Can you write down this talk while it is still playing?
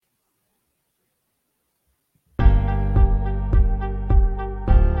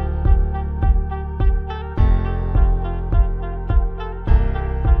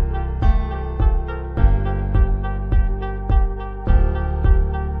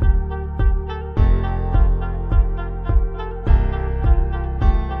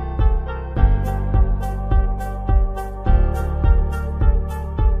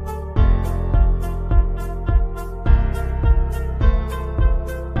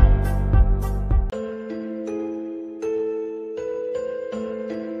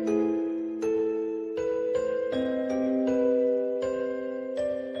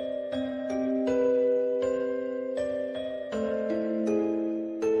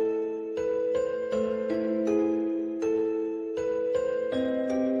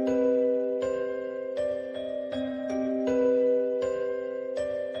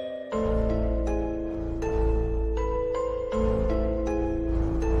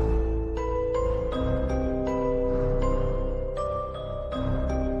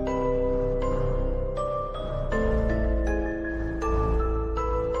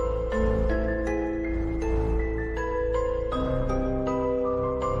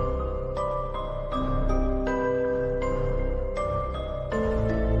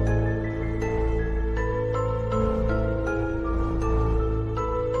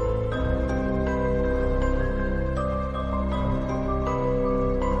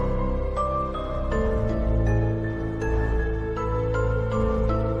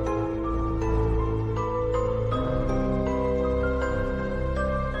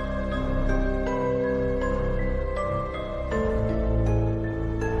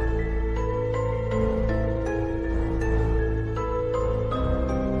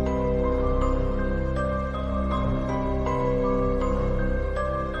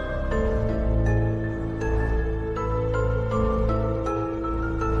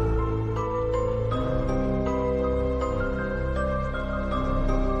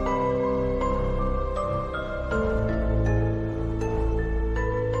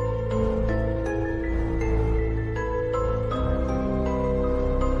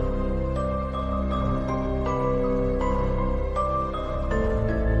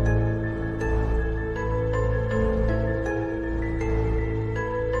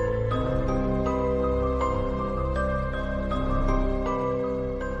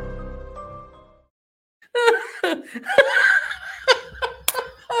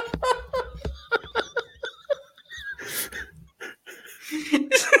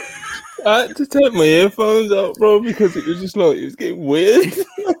I had to take my earphones out, bro, because it was just like it was getting weird.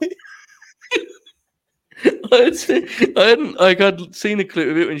 I'd seen a clip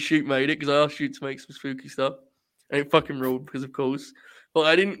of it when Shoot made it because I asked Shoot to make some spooky stuff, and it fucking ruled because, of course. But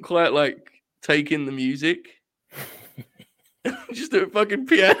I didn't quite like take in the music. Just do a fucking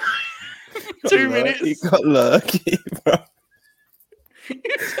piano. 2 minutes. It got lucky, bro.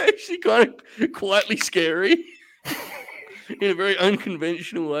 It's actually kind of quietly scary in a very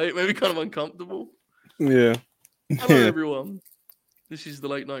unconventional way. It made me kind of uncomfortable. Yeah. Hello, everyone. This is the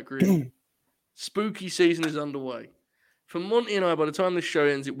Late Night Grin. Spooky season is underway. For Monty and I, by the time this show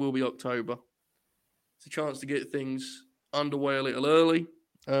ends, it will be October. It's a chance to get things underway a little early.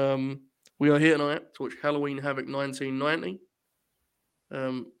 We are here tonight to watch Halloween Havoc 1990.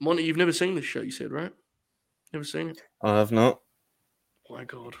 Monty, you've never seen this show, you said, right? Never seen it? I have not. Oh my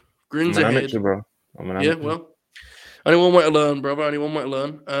God. Grins I'm an ahead. amateur, bro. I'm an amateur. Yeah, well, only one way to learn, brother. Only one way to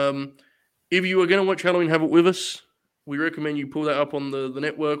learn. If you are going to watch Halloween Havoc with us, we recommend you pull that up on the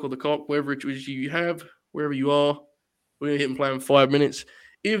network or the cock, wherever it is you have, wherever you are. We're going to hit and play in 5 minutes.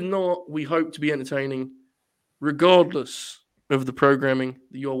 If not, we hope to be entertaining regardless of the programming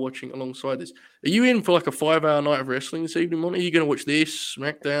that you're watching alongside this. Are you in for like a 5-hour night of wrestling this evening, Monty? Are you going to watch this,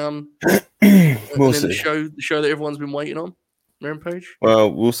 SmackDown, We'll see. the show that everyone's been waiting on, Rampage?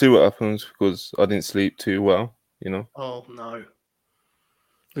 Well, we'll see what happens because I didn't sleep too well, you know. Oh, no.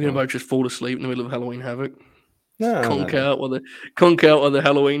 We're going to both just fall asleep in the middle of Halloween Havoc. No. Out while the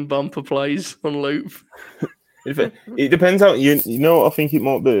Halloween bumper plays on loop. It depends how you know what I think it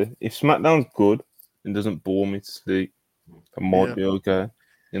might be. If SmackDown's good and doesn't bore me to sleep, I might be okay,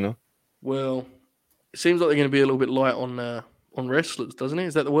 you know. Well, it seems like they're going to be a little bit light on wrestlers, doesn't it?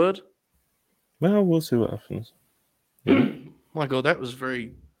 Is that the word? Well, we'll see what happens. My God, that was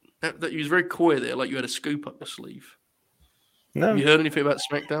very that you was very coy there, like you had a scoop up your sleeve. No. Have you heard anything about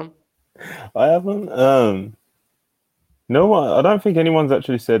SmackDown? I haven't. No, I don't think anyone's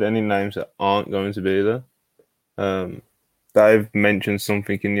actually said any names that aren't going to be there. They've mentioned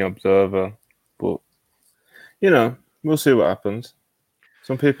something in the Observer, but you know, we'll see what happens.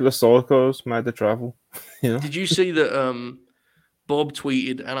 Some people are psychos, made the travel. You know? Did you see that Bob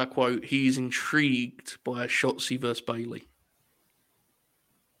tweeted, and I quote, "He's intrigued by a Shotzi versus Bailey."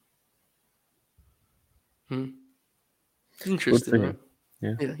 Interesting, right?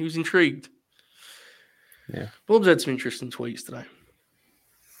 Yeah, he was intrigued. Yeah, Bob's had some interesting tweets today.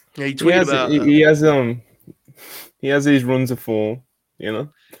 Yeah, he tweeted about. He has these runs of form, you know.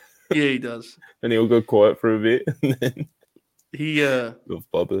 Yeah, he does. And he'll go quiet for a bit, and then love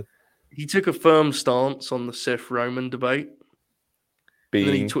Bobby. He took a firm stance on the Seth Roman debate. And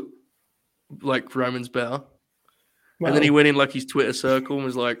then he like Roman's better. Wow. And then he went in like his Twitter circle and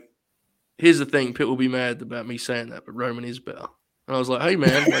was like, "Here's the thing, Pitt will be mad about me saying that, but Roman is better." And I was like, "Hey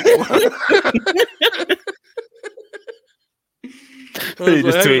man." He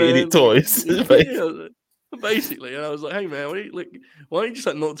just tweeted it twice. Basically, and I was like, "Hey man, why don't you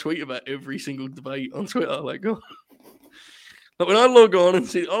just not tweet about every single debate on Twitter?" Like, oh. Like when I log on and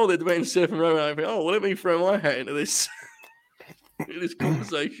see, they're debating Seth and Roman, I think, well, let me throw my hat into this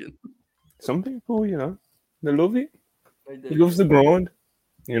conversation. Some people, you know, they love it. He loves the grind,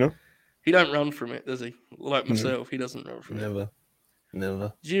 you know. He don't run from it, does he? Like myself, he doesn't run from it.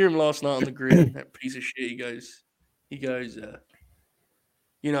 Never. Did you hear him last night on the grid? That piece of shit. He goes,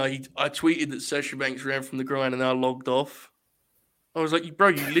 you know, I tweeted that Sasha Banks ran from the grind and I logged off. I was like, bro,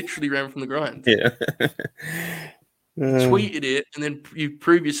 you literally ran from the grind. Yeah. You tweeted it and then you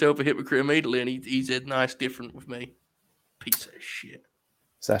prove yourself a hypocrite immediately, and he said, "No, it's different with me." Piece of shit.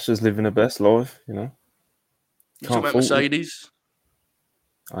 Sasha's living her best life, you know. You talking about Mercedes?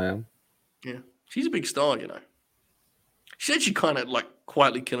 I am. Yeah. She's a big star, you know. She said she kind of like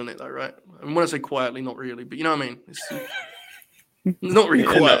quietly killing it though, right? I mean, when I say quietly, not really, but you know what I mean? It's not really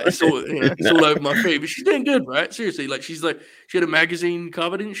quiet. It's all, it's all over my feet, but she's doing good, right? Seriously, like she had a magazine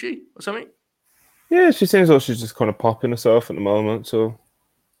cover, didn't she? Or something? Yeah, she seems like she's just kind of popping herself at the moment, so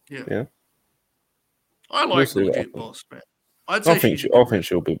yeah. I like the legit boss, man. I think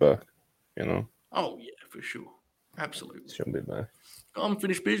she'll be back, you know. Oh yeah, for sure. Absolutely. She'll be back.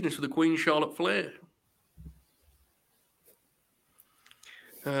 Unfinished business with the Queen Charlotte Flair.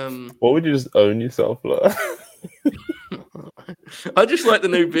 What would you just own yourself like? I just like the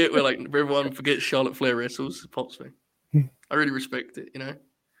new bit where like everyone forgets Charlotte Flair wrestles. It pops me. I really respect it, you know.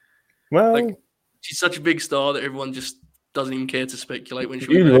 Well, like she's such a big star that everyone just doesn't even care to speculate when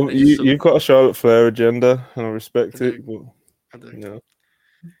she. You've got a Charlotte Flair agenda, and I respect it. But, I do. You know,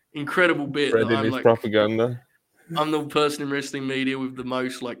 incredible bit. spreading his propaganda. I'm the person in wrestling media with the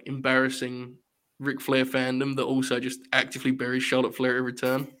most like embarrassing Ric Flair fandom that also just actively buries Charlotte Flair at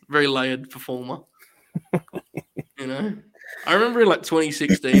return. Very layered performer, you know. I remember in like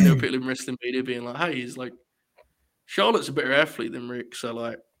 2016, there were people in wrestling media being like, "Hey, he's like Charlotte's a better athlete than Rick, so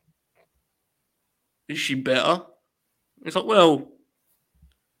like, is she better?" It's like, well,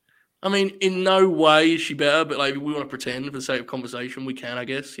 I mean, in no way is she better, but like, if we want to pretend for the sake of conversation, we can, I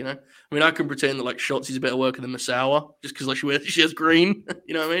guess, you know. I mean, I can pretend that like Shotzi's a better worker than Masawa just because like she has green,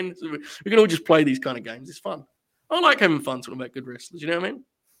 you know what I mean? So we can all just play these kind of games. It's fun. I like having fun talking about good wrestlers. You know what I mean?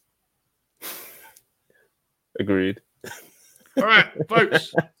 Agreed. All right,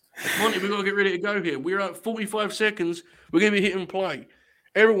 folks. Monty, we've got to get ready to go here. We're at 45 seconds. We're going to be hitting play.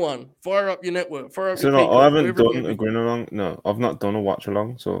 Everyone, fire up your network, fire up So your no, I Peacock, haven't wherever it may done a be. Grinalong. No, I've not done a watch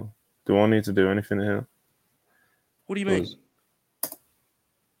along. So do I need to do anything here? What do you mean?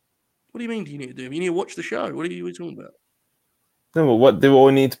 What do you mean? Do you need to do? You need to watch the show. What are you talking about? No, but what do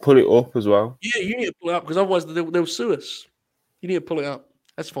I need to put it up as well? Yeah, you need to pull it up because otherwise they'll sue us. You need to pull it up.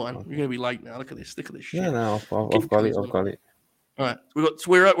 That's fine. Okay. You're going to be late now. Look at this. Look at this shit. Yeah, no, I've got it. I've got it. All right,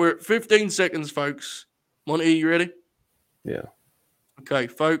 we're at 15 seconds, folks. Monty, you ready? Yeah. Okay,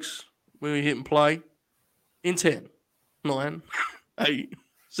 folks, we're hitting play in 10, 9, 8,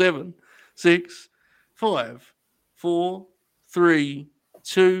 7, 6, 5, 4, 3,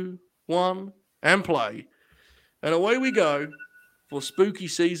 2, 1, and play. And away we go for spooky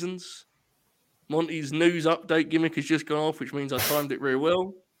seasons. Monty's news update gimmick has just gone off, which means I timed it very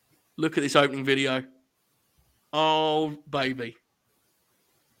well. Look at this opening video. Oh, baby.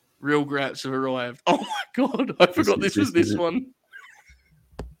 Real Grats have arrived. Oh, my God. I forgot this was this one.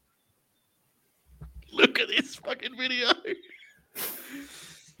 Look at this fucking video.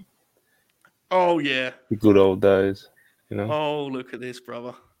 Oh, yeah. The good old days, you know? Oh, look at this,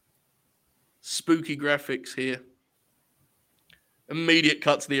 brother. Spooky graphics here. Immediate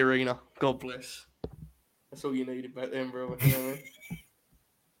cut to the arena. God bless. That's all you needed back then, brother. You know what I mean?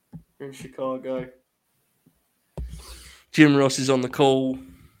 You're in Chicago. Jim Ross is on the call.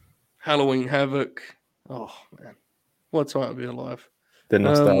 Halloween Havoc. Oh, man. What a time to be alive. The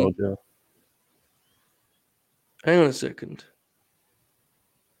nostalgia. Hang on a second.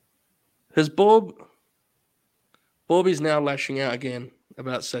 Has Bob is now lashing out again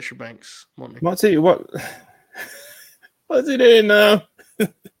about Sasha Banks, Monty. What's he doing now?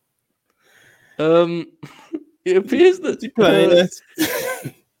 It appears that What's he playing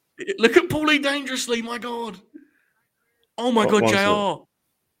it? Look at Paulie Dangerously, my God. Oh my God, JR.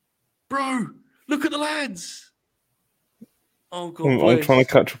 Bro, look at the lads. Oh God, I'm trying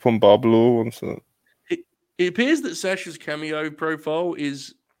to catch up on Bob Law. It appears that Sasha's cameo profile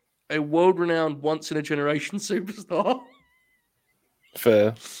is a world-renowned, once-in-a-generation superstar.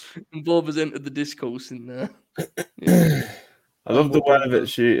 Fair. And Bob has entered the discourse in there. I love the way that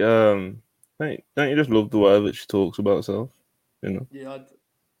she. Don't you just love the way that she talks about herself? You know. Yeah.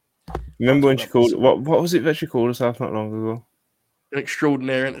 Remember when she called what was it that she called herself not long ago? An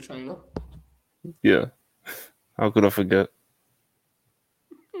extraordinary entertainer. Yeah. How could I forget?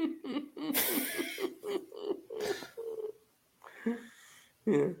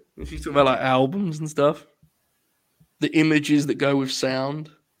 Yeah. She's talking about like albums and stuff. The images that go with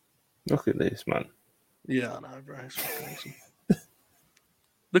sound. Look at this, man. Yeah, I know, bro. It's fucking awesome.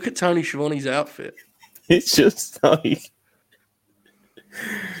 Look at Tony Schiavone's outfit. It's just like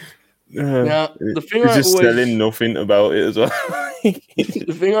now the thing he's just selling nothing about it as well.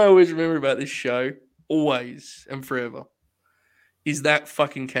 The thing I always remember about this show, always and forever, is that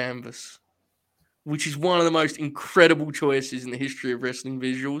fucking canvas, which is one of the most incredible choices in the history of wrestling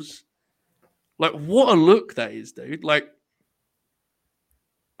visuals. Like, what a look that is, dude! Like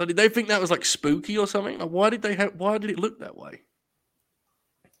did they think that was like spooky or something? Like, why did it look that way?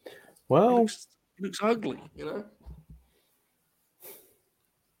 Well, it looks ugly, you know.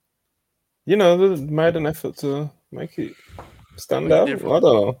 You know, they made an effort to make it stand out. I don't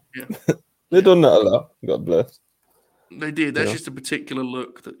know. Yeah. They've done that a lot. God bless. They did. That's just a particular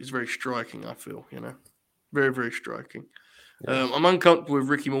look that is very striking, I feel, you know. Very, very striking. Yeah. I'm uncomfortable with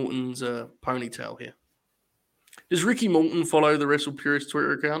Ricky Morton's ponytail here. Does Ricky Morton follow the Wrestle Purist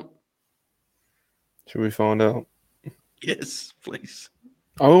Twitter account? Should we find out? Yes, please.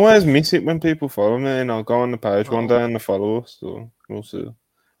 I always miss it when people follow me, and I'll go on the page one day and they follow us, so we'll see.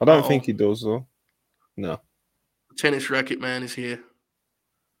 I don't think he does, though. No. Tennis Racket Man is here.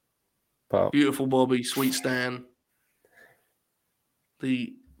 Pop. Beautiful Bobby, Sweet Stan.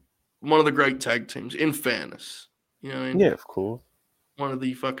 One of the great tag teams, in fairness. You know what I mean? Yeah, of course. One of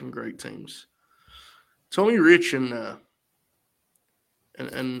the fucking great teams. Tommy Rich and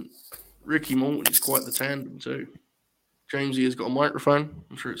Ricky Morton is quite the tandem too. Jamesy has got a microphone.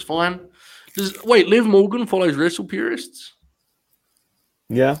 I'm sure it's fine. Wait, Liv Morgan follows wrestle purists?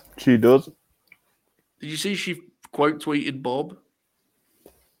 Yeah, she does. Did you see she quote tweeted Bob?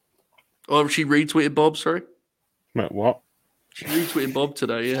 Or she retweeted Bob, sorry? Wait, what? She retweeted Bob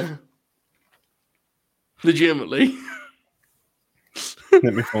today, yeah. Legitimately.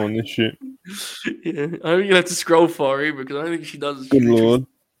 Let me find this shit. Yeah, I don't think you have to scroll far either because I don't think she does Good lord.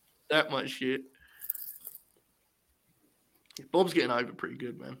 that much shit. Bob's getting over pretty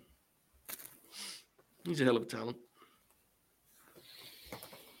good, man. He's a hell of a talent.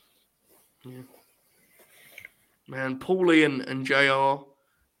 Yeah. Man, Paulie and JR,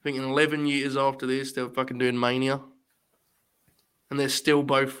 I think in 11 years after this, they're fucking doing Mania. And they're still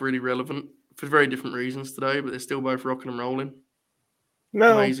both really relevant for very different reasons today, but they're still both rocking and rolling.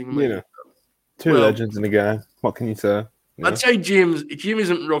 No, Amazing. you know, two legends in the game. What can you say? Yeah. I'd say Jim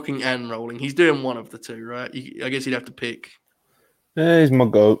isn't rocking and rolling. He's doing one of the two, right? I guess he'd have to pick. Yeah, he's my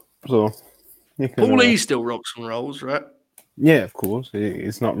goat, so you can. Paulie still rocks and rolls, right? Yeah, of course.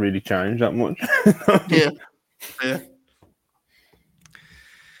 It's not really changed that much. Yeah.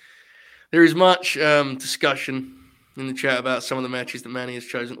 There is much discussion in the chat about some of the matches that Manny has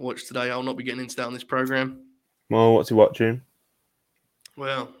chosen to watch today. I'll not be getting into that on this program. Well, what's he watching?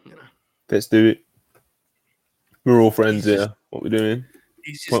 Well, you know. Let's do it. We're all friends here. What we're doing?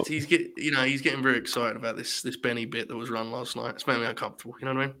 He's getting very excited about this Benny bit that was run last night. It's made me uncomfortable. You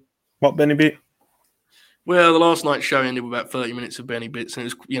know what I mean? What Benny bit? Well, the last night's show ended with about 30 minutes of Benny bits, and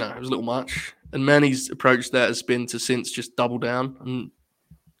it was a little much. And Manny's approach to that has been to since just double down and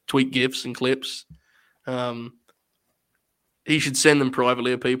tweet GIFs and clips. He should send them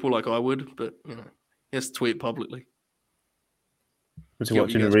privately to people like I would, but he has to tweet publicly. Was he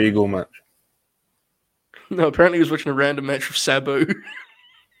watching a Regal match? No, apparently he was watching a random match with Sabu.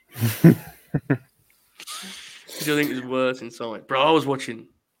 Which I think is worse inside. Bro, I was watching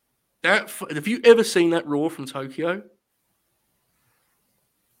that. Have you ever seen that Raw from Tokyo?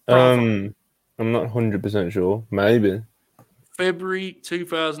 I'm not 100% sure. Maybe. February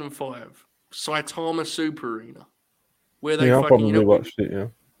 2005, Saitama Super Arena, where they watched it. Yeah,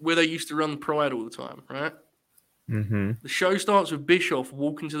 where they used to run Pride all the time, right? Mm-hmm. The show starts with Bischoff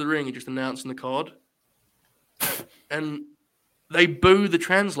walking to the ring and just announcing the card, and they boo the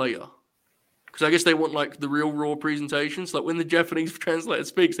translator because I guess they want like the real Raw presentations. Like when the Japanese translator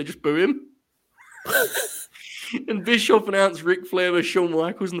speaks, they just boo him. And Bischoff announced Ric Flair versus Shawn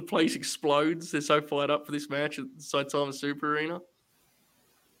Michaels, and the place explodes. They're so fired up for this match at the Saitama Super Arena.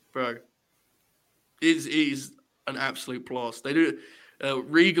 Bro, it is an absolute blast. They do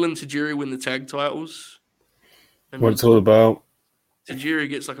Regal and Tajiri win the tag titles. And what it's all about. Tajiri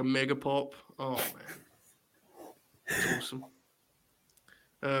gets like a mega pop. Oh, man. That's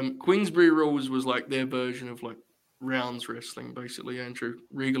awesome. Queensberry Rules was like their version of like rounds wrestling, basically, Andrew.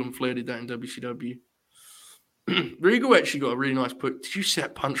 Regal and Flair did that in WCW. Regal actually got a really nice put. Did you see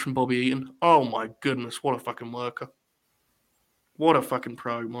that punch from Bobby Eaton? Oh my goodness, what a fucking worker. What a fucking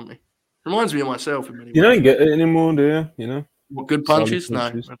pro, Monty. Reminds me of myself in many ways. You don't get it anymore, do you? You know? What, good punches? No,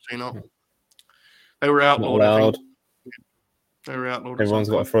 absolutely not. They were outlawed, I think. They were outlawed. Everyone's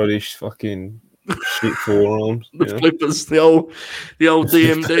got to throw these fucking shit forearms. The flippers, the old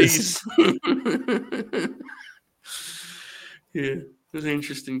DMDs. Yeah, it was an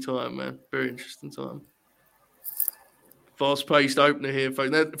interesting time, man. Very interesting time. Fast-paced opener here, folks.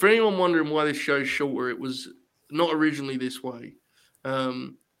 Now, for anyone wondering why this show's shorter, it was not originally this way.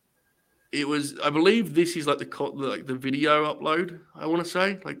 It was, I believe, this is like the video upload. I want to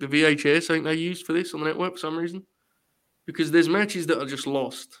say, like the VHS. I think they used for this on the network for some reason, because there's matches that are just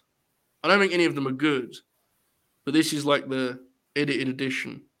lost. I don't think any of them are good, but this is like the edited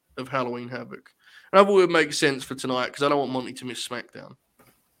edition of Halloween Havoc. And I thought it would make sense for tonight because I don't want Monty to miss SmackDown.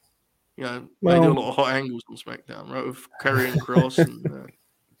 You know, they do a lot of hot angles on SmackDown, right? With Karrion Kross. And,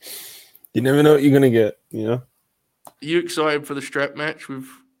 you never know what you're going to get, you know? Are you excited for the strap match with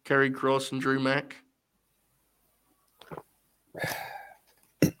Karrion Kross and Drew Mack?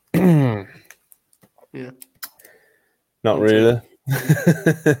 Yeah. Not really.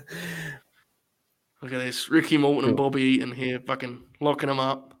 Look at this. Ricky Morton and Bobby Eaton here fucking locking them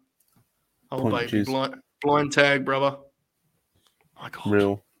up. Oh, punches. Baby. Blind tag, brother. My God.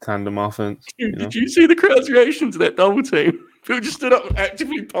 Real tandem offense. Dude, did you see the crowd's reaction to that double team? People just stood up and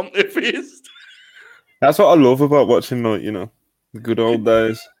actively pumped their fist. That's what I love about watching, like, you know, the good old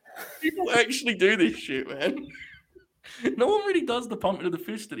days. People actually do this shit, man. No one really does the pumping of the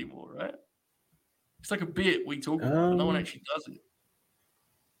fist anymore, right? It's like a bit we talk about, but no one actually does it.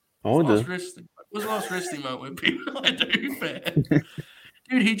 I do. What's the last wrestling moment where people I do, man?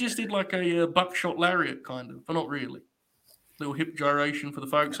 Dude, he just did like a buckshot lariat kind of, but not really. Little hip gyration for the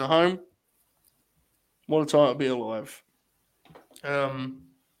folks at home. What a time to be alive. SummerSlam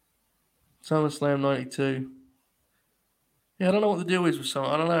 92. Yeah, I don't know what the deal is with Summer.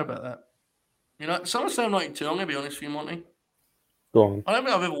 I don't know about that. You know, SummerSlam 92, I'm going to be honest with you, Monty. Go on. I don't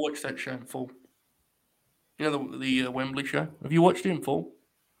think I've ever watched that show in full. You know, the Wembley show? Have you watched it in full?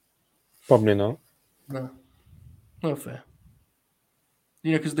 Probably not. No. Not fair.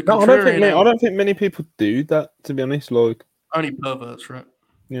 You know, because the No, I don't think contrarian I don't think many people do that. To be honest, like only perverts, right?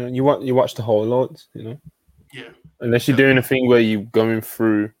 you know, you watch the highlights, you know, Yeah. unless you're doing a thing where you're going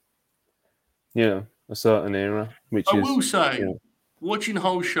through, you know, a certain era, which I is. will say, You know, watching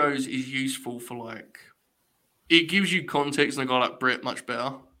whole shows is useful for like, it gives you context on a guy like Brett much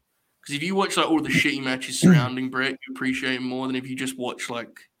better. Because if you watch like all the shitty matches surrounding Brett, you appreciate him more than if you just watch if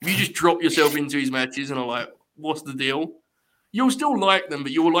you just drop yourself into his matches and are like, what's the deal? You'll still like them,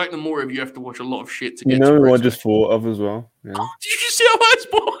 but you'll like them more if you have to watch a lot of shit to you get to know who I Brett's just match. thought of as well. Yeah. Oh, did you just see how that's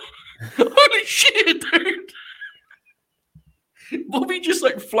Holy shit, dude! Bobby just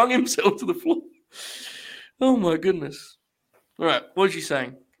like flung himself to the floor. Oh my goodness! All right, what was you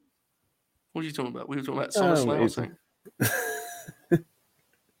saying? What are you talking about? We were talking about SummerSlam or something.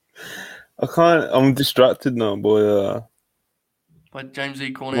 I can't. I'm distracted now, boy. By James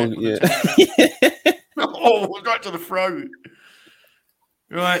E. Cornette. Yeah. Oh, right to the throat.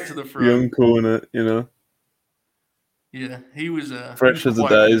 Right to the throat. Young Cornet, you know. Yeah, he was Fresh as a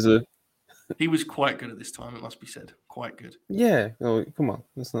daisy. He was quite good at this time, it must be said. Quite good. Yeah. Oh, come on.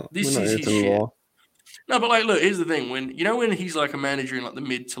 That's not. This we're not is here his to shit. lie. No, but like, look, here's the thing: when he's like a manager in like the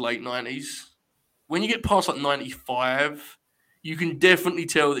mid to late 90s, when you get past like 95, you can definitely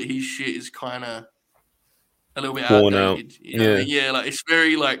tell that his shit is kind of a little bit Worn outdated. out. You know what I mean? Yeah, like it's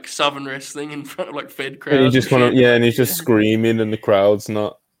very like Southern wrestling in front of like Fed crowds. And he just kind of shit. and he's just screaming, and the crowd's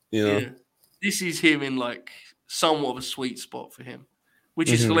not, you know. Yeah, this is him in like somewhat of a sweet spot for him, which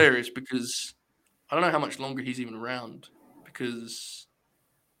is hilarious because I don't know how much longer he's even around because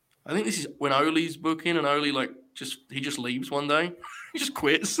I think this is when Oli's booking and Oli he just leaves one day. He just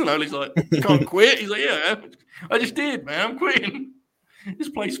quits and Oli's like, you can't quit. He's like, yeah, I just did, man. I'm quitting. This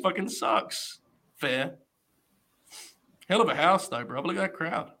place fucking sucks. Fair. Hell of a house though, bro. Look at that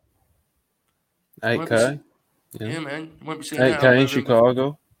crowd. 8K. Yeah, man. You won't be seeing 8K that in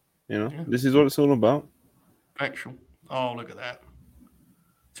Chicago. You know, this is what it's all about. Actual. Oh, look at that.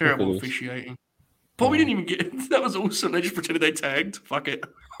 Terrible Look at officiating. Probably didn't even get that was awesome. They just pretended they tagged. Fuck it.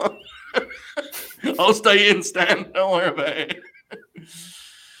 I'll stay in, Stan. Don't worry about it.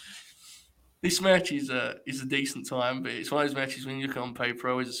 This match is a decent time, but it's one of those matches when you look on paper,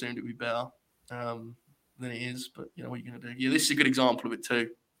 I always assumed it would be better than it is. But you know what you're gonna do. Yeah, this is a good example of it too.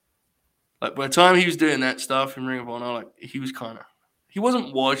 Like by the time he was doing that stuff in Ring of Honor, like he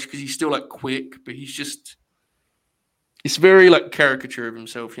wasn't washed because he's still like quick, but it's very like caricature of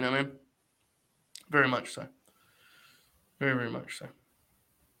himself. You know what I mean? Very much so. Very, very much so.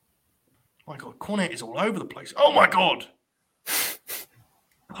 My God, Cornette is all over the place. Oh my God.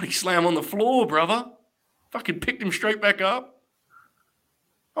 Body slam on the floor, brother. Fucking picked him straight back up.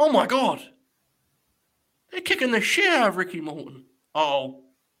 Oh my God. They're kicking the shit out of Ricky Morton. Uh-oh.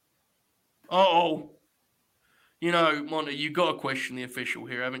 You know, Monty, you got to question the official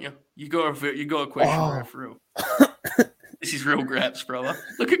here, haven't you? You got to question the referee. This is real graps, brother.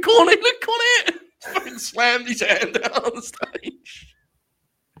 Look at Cornette. Look, Cornette. Fucking slammed his hand down on the stage.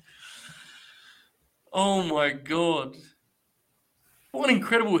 Oh my God. What an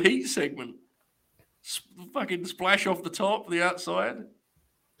incredible heat segment. Fucking splash off the top, the outside.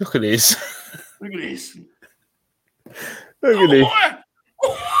 Look at this. Look at this. Look at this.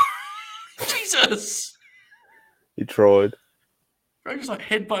 Oh, Jesus. He tried. Bro just like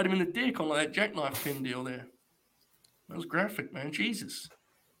headbutted him in the dick on like that jackknife pin deal there. That was graphic, man. Jesus.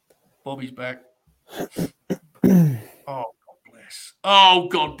 Bobby's back. Oh, God bless. Oh,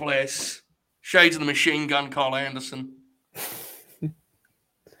 God bless. Shades of the machine gun, Carl Anderson.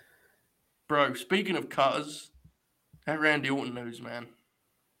 Bro, speaking of cutters, that Randy Orton news, man.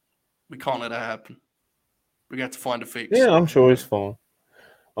 We can't let that happen. We got to find a fix. Yeah, I'm sure he's fine.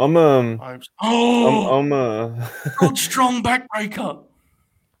 I'm God strong backbreaker.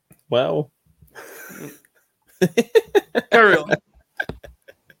 Well. Carry on.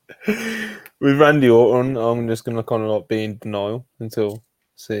 With Randy Orton, I'm just gonna kind of like be in denial until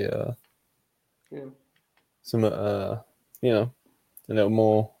see some you know, a little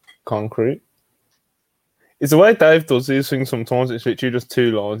more concrete. It's the way Dave does these things sometimes. It's literally just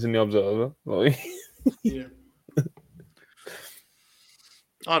 2 lines in the Observer. Like, yeah.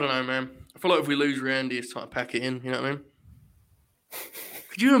 I don't know, man. I feel like if we lose Randy, it's time to pack it in. You know what I mean?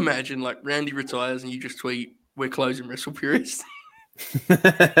 Could you imagine, like, Randy retires and you just tweet, "We're closing Wrestle Purist."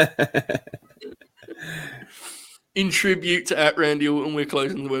 In tribute to @Randy Orton, we're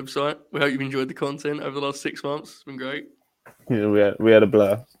closing the website. We hope you've enjoyed the content over the last 6 months. It's been great. Yeah, we had a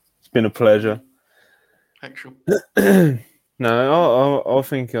blast. It's been a pleasure. Actual. No, I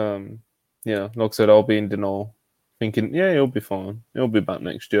think yeah, like I said, I'll be in denial, thinking he'll be fine. He'll be back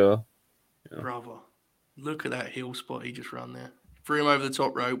next year. Yeah. Brother, look at that heel spot he just ran there. Threw him over the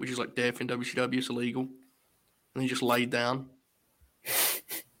top rope, which is like death in WCW. It's illegal. And he just laid down.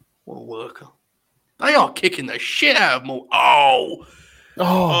 What a worker. They are kicking the shit out of him. Oh,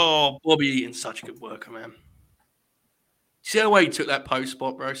 Bobby Eaton's such a good worker, man. See how way he took that post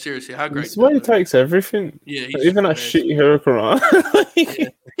spot, bro? Seriously, how great. That's why he takes everything. Yeah, even that shitty hurricane.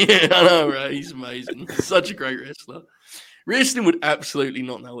 Yeah, I know, right? He's amazing. Such a great wrestler. Wrestling would absolutely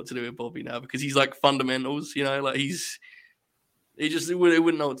not know what to do with Bobby now because he's like fundamentals, like it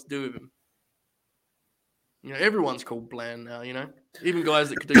wouldn't know what to do with him. Everyone's called bland now, even guys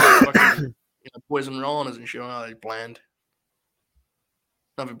that could do like fucking poison ranas and shit. Oh, they're bland.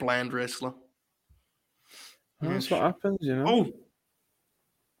 Another bland wrestler. That's what happens, Oh,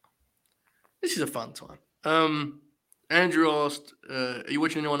 this is a fun time. Andrew asked, are you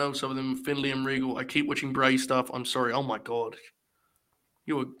watching anyone else other than Finley and Regal? I keep watching Bray stuff. I'm sorry. Oh, my God.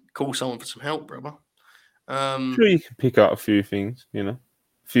 You would call someone for some help, brother. Sure, you can pick out a few things, a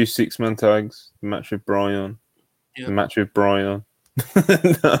few 6-man tags, the match with Brian, the match with Brian.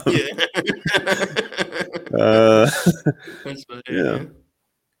 Yeah.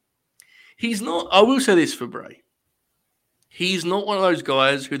 He's not, I will say this for Bray. He's not one of those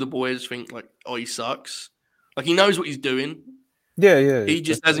guys who the boys think like, oh, he sucks. Like he knows what he's doing. Yeah. He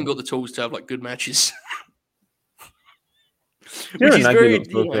just hasn't got the tools to have like good matches. Which is very,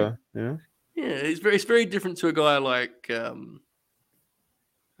 yeah, it's very different to a guy like, well,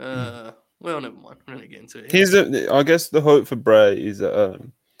 never mind. I'm gonna get into it. I guess the hope for Bray is that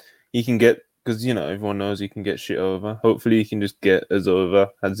he can get, because everyone knows he can get shit over. Hopefully, he can just get as over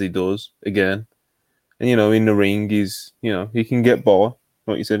as he does again. And in the ring, he can get by.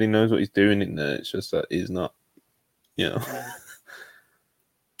 Like you said, he knows what he's doing in there. It's just that he's not, I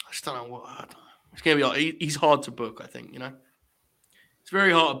just don't know what. It's gonna be like he's hard to book. I think it's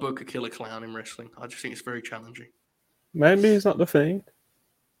very hard to book a killer clown in wrestling. I just think it's very challenging. Maybe he's not the Fiend.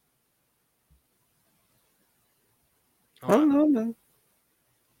 I don't know, man.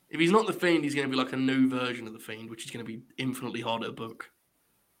 If he's not the Fiend, he's going to be like a new version of the Fiend, which is going to be infinitely harder to book.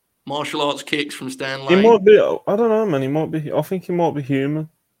 Martial arts kicks from Stan Lane. He might be. I don't know, man. He might be. I think he might be human.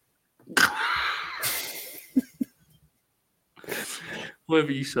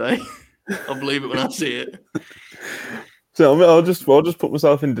 Whatever you say, I'll believe it when I see it. So I'll just put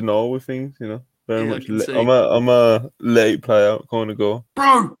myself in denial with things, Very much. I'm a late play out kind of guy.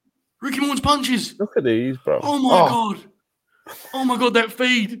 Bro, Ricky Morton's punches. Look at these, bro. Oh my god. Oh my god, that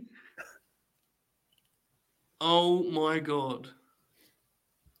feed. Oh my god.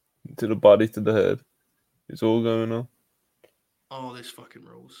 To the body, to the head. It's all going on. Oh, this fucking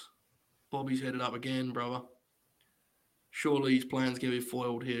rules. Bobby's headed up again, brother. Surely his plan's going to be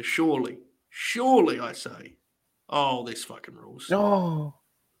foiled here. Surely, I say. Oh, this fucking rules. Oh,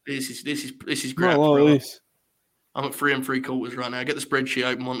 this is crap, bro. I'm at 3 3/4 right now. Get the spreadsheet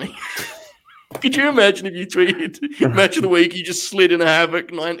open on me. Could you imagine if you tweeted match of the week, you just slid in a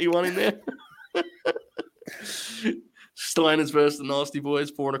Havoc 91 in there? Steiners versus the Nasty Boys,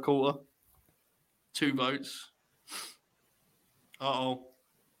 4 1/4. 2 votes. Uh-oh.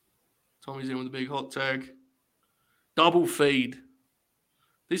 Tommy's in with a big hot tag. Double feed.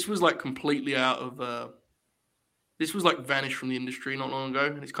 This was like completely out of... this was like vanished from the industry not long ago,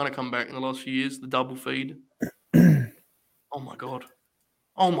 and it's kind of come back in the last few years, the double feed. Oh my god.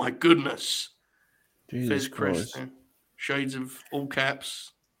 Oh my goodness. Jesus Christ. Shades of all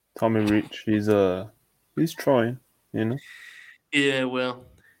caps. Tommy Rich, he's trying, Yeah, well,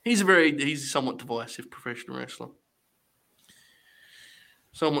 he's somewhat divisive professional wrestler.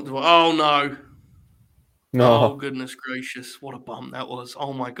 Somewhat divisive. Oh no. No. Oh goodness gracious. What a bump that was.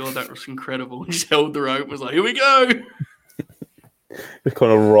 Oh my god, that was incredible. He just held the rope and was like, here we go. They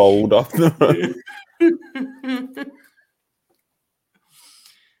kind of rolled off the rope.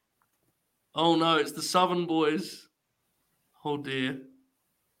 Oh no, it's the Southern Boys. Oh dear.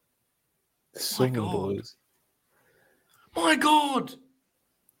 Southern Boys. My god!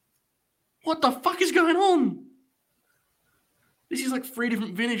 What the fuck is going on? This is like 3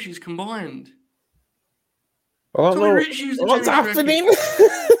 different finishes combined. Tommy Rich used what's happening?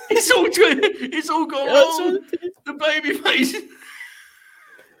 It's all gone wrong. The baby face.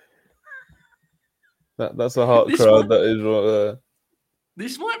 That's a hot crowd. That is right there.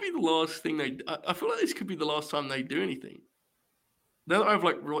 This might be the last thing they. I feel like this could be the last time they do anything. Now that I've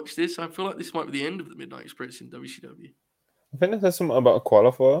watched this, I feel like this might be the end of the Midnight Express in WCW. I think there's something about a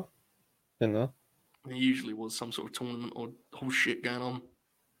qualifier, you know. There usually was some sort of tournament or whole shit going on.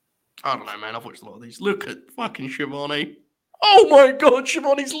 I don't know, man. I've watched a lot of these. Look at fucking Shivani. Oh my god,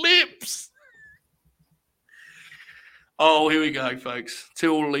 Shivani's lips! Oh, here we go, folks.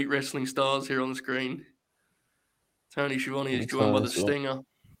 2 All Elite Wrestling stars here on the screen. Tony Schiavone is joined by the Stinger.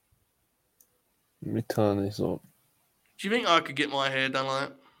 Let me turn this up. Do you think I could get my hair done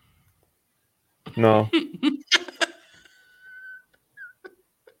like that? No.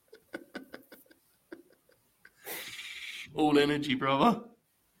 All energy, brother.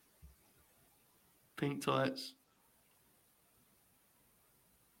 Pink tights.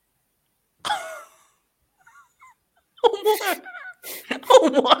 Oh my!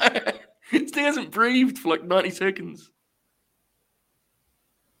 Oh my! Sting hasn't breathed for like 90 seconds.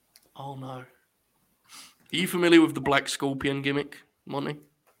 Oh no. Are you familiar with the Black Scorpion gimmick, Monty?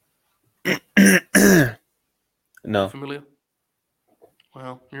 No. Familiar?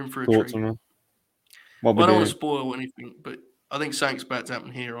 Well, you're in for a Thoughts treat. on it? I don't want to spoil anything, but I think something's about to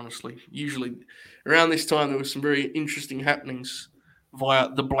happen here, honestly. Usually, around this time, there were some very interesting happenings via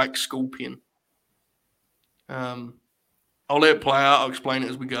the Black Scorpion. I'll let it play out. I'll explain it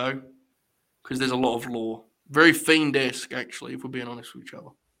as we go, because there's a lot of lore. Very Fiend-esque, actually, if we're being honest with each other.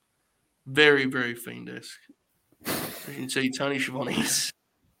 Very, very Fiend-esque. As you can see, Tony Schiavone is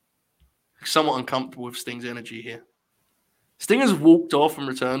somewhat uncomfortable with Sting's energy here. Sting has walked off and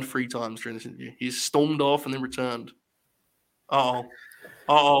returned 3 times during this interview. He's stormed off and then returned. Uh-oh.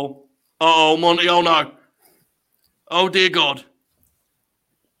 Uh-oh. Uh-oh, Monty. Oh, no. Oh, dear God.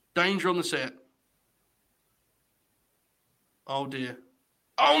 Danger on the set. Oh, dear.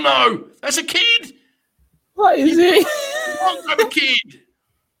 Oh, no. That's a kid. What is it? Wrong type of kid.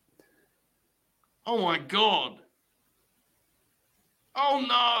 Oh, my God. Oh,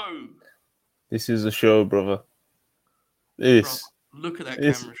 no. This is a show, brother. This. Bro, look at that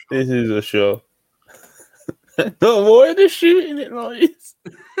camera shot. This is a show. No, why are they shooting it like this?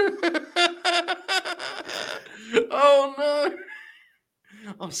 Oh, no.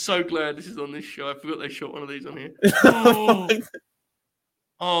 I'm so glad this is on this show. I forgot they shot one of these on here. Oh,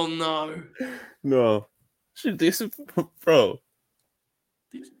 oh no. No. Should this, bro?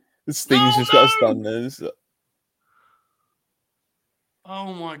 The Sting's just got to stand there.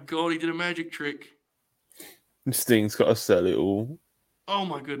 Oh my God, he did a magic trick. The Sting's got to sell it all. Oh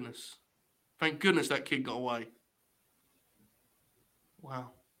my goodness. Thank goodness that kid got away.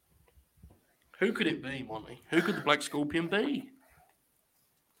 Wow. Who could it be, Monty? Who could the Black Scorpion be?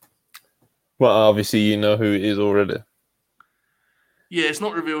 Well, obviously you know who it is already. Yeah, it's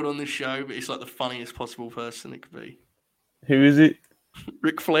not revealed on this show, but it's like the funniest possible person it could be. Who is it?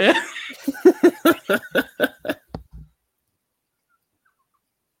 Ric Flair.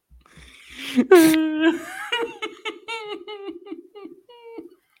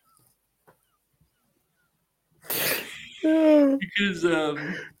 Because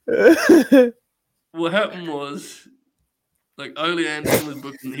what happened was, like, Ole Anderson was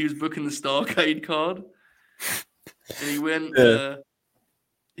booking the Starcade card, and he went.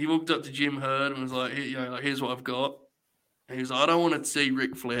 He walked up to Jim Herd and was like, here's what I've got. And he was like, I don't want to see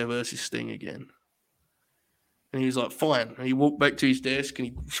Ric Flair versus Sting again. And he was like, fine. And he walked back to his desk and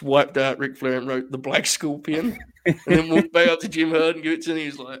he wiped out Ric Flair and wrote the Black Scorpion. And then walked back up to Jim Herd and gave it to him. And he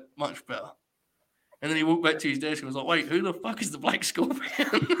was like, much better. And then he walked back to his desk and was like, wait, who the fuck is the Black Scorpion?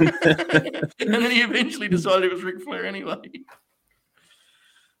 And then he eventually decided it was Ric Flair anyway.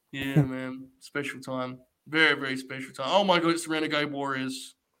 Yeah, man. Special time. Very, very special time. Oh my God, it's the Renegade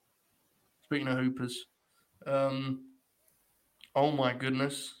Warriors. Speaking of Hoopers. Oh my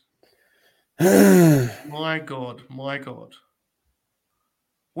goodness. My God.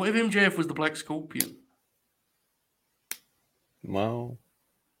 What if MJF was the Black Scorpion? Wow.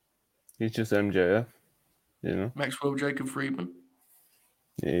 He's just MJF, you know? Maxwell Jacob Friedman?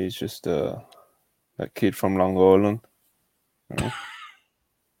 Yeah, he's just that kid from Long Island. You know?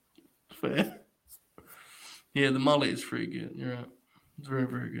 Fair. Yeah, the mullet is pretty good. You're right. It's very,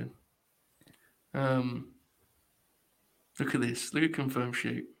 very good. Look at this. Look at Confirmed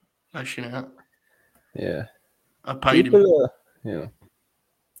Sheet. Lashing out. Yeah. I paid him. You know,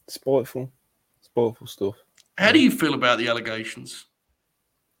 spiteful stuff. How do you feel about the allegations?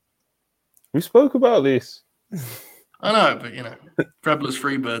 We spoke about this. I know, but, you know, Fabulous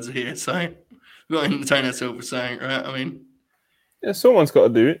Freebirds are here, so we've got to entertain ourselves with saying it, right? I mean... Yeah, someone's got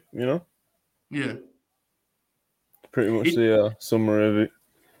to do it, you know? Yeah. Pretty much the summary of it.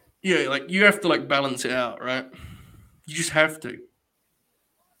 Yeah, like, you have to, like, balance it out, right? You just have to.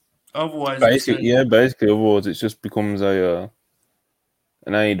 Otherwise, it's going Basically, otherwise it just becomes an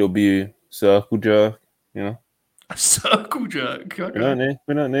AEW circle jerk. You know, a circle jerk. Okay.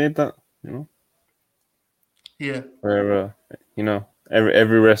 we don't need that. You know, Yeah. where you know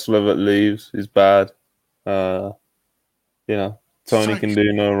every wrestler that leaves is bad. You know, Tony can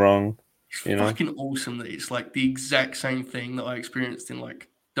do no wrong. It's You know, fucking awesome that it's like the exact same thing that I experienced in like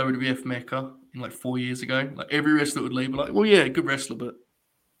WWF Mecca in like 4 years ago. Like every wrestler would leave, like, well, yeah, good wrestler, but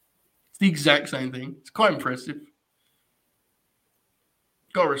it's the exact same thing. It's quite impressive.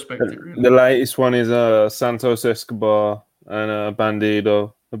 Gotta respect it, really. the latest one is Santos Escobar and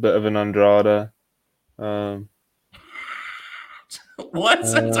Bandido, a bit of an Andrade. What?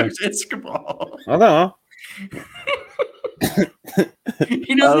 Santos Escobar? I don't know.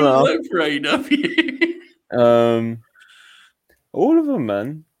 He doesn't even work for AEW. All of them,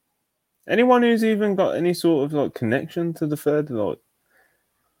 man. Anyone who's even got any sort of like connection to the Fed, like,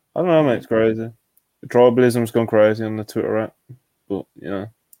 I don't know, mate. It's crazy. The tribalism's gone crazy on the Twitter app, but you know,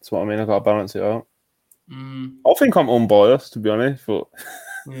 that's what I mean. I gotta balance it out. I think I'm unbiased, to be honest, but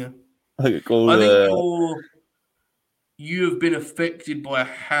yeah, I think you have been affected by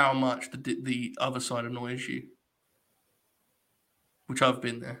how much the other side annoys you, which I've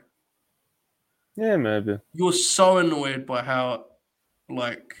been there. Yeah, maybe. You're so annoyed by how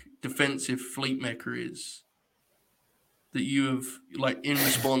like defensive Fleet Mecha is that you have like in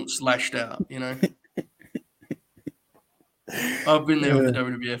response lashed out. You know, I've been there with the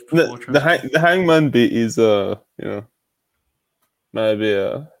WWF before. The Hangman bit is you know, maybe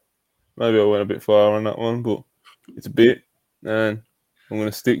I went a bit far on that one, but it's a bit, and I'm gonna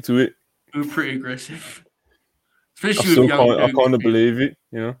stick to it. We were pretty aggressive, especially with young dudes. I kind of believe it,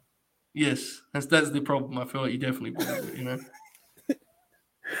 you know. Yes, that's the problem. I feel like you definitely believe it, you know.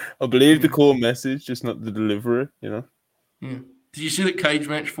 I believe the core message, just not the delivery, you know. Yeah. Did you see that Cage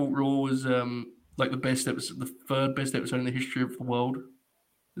Match Fought Raw was like the best episode, the third best episode in the history of the world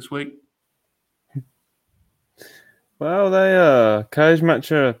this week? Well, they Cage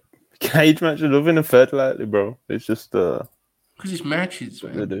Match are loving the Fed lately, bro. It's just because it's matches,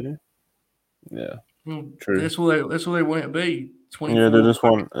 man. They do. Yeah. Well, true. That's all they want it to be. 24. Yeah, they just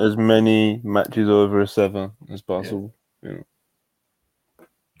want as many matches over a 7 as possible. Yeah. You know.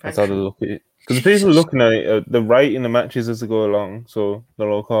 That's how they look at it. Because people are looking at it, they're rating the matches as they go along. So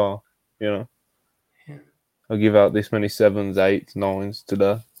they're like, oh, you know, I'll give out this many 7s, 8s, 9s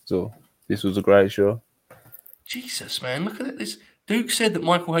today. So this was a great show. Jesus, man, look at it. This Duke said that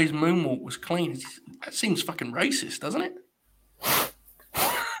Michael Hayes' moonwalk was clean. That seems fucking racist, doesn't it?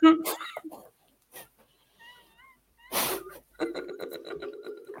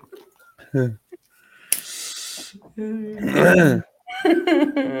 You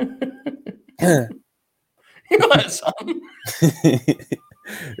got something?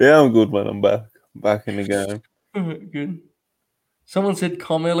 Yeah, I'm good, man. I'm back in the game. Good. Someone said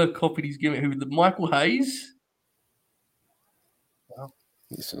Carmella copied his gimmick. Who? The Michael Hayes? Wow.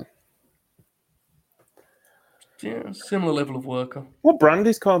 Listen. Yeah, similar level of worker. What brand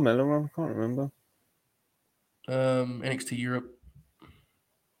is Carmella on? I can't remember. NXT Europe.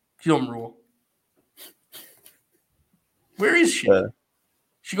 She's on Raw. Where is she?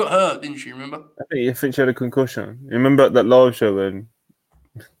 She got hurt, didn't she? Remember? I think she had a concussion. You remember that live show when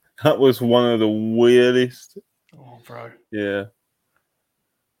that was one of the weirdest. Oh, bro. Yeah.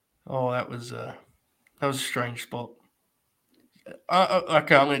 Oh, that was a strange spot.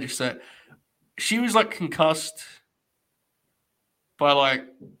 Okay, I'm gonna just say it. She was like concussed by like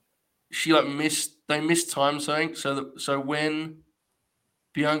she like they missed time something, so when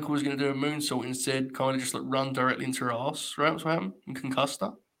Bianca was gonna do a moonsault instead, kind of just like run directly into her ass, right? That's what happened and concussed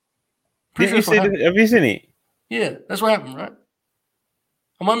her. Have you seen it? Yeah, that's what happened, right?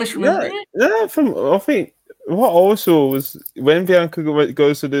 Am I misremembering it? Yeah, I think what I saw was when Bianca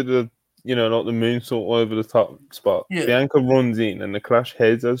goes to do the, you know, not the moonsault over the top spot. Yeah. Bianca runs in and they clash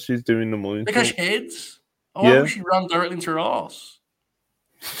heads as she's doing the moonsault. They clash heads? Oh, why would she run directly into her ass?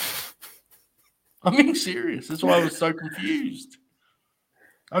 I'm being serious. That's why I was so confused.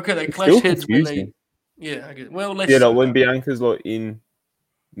 Okay, they clash heads when they. Yeah, I get. Well, let's. Yeah, like when Bianca's like in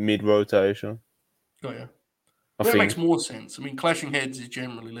mid rotation. Oh yeah. That makes more sense. I mean, clashing heads is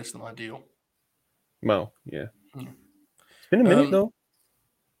generally less than ideal. Well, yeah. It's been a minute though.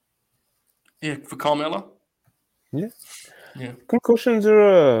 Yeah, for Carmella. Yeah. Yeah. Concussions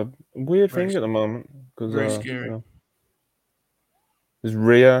are a weird thing at the moment because very scary. You know, there's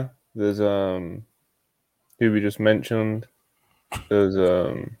Rhea. There's who we just mentioned. There's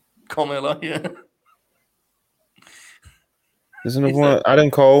Carmella. Yeah. There's another one. Adam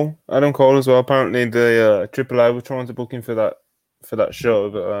Cole as well. Apparently, the AAA were trying to book him for that for that show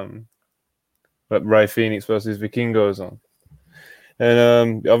that Ray Phoenix versus Vikingos on,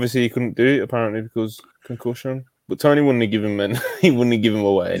 and obviously he couldn't do it apparently because concussion. But Tony wouldn't have given him he wouldn't have given him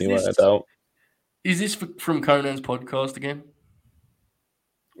away anyway. I doubt. Is this from Conan's podcast again?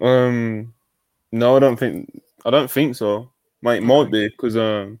 No, I don't think so. It might be because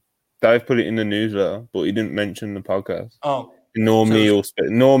Dave put it in the newsletter, but he didn't mention the podcast. Oh, Normally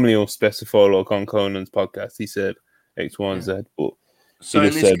he'll specify like on Conan's podcast. He said X, Y, and Z, but so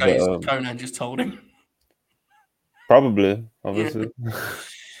in this case, Conan just told him. Probably, obviously.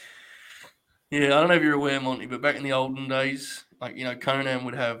 Yeah, I don't know if you're aware, Monty, but back in the olden days, like Conan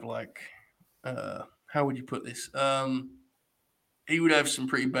would have like, how would you put this? He would have some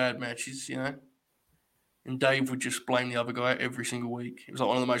pretty bad matches, and Dave would just blame the other guy every single week. It was like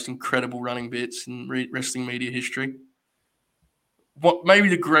one of the most incredible running bits in wrestling media history. What maybe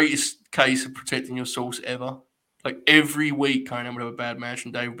the greatest case of protecting your source ever. Like every week, Conan would have a bad match,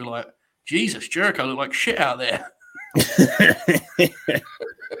 and Dave would be like, "Jesus, Jericho looked like shit out there."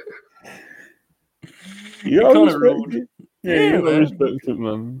 You gotta respect it. Yeah, you gotta respect it,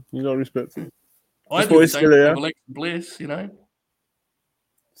 man. You gotta respect it. I do the same thing with Alexa Bliss,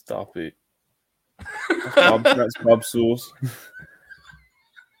 Stop it. That's Bob's sauce.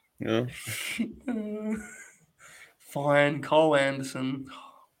 Yeah. Fine, Cole Anderson.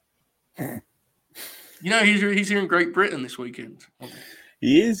 He's here in Great Britain this weekend.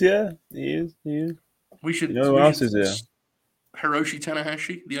 He is, yeah. He is. We should. Who else is there? Hiroshi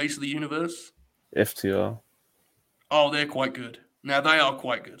Tanahashi, the ace of the universe. FTR. Oh, they're quite good. Now they are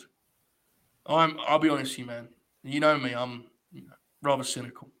quite good. I'll be honest with you, man. You know me. I'm rather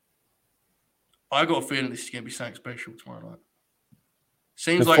cynical. I got a feeling this is going to be something special tomorrow night.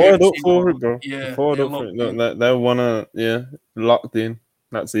 Seems like fired up for it, bro. Yeah, fired up for it. They wanna, locked in.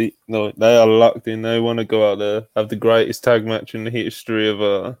 That's it. No, they are locked in. They want to go out there, have the greatest tag match in the history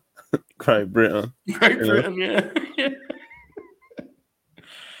of Great Britain. Great Britain, yeah.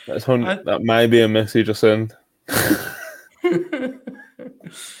 That may be a message I send.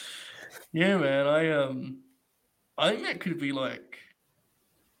 Yeah, man. I think that could be like.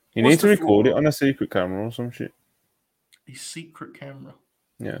 You need to record it on a secret camera or some shit. A secret camera.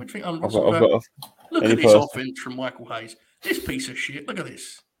 Yeah. What do you think look at this offense from Michael Hayes. This piece of shit. Look at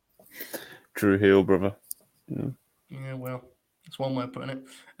this. Drew Hill, brother. Yeah, well, that's one way of putting it.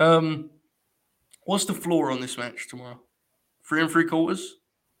 What's the floor on this match tomorrow? 3 3/4?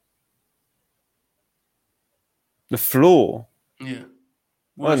 The floor? Yeah.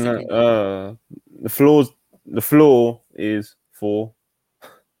 I don't know. The floor is 4.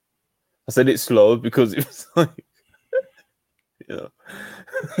 I said it slow because it was like,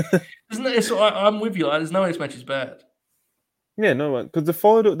 Isn't it? So I'm with you. There's no way this match is bad. Yeah, no, because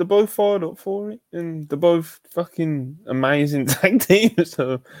they're both fired up for it, and they're both fucking amazing tag teams.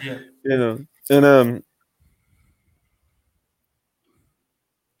 So yeah, and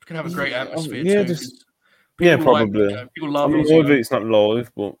can have a great atmosphere. Yeah, too, probably. People love it. More of it's not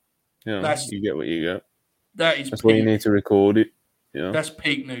live, but you get what you get. That's why you need to record it. Yeah, that's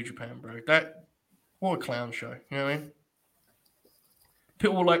peak New Japan, bro. What a clown show. You know what I mean?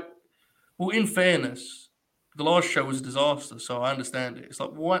 People were like, well, in fairness, the last show was a disaster, so I understand it. It's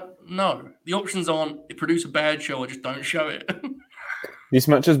like, what? No. The options aren't produce a bad show or just don't show it. This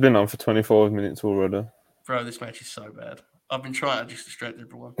match has been on for 25 minutes already. Bro, this match is so bad. I've been trying to just distract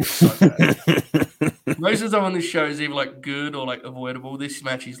everyone. It's so bad. Most of the time on this show is either like good or like avoidable. This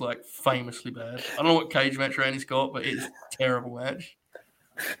match is like famously bad. I don't know what cage match Randy's got, but it's a terrible match.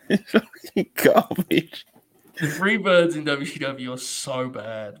 It's fucking garbage. The Freebirds in WCW are so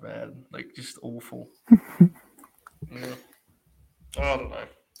bad, man. Like, just awful. Yeah. I don't know.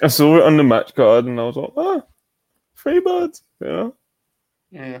 I saw it on the match card and I was like, Freebirds,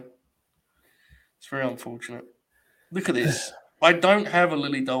 Yeah. It's very unfortunate. Look at this. I don't have a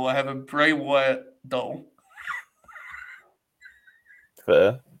Lily doll. I have a Bray Wyatt doll.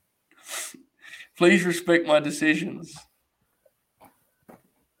 Fair. Please respect my decisions.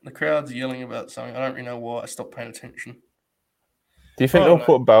 The crowd's yelling about something. I don't really know why. I stopped paying attention. Do you think they'll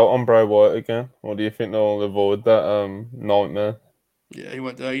put a belt on Bray Wyatt again? Or do you think they'll avoid that nightmare? Yeah, he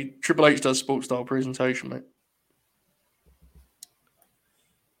went there. Triple H does sports style presentation, mate.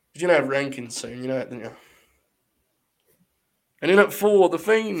 You're going to have rankings soon, you know that, didn't you? And then at 4, The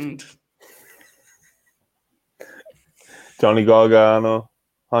Fiend. Johnny Gargano,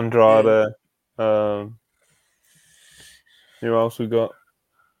 Andrade. Yeah. Who else we got?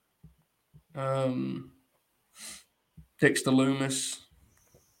 Dexter Lumis,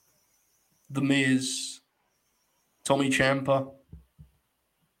 The Miz, Tommy Ciampa,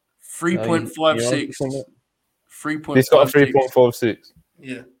 3.56 He's got a 3.56. 3.56.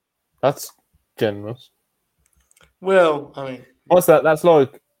 Yeah. That's generous. Well, I mean, What's that? That's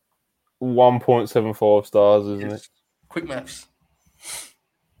like 1.75 stars, isn't it? Quick maths.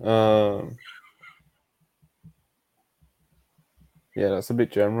 Yeah, that's a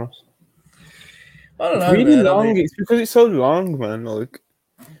bit generous. I don't It's know, really man. I long. mean, It's because it's so long, man. Like,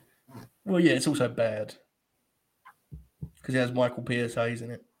 well, yeah, it's also bad because it has Michael PSAs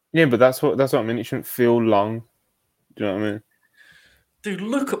in it. yeah, but that's what I mean. It shouldn't feel long. Do you know what I mean? Dude,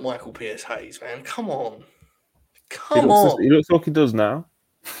 look at Michael PSAs, man. Come on. He Come looks on. he looks like he does now.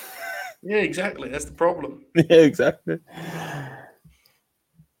 Yeah, exactly. That's the problem. Yeah, exactly.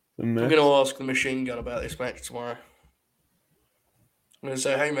 I'm going to ask the machine gun about this match tomorrow. I'm going to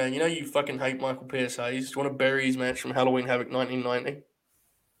say, hey, man, you know you fucking hate Michael PSAs. Do you want to bury his match from Halloween Havoc 1990?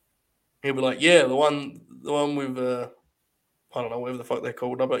 He'll be like, yeah, the one with, I don't know, whatever the fuck they're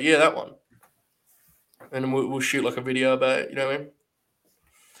called. I'll be like, yeah, that one. And then we'll shoot like a video about it, you know what I mean?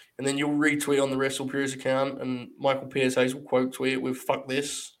 And then you'll retweet on the Wrestle Purists account, and Michael PSAs will quote tweet it with "fuck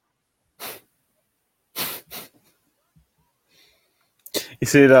this." You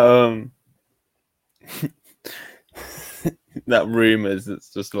see that that rumors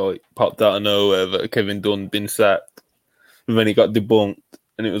that's just like popped out of nowhere that Kevin Dunn been sacked, and then he got debunked,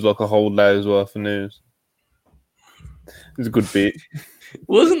 and it was like a whole day's worth of news. It was a good bit.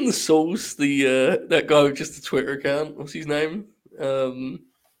 Wasn't the source that guy with just a Twitter account? What's his name?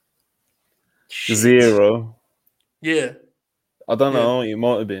 Shit. Zero. Yeah. I don't know. It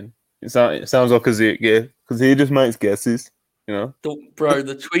might have been. It sounds like a zero, yeah, because he just makes guesses. You know. Bro,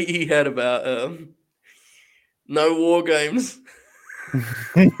 the tweet he had about no war games.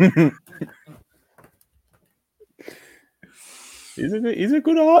 He's a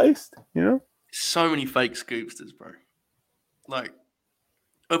good artist, you know. So many fake scoopsters, bro. Like,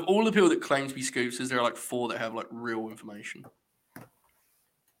 of all the people that claim to be scoopsters, there are like 4 that have like real information.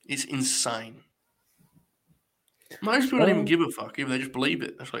 It's insane. Most people don't even give a fuck, even they just believe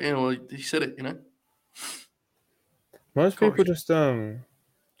it. It's like, yeah, well, he said it, you know. Most people just Oh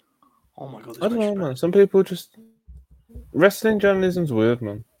my god, I don't know, man. Some people just wrestling journalism's weird,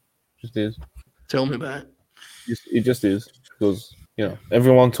 man. Just is. Tell me about it. It just is because you know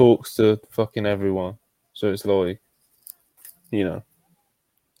everyone talks to fucking everyone, so it's like you know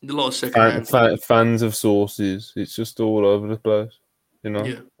A lot of secondhand fans of sources. It's just all over the place, you know.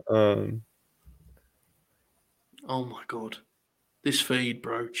 Yeah. Oh my god, this feed,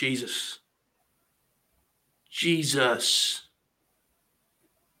 bro. Jesus.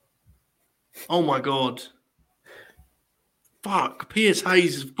 Oh my god. Fuck. P.S.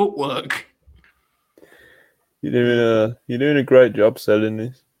 Hayes' footwork. You're doing a great job selling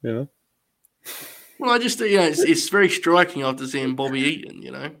this, you know. Well, I just it's very striking after seeing Bobby Eaton,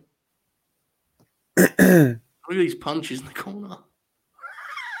 you know. Look at these punches in the corner.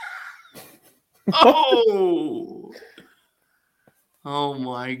 Oh! Oh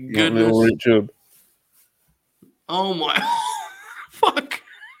my goodness. Richard. Oh my. Fuck.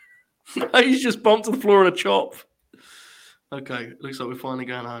 He's just bumped to the floor in a chop. Okay, looks like we're finally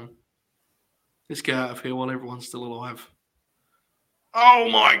going home. Let's get out of here while everyone's still alive. Oh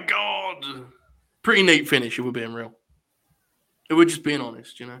my god. Pretty neat finish if we're being real. If we're just being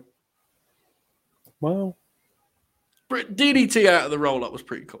honest, you know. Well. DDT out of the roll-up was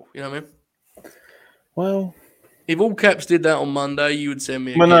pretty cool, you know what I mean? Well. If All Caps did that on Monday, you would send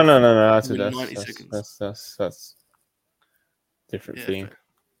me a no. That's 90 seconds. That's different thing. Fair.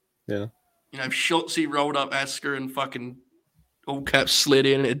 Yeah. You know, if Shotzi rolled up Asuka and fucking All Caps slid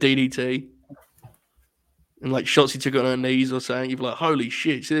in at a DDT, and like Shotzi took it on her knees or something, you'd be like, holy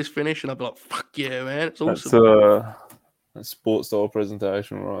shit, see this finish? And I'd be like, fuck yeah, man, it's awesome. That's sports style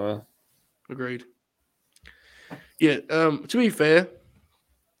presentation, right there. Agreed. Yeah, to be fair,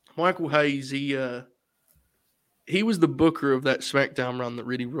 Michael Hayes, he was the booker of that SmackDown run that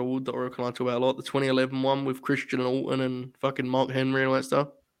really ruled that Oracle I talk about a lot, the 2011 one with Christian and Orton and fucking Mark Henry and all that stuff.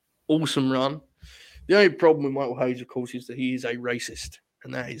 Awesome run. The only problem with Michael Hayes, of course, is that he is a racist,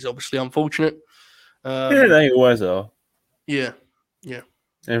 and that is obviously unfortunate. Yeah, they always are. Yeah.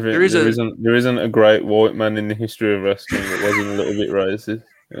 There isn't a great white man in the history of wrestling that wasn't a little bit racist,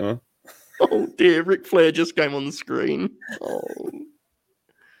 you know? Oh dear, Ric Flair just came on the screen. Oh.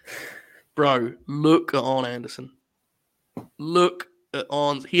 Bro, look at Arn Anderson. Look at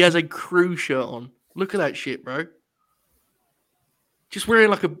Arn. He has a crew shirt on. Look at that shit, bro. Just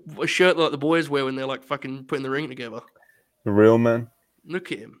wearing like a shirt like the boys wear when they're like fucking putting the ring together. The real man.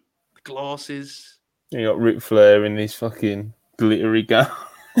 Look at him. The glasses. You got Ric Flair in his fucking glittery gown.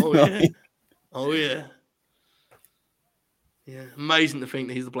 Oh yeah. Oh yeah. Yeah. Amazing to think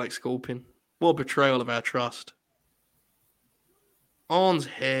that he's the Black Scorpion. What a betrayal of our trust. Arn's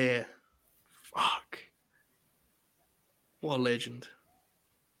hair. Fuck. What a legend.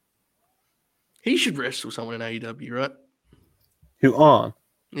 He should wrestle someone in AEW, right? Who aren't?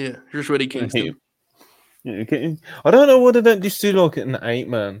 Yeah, just Eddie Kingston. Yeah, I don't know why they don't just do like an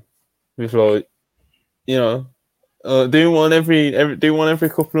 8-man with like, you know, do one every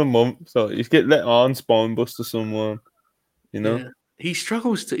couple of months. So you get let on spine buster someone, you know. Yeah. He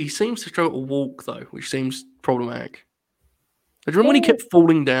seems to struggle to walk though, which seems problematic. Do you remember when he kept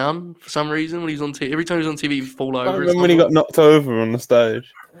falling down for some reason when he was on TV? Every time he was on TV, he'd fall over. I remember when he got knocked over on the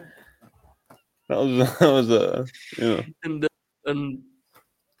stage. That was you know. And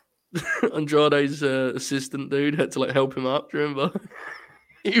Andrade's assistant dude had to like help him up. Do you remember?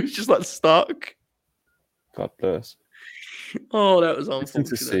 He was just like stuck. God bless. Oh, that was Listen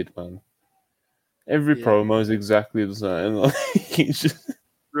to unfortunate. Sid, man. Every promo is exactly the same. Like, he's just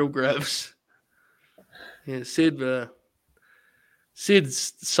real grabs. Yeah, Sid's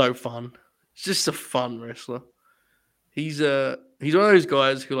so fun. He's just a fun wrestler. He's one of those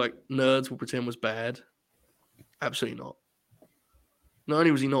guys who like nerds will pretend was bad. Absolutely not. Not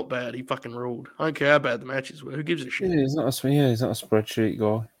only was he not bad, he fucking ruled. I don't care how bad the matches were. Who gives a shit? yeah, he's not a spreadsheet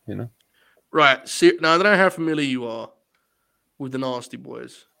guy, you know. Right. Now I don't know how familiar you are with the Nasty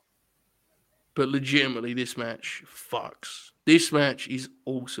Boys, but legitimately, this match fucks. This match is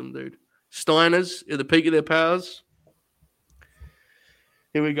awesome, dude. Steiners at the peak of their powers.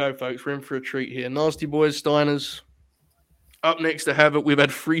 Here we go, folks. We're in for a treat here. Nasty Boys, Steiners. Up next to Havoc, we've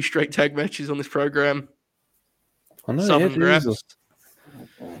had 3 straight tag matches on this program. I know, Southern Grass.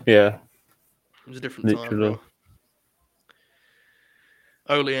 Yeah. It was a different time, bro.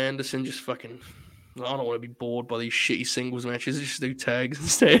 Ole Anderson just fucking... I don't want to be bored by these shitty singles matches. Just do tags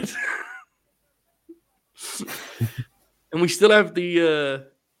instead. And we still have the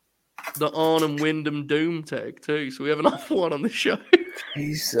Arn and Wyndham Doom tag too. So we have another one on the show.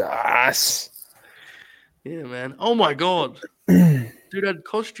 Jesus. Yeah, man. Oh my god. Dude had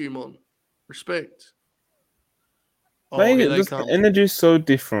costume on. Respect. Oh, here they come. The energy's so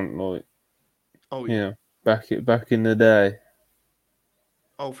different, like. Oh yeah. Back in the day.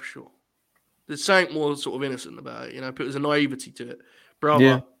 Oh, for sure. There's something more sort of innocent about it, you know. There's a naivety to it.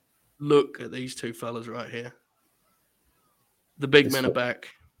 Brother, look at these two fellas right here. The big men are back.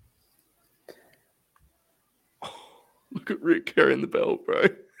 Oh, look at Rick carrying the belt, bro.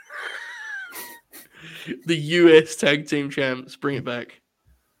 The US tag team champs, bring it back.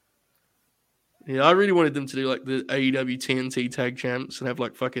 Yeah, I really wanted them to do like the AEW TNT tag champs and have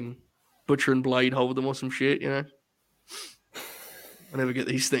like fucking Butcher and Blade hold them or some shit, you know. I never get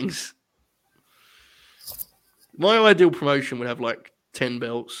these things. My ideal promotion would have like 10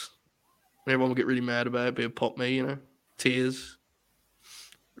 belts. And everyone would get really mad about it, be a pop me, you know. Tears.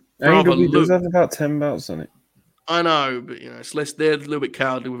 AEW does have about 10 belts on it. I know, but you know, it's less. They're a little bit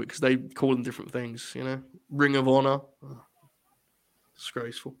cowardly with it because they call them different things. You know, Ring of Honor. Oh,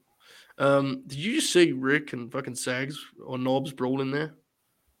 disgraceful. Did you just see Rick and fucking Sags or Knobs brawling there?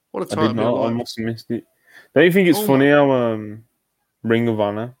 What a time! I did not. I must have missed it. Don't you think it's funny how Ring of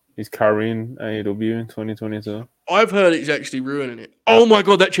Honor is carrying AEW in 2022? I've heard it's actually ruining it. Oh my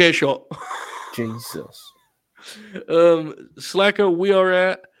god, that chair shot! Jesus. Slacker,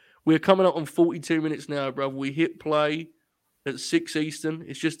 we're coming up on 42 minutes now, bro. We hit play at 6 Eastern.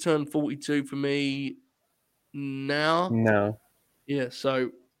 It's just turned 42 for me now. No. Yeah,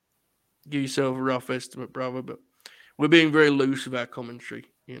 so give yourself a rough estimate, brother. But we're being very loose with our commentary,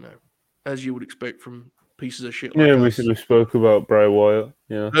 you know, as you would expect from pieces of shit like us. We spoke about Bray Wyatt.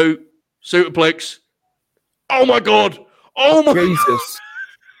 Yeah. Who? Superplex. Oh my god! Oh my Jesus!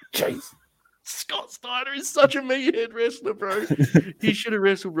 Jesus! Scott Steiner is such a meathead wrestler, bro. He should have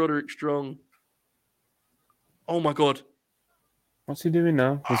wrestled Roderick Strong. Oh my god. What's he doing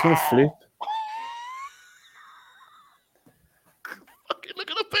now? He's going to flip. Fucking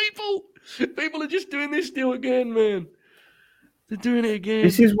look at the people. People are just doing this deal again, man. They're doing it again.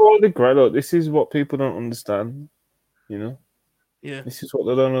 This is what they're great at. This is what people don't understand. You know? Yeah. This is what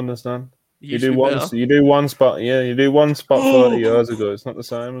they don't understand. You do one spot. Yeah, you do one spot 30 years ago. It's not the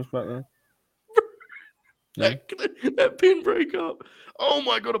same as back then. That pin break up. Oh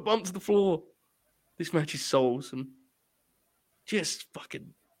my god, a bump to the floor. This match is so awesome. Just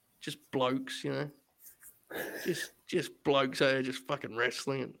blokes, you know. Just blokes out there just fucking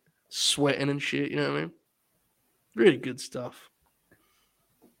wrestling and sweating and shit, you know what I mean? Really good stuff.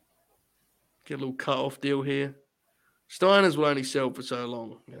 Get a little cut-off deal here. Steiners will only sell for so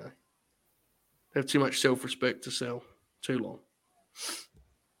long, you know. They have too much self-respect to sell. Too long.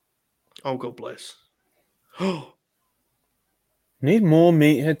 Oh, God bless. Oh, need more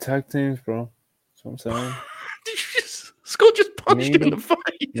meathead tag teams, bro. That's what I'm saying. Scott just We punched need him in them. the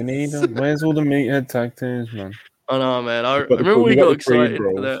We need face. them. Where's all the meathead tag teams, man? I know, man. I We've got remember we we got got the Creed excited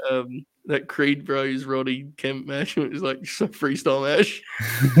for Bros. that Creed Bros Roddy Kemp match. It was like just a freestyle match.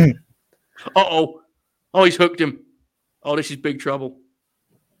 Oh, he's hooked him. Oh, this is big trouble.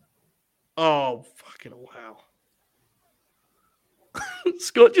 Oh, fucking wow.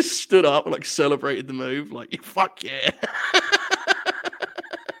 Scott just stood up and like celebrated the move. Like, fuck yeah.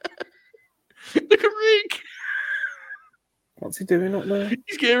 Look at Rick. What's he doing up there?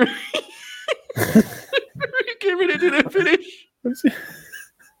 He's getting ready to do the finish.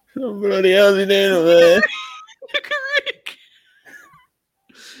 Oh, bloody hell's he doing up there? Look at Rick.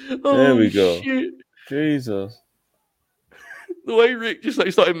 There we go. Shit. Jesus. The way Rick just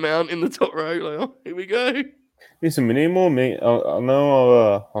like started mounting the top row, like, oh, here we go. Listen, we need more meat. I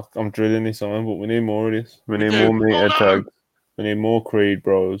know I'm drilling this on, but we need more of this. We need more meathead tags. We need more Creed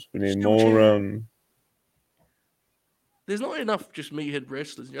Bros. We need more. There's not enough just meathead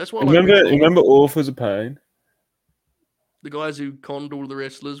wrestlers. That's why. Remember Authors of Pain? The guys who conned all the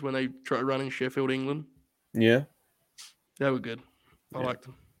wrestlers when they tried to run in Sheffield, England. Yeah, they were good. I liked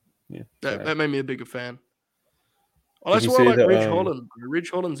them. Yeah, that made me a bigger fan. Oh, that's why I like Ridge Holland. Ridge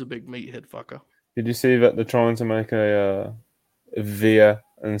Holland's a big meathead fucker. Did you see that they're trying to make a Via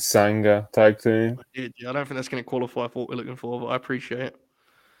and Sanga tag team? I did. Yeah, I don't think that's going to qualify for what we're looking for, but I appreciate it.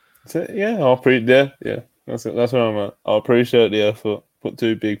 Yeah, yeah. That's what I'm at. I appreciate the effort. Put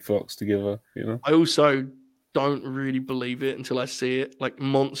two big fucks together, you know. I also don't really believe it until I see it. Like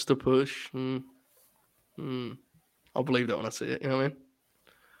monster push. I'll believe that when I see it. You know what I mean?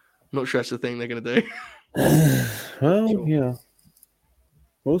 I'm not sure that's the thing they're going to do. Well, sure. Yeah.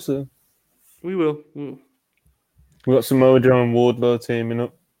 We'll see. We will. We got Samoa Joe and Wardlow teaming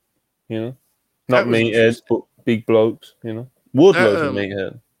up. You know, not meatheads, but big blokes. You know, Wardlow's a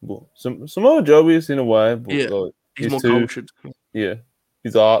meathead, but Samoa Joe is in a way. But yeah, like, he's more cultured. Yeah,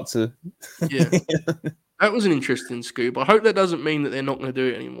 he's artsy. Yeah, that was an interesting scoop. I hope that doesn't mean that they're not going to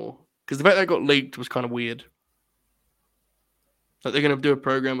do it anymore. Because the fact that got leaked was kind of weird. Like they're going to do a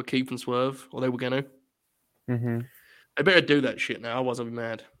program with Keith and Swerve, or they were going to. Mm-hmm. They better do that shit now. Otherwise, I'll be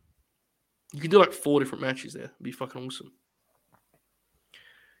mad. You can do like 4 different matches there. It'd be fucking awesome.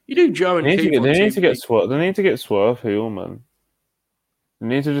 You do Joe and Keith. They need to get Swerve. They need to get Swerve heel, man. They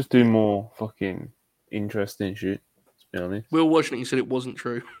need to just do more fucking interesting shit. To be honest. Will Washington said it wasn't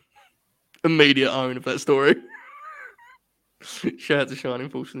true. Immediate own of that story. Shout out to Shining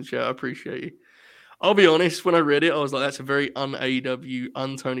Force in the chat. I appreciate you. I'll be honest. When I read it, I was like, "That's a very un-AEW,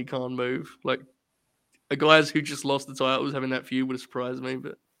 un-Tony Khan move." Like, a guys who just lost the titles having that feud would have surprised me,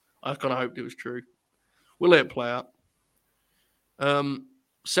 but I kind of hoped it was true. We'll let it play out.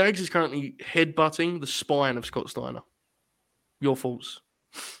 Sags is currently headbutting the spine of Scott Steiner. Your thoughts?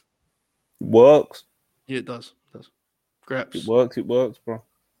 Works. Yeah, it does. It does. Graps. It works, bro.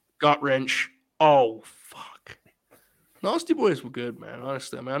 Gut wrench. Oh, fuck. Nasty Boys were good, man.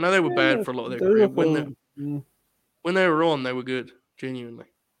 Honestly, I know they were bad for a lot of their career. When they were on, they were good. Genuinely.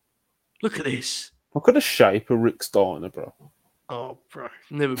 Look at this. Look at the shape of Rick Steiner, bro. Oh, bro.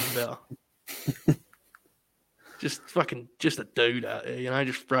 Never been better. Just a dude out there, you know,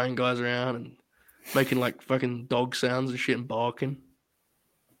 just throwing guys around and making like fucking dog sounds and shit and barking.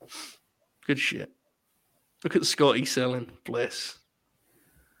 Good shit. Look at Scotty selling. Bless.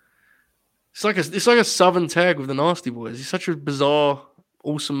 It's like a Southern tag with the Nasty Boys. It's such a bizarre,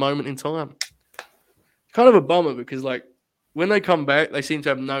 awesome moment in time. Kind of a bummer because like when they come back, they seem to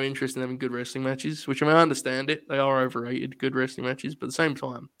have no interest in having good wrestling matches, which I mean, I understand it. They are overrated, good wrestling matches, but at the same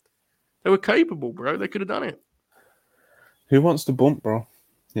time, they were capable, bro. They could have done it. Who wants to bump, bro?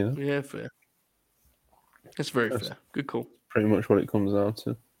 You know? Yeah, fair. That's very fair. Good call. Pretty much what it comes down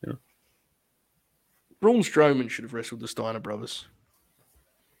to. You know? Braun Strowman should have wrestled the Steiner brothers.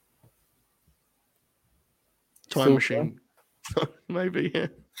 Time machine. Maybe, yeah.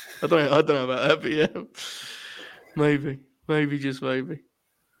 I don't know about that, but yeah. Maybe, just maybe.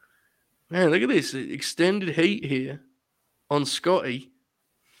 Man, look at this. Extended heat here on Scotty.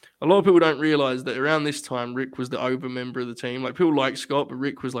 A lot of people don't realize that around this time, Rick was the over member of the team. Like, people like Scott, but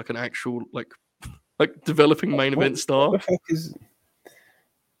Rick was like an actual, like developing main event star. What the fuck is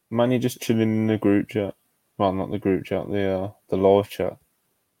Manny just chilling in the group chat? Well, not the group chat, the live chat.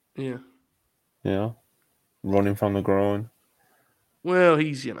 Yeah. Yeah. Running from the groin. Well,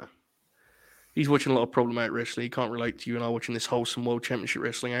 he's watching a lot of problematic wrestling. He can't relate to you and I watching this wholesome World Championship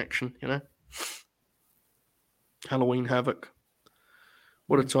Wrestling action, you know? Halloween Havoc.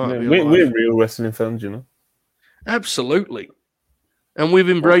 What a time to be alive. We're real wrestling fans, you know? Absolutely. And we've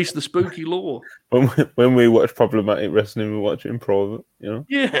embraced the spooky lore. When we watch problematic wrestling, we watch it in private, you know?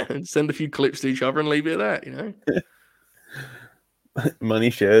 Yeah, and send a few clips to each other and leave it at that, you know? Money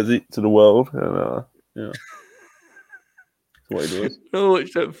shares it to the world, and yeah, that's what he does. I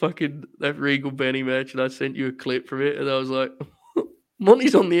watched that Regal Benny match, and I sent you a clip from it, and I was like,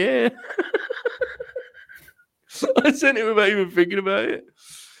 Monty's on the air. I sent it without even thinking about it.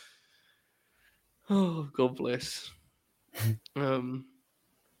 Oh, God bless.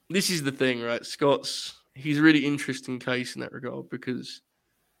 This is the thing, right? He's a really interesting case in that regard because,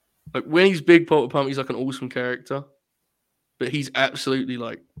 like, when he's Big Papa Pump, he's like an awesome character, but he's absolutely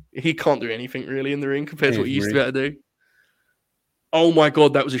like he can't do anything really in the ring compared to what he used to be able to do. Oh my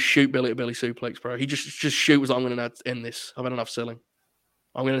God, that was a shoot belly to belly suplex, bro. He just shoot was like, I'm going to end this. I've had enough selling.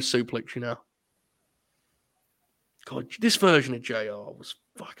 I'm going to suplex you now. God, this version of JR was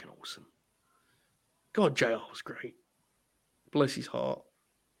fucking awesome. God, JR was great. Bless his heart.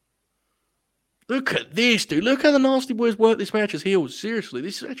 Look at this, dude. Look how the Nasty Boys work this match as heels. Seriously,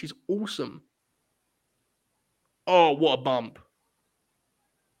 this match is awesome. Oh, what a bump.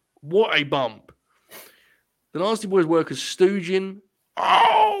 What a bump. The Nasty Boys work as stooging.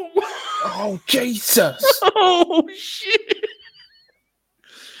 Oh! Oh, Jesus! Oh, shit!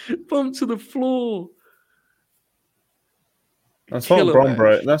 Bump to the floor. That's what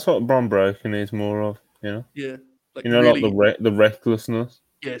Bron Breakker needs more of, you know? Yeah. Like, you know, really, like the recklessness.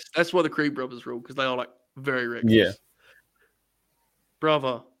 Yes, that's why the Creed brothers rule, because they are, like, very reckless. Yeah.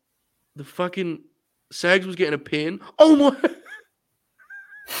 Brother, the fucking Sags was getting a pin. Oh, my...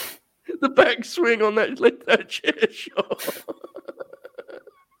 the back swing on that chair shot.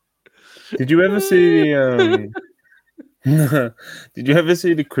 Did you ever see Did you ever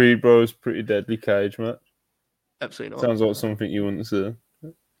see the Creed Bros Pretty Deadly cage match? Absolutely not. Sounds like something you wouldn't see.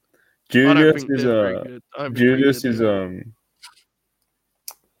 Julius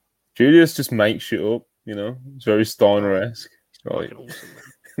just makes shit up, you know. It's very Steiner-esque. Fucking awesome,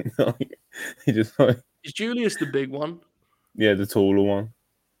 man. He just like... Is Julius the big one? Yeah, the taller one.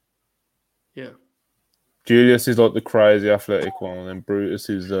 Yeah. Julius is like the crazy athletic one, and then Brutus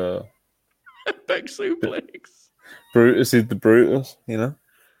is back suplex. Brutus is the Brutus, you know.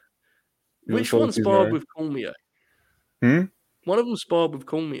 Which one sparred with Cormier? One of them sparred with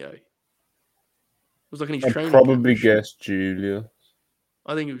Cormier. It was like in his training. I'd probably guess Julius.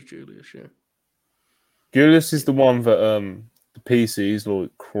 I think it was Julius, yeah. Julius is the one that the PC's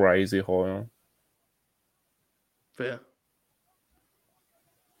like crazy high on. Fair.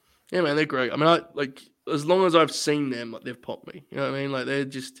 Yeah, man, they're great. I mean, as long as I've seen them, like, they've popped me. You know what I mean? Like, they're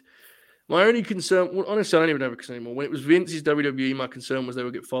just... My only concern... Well, honestly, I don't even have a concern anymore. When it was Vince's WWE, my concern was they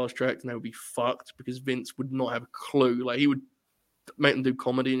would get fast-tracked and they would be fucked because Vince would not have a clue. Like, he would make them do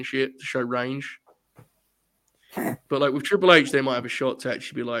comedy and shit to show range. But, like, with Triple H, they might have a shot to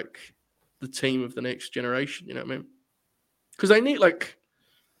actually be, like, the team of the next generation. You know what I mean? Because they need, like...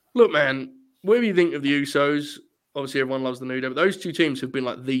 Look, man, whatever you think of the Usos... Obviously, everyone loves the New Day, but those two teams have been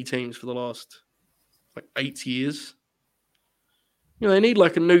like the teams for the last 8 years. You know, they need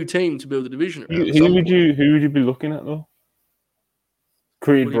like a new team to build a division around. Who would you be looking at though?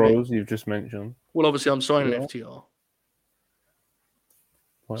 Creed Bros, you've just mentioned. Well, obviously, I'm signing FTR.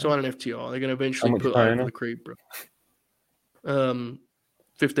 Wow. Signing FTR. They're going to eventually put over the Creed Bros.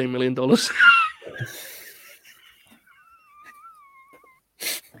 $15 million.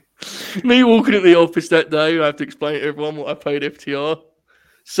 Me walking into the office that day, I have to explain to everyone what I paid FTR,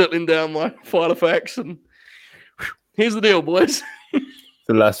 settling down my file of facts, and here's the deal, boys.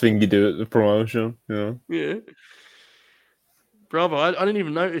 The last thing you do at the promotion, you know? Yeah. Bravo, I didn't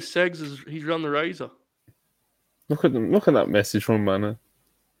even notice Sags he's run the razor. Look at that message from Manor.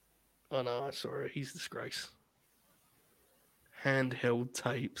 Oh no, I saw it. He's a disgrace. Handheld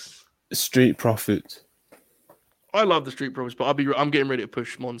tapes. Street Profits. I love the Street Profits, but I'm getting ready to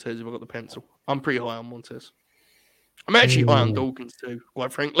push Montez if I've got the pencil. I'm pretty high on Montez. I'm actually high on Dawkins too,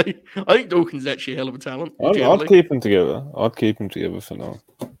 quite frankly. I think Dawkins is actually a hell of a talent. I'd keep them together. I'd keep them together for now.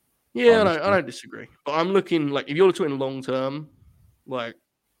 Yeah, I don't disagree. But I'm looking, like, if you're talking long term, like,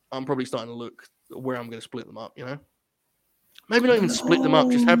 I'm probably starting to look at where I'm going to split them up, you know? Maybe not even split them up,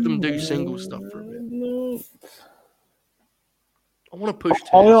 just have them do single stuff for a bit. No. I want to push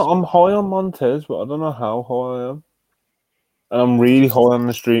I'm high on Montez, but I don't know how high I am. And I'm really high on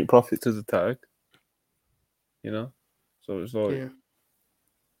the Street Profits as a tag. You know? So it's like... Yeah.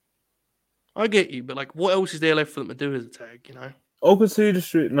 I get you, but, like, what else is there left for them to do as a tag, you know? I can see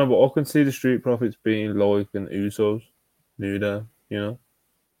the Street Profits being like an Usos, New Day, you know?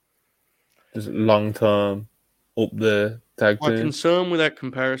 Just long term, up there, tag team. My concern with that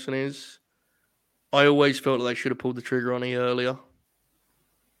comparison is I always felt that they should have pulled the trigger on it earlier.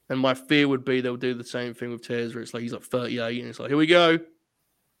 And my fear would be they'll do the same thing with Tez, where it's like he's like 38 and it's like, here we go. You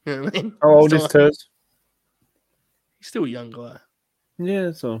know what I mean? How old is Tez? He's still a young guy.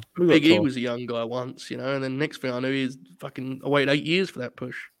 Yeah, so we got Big E time. was a young guy once, and then next thing I knew, he's fucking. I waited 8 years for that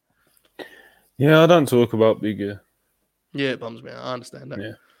push. Yeah, I don't talk about bigger. Yeah, it bums me out. I understand that.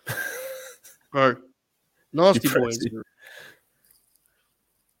 Yeah. Bro, Nasty Boys. Depressing.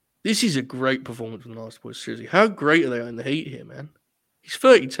 This is a great performance from Nasty Boys. Seriously, how great are they in the heat here, man? He's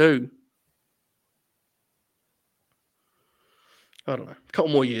 32. I don't know. A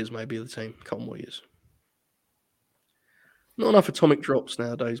couple more years, maybe, of the team. A couple more years. Not enough atomic drops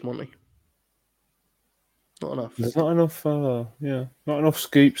nowadays, Monty. Not enough. There's not enough, not enough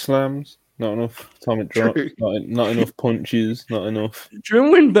scoop slams, not enough atomic drops, True. not enough punches, not enough. Do you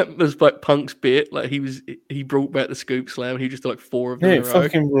remember when that was like Punk's bit? Like he brought back the scoop slam and he just did like 4 of them Yeah, in a row.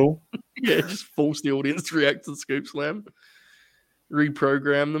 fucking rule. Yeah, just force the audience to react to the scoop slam.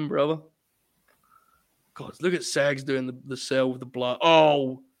 Reprogram them, brother. God, look at Sags doing the cell with the blood.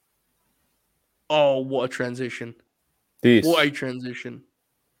 Oh, what a transition. This. What a transition.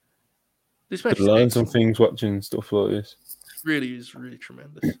 This match is learn some excellent. things watching stuff like this. It really is really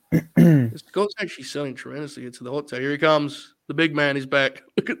tremendous. This guy's actually selling tremendously into the hot tag. Here he comes. The big man is back.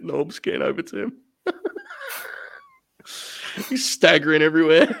 Look at Knobs getting over to him. He's staggering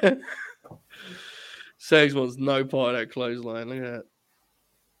everywhere. Sags wants no part of that clothesline. Look at that.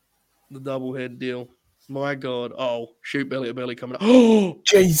 The double head deal. My God. Oh, shoot belly to belly coming up. Oh,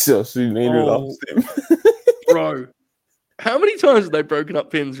 Jesus, we nearly lost him. Bro. How many times have they broken up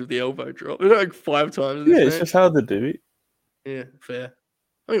pins with the elbow drop? Like 5 times. Yeah, it's just how they do it. Yeah, fair.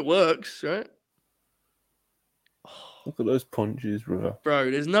 I mean, it works, right? Look at those punches, bro. Bro,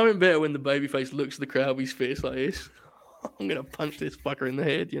 there's nothing better when the babyface looks at the crowd with his fist like this. I'm going to punch this fucker in the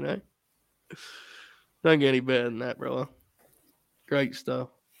head, Don't get any better than that, brother. Great stuff.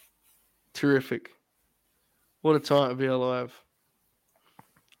 Terrific. What a time to be alive.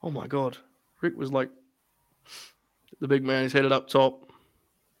 Oh, my God. Rick was like, the big man is headed up top.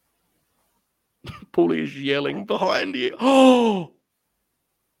 Paulie is yelling behind you. Oh!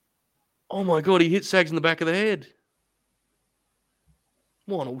 Oh, my God. He hit Sags in the back of the head.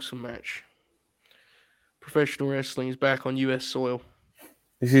 What an awesome match. Professional wrestling is back on US soil.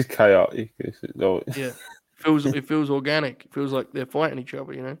 This is chaotic. Yeah. It feels organic. It feels like they're fighting each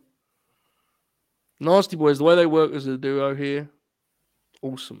other, Nasty Boys, the way they work as a duo here,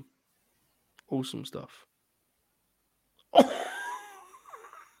 awesome. Awesome stuff. Oh.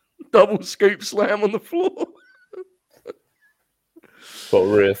 Double scoop slam on the floor. What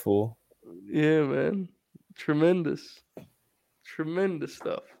we're here for. Yeah, man. Tremendous. Tremendous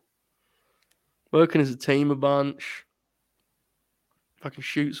stuff. Working as a team a bunch. Fucking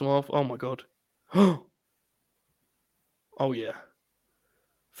shoots them off. Oh, my God. Oh, yeah.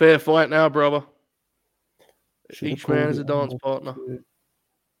 Fair fight now, brother. Each man is a dance partner.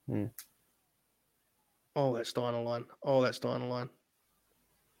 Oh, that Steiner line.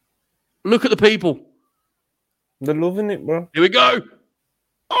 Look at the people. They're loving it, bro. Here we go.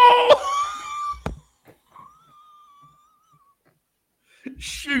 Oh!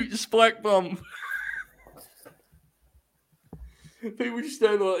 Shoot, spike bump. People just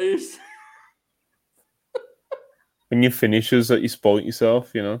stand like this. When you finishes that you spoil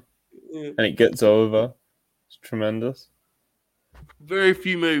yourself, Yeah. and it gets over. It's tremendous. Very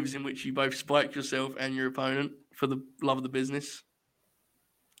few moves in which you both spike yourself and your opponent for the love of the business.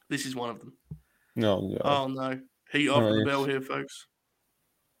 This is one of them. No, God. Oh, no. Heat after the bell here, folks.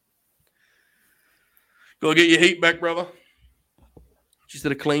 Gotta get your heat back, brother. Just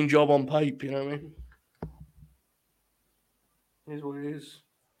did a clean job on pape, you know what I mean? Here's what it is.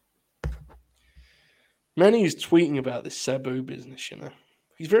 Manny is tweeting about this Sabu business,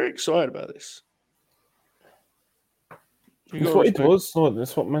 He's very excited about this. That's what he does.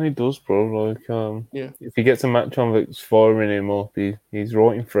 That's what Manny does, bro. If he gets a match on that's firing him up, he's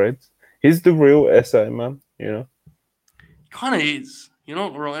writing threads. He's the real SA man, Kind of is. You're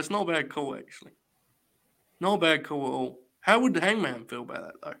not wrong. That's not a bad call, actually. Not a bad call at all. How would the Hangman feel about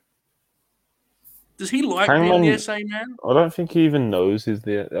that, though? Does he like being the SA man? I don't think he even knows I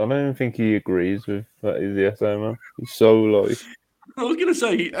don't even think he agrees with that he's the SA man. He's so like. I was gonna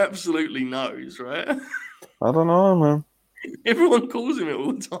say he absolutely knows, right? I don't know, man. Everyone calls him it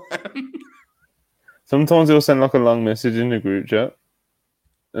all the time. Sometimes he'll send like a long message in the group chat,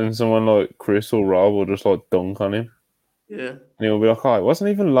 and someone like Chris or Rob will just like dunk on him. Yeah. And he'll be like, "Oh, it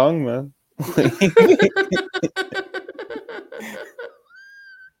wasn't even long, man."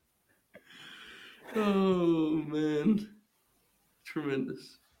 Oh man,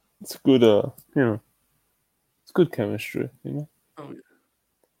 tremendous. It's good, it's good chemistry, Oh yeah,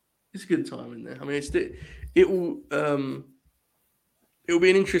 it's a good time in there. I mean, it will be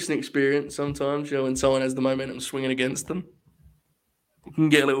an interesting experience sometimes, when someone has the momentum swinging against them. You can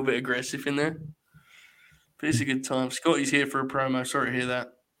get a little bit aggressive in there. But it's a good time. Scotty's here for a promo. Sorry to hear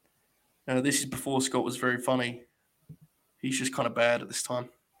that. This is before Scott was very funny. He's just kind of bad at this time.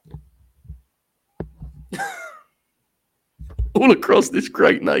 All across this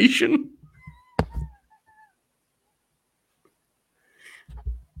great nation.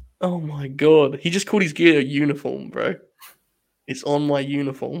 Oh my god. He just called his gear a uniform, bro. It's on my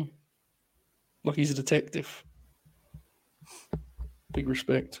uniform. Like he's a detective. Big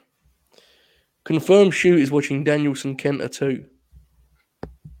respect. Confirmed Shoot is watching Danielson Kenta too.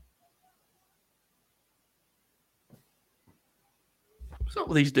 What's up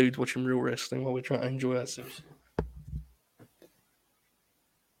with these dudes watching real wrestling while we're trying to enjoy ourselves?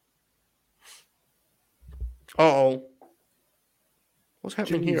 Uh-oh. What's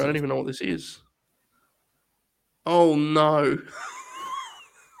happening here? I don't even know what this is. Oh, no.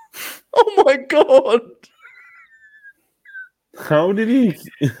 Oh, my God. How did he?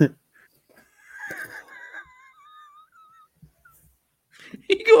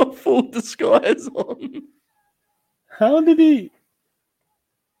 He got a full disguise on. How did he?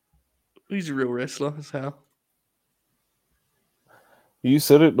 He's a real wrestler. That's how. You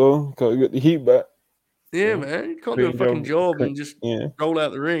said it, though. Gotta get the heat back. Yeah, man. You can't do a fucking job and just roll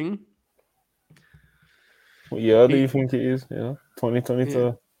out the ring. What year do you think it is? 2022.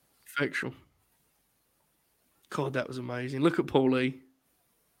 Yeah. Factual. God, that was amazing. Look at Paul Lee.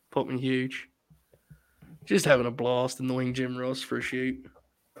 Popping huge. Just having a blast, annoying Jim Ross for a shoot.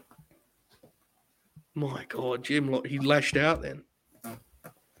 My God, Jim, he lashed out then.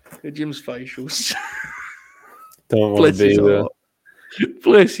 Look at Jim's facials. Don't want to be there.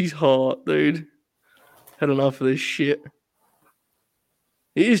 Bless his heart, dude. Had enough of this shit.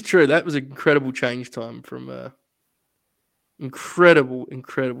 It is true. That was an incredible change time from incredible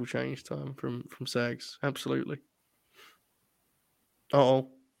change time from Sags. Absolutely. Uh-oh.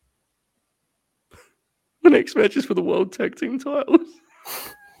 The next match is for the World Tag Team titles.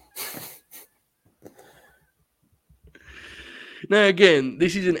 Now, again,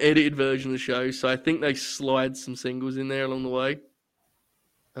 this is an edited version of the show, so I think they slide some singles in there along the way.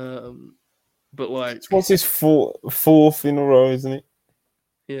 But like, what's his fourth in a row, isn't it?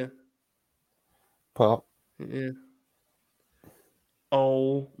 Yeah. Pop. Yeah.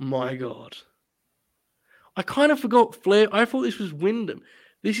 Oh my God. I kind of forgot Flair. I thought this was Wyndham.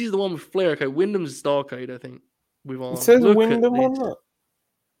 This is the one with Flair. Okay, Wyndham's Starcade, I think. It says Wyndham on that.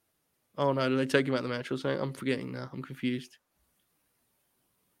 Oh no, did they take him out of the match or something? I'm forgetting now. I'm confused.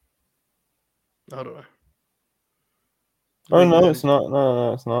 I don't know. Oh no, it's not.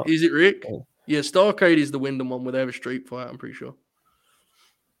 No, it's not. Is it Rick? Yeah, Starcade is the Wyndham one where they have a street fight, I'm pretty sure.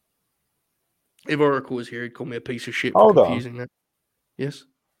 If Oracle was here, he'd call me a piece of shit for confusing that. Yes?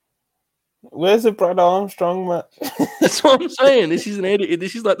 Where's the Brad Armstrong match? That's what I'm saying. This is an edit.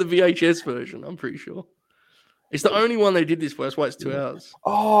 This is like the VHS version, I'm pretty sure. It's the only one they did this for. That's why it's 2 hours.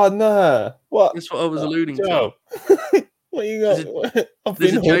 Oh, no. What? That's what I was alluding to. What you got?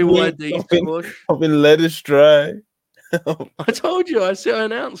 There's a JYD squash. I've been led astray. I told you. I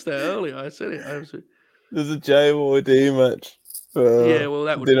announced that earlier. I said it. There's a JYD match. Yeah, well,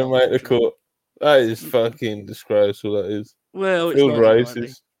 that didn't make the cut. That is fucking disgraceful. That is. Well, it's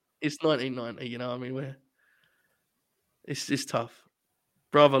racist. It's 1990. You know what I mean? It's tough,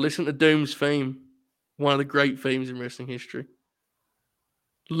 brother. Listen to Doom's theme. One of the great themes in wrestling history.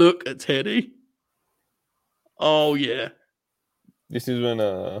 Look at Teddy. Oh yeah. This is when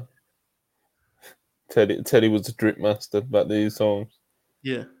Teddy was a drip master back these times.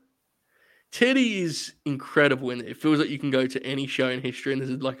 Yeah. Teddy is incredible in it. It feels like you can go to any show in history and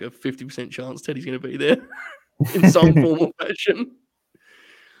there's like a 50% chance Teddy's going to be there in some form or fashion.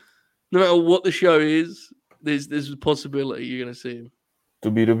 No matter what the show is, there's a possibility you're going to see him.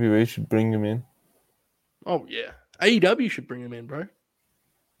 WWE should bring him in. Oh yeah, AEW should bring him in, bro.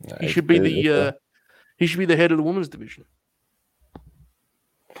 Nah, he should be the head of the women's division.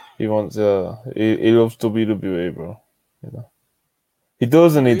 He wants he loves WWE, bro. You know, he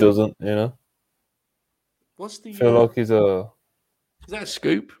does and he doesn't. You know. What's the? I feel like he's a. Is that a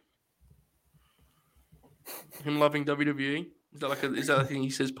scoop? Him loving WWE? Is that a thing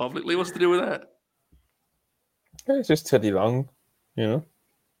he says publicly? What's the deal with that? Yeah, it's just Teddy Long, you know.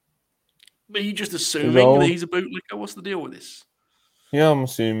 But you just assuming that he's a bootlicker? What's the deal with this? Yeah, I'm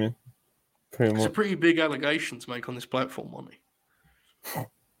assuming. Pretty much. It's a pretty big allegation to make on this platform, Monty. I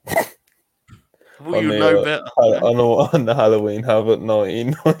thought you'd know better. I know on the Halloween Havoc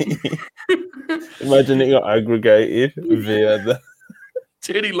 1990. Imagine it got aggregated via the...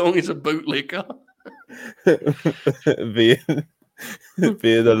 Teddy Long is a bootlicker. via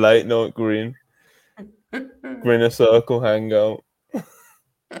the late night Grinner Circle hangout.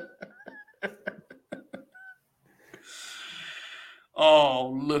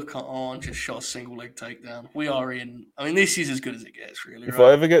 Oh, look at Arn just shot a single leg takedown. We are in. I mean, this is as good as it gets, really, If right?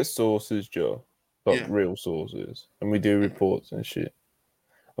 I ever get sources, Joe, like Yeah. real sources, and we do reports and shit,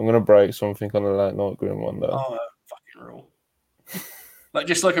 I'm gonna break something on the late night grim one day. Oh, fucking rule. Like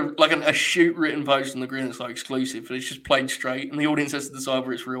just like a shoot written post on the Grin that's like exclusive, but it's just played straight, and the audience has to decide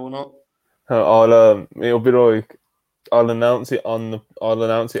whether it's real or not. It'll be like I'll announce it on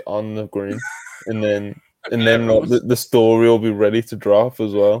the Grin, and then like, the story will be ready to drop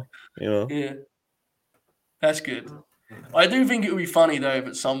as well. You know. Yeah, that's good. I do think it would be funny though if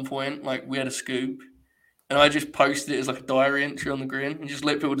at some point like we had a scoop and I just posted it as like a diary entry on the Grin and just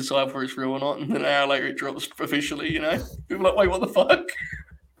let people decide whether it's real or not, and then an hour later it drops officially. You know, people are like, wait, what the fuck?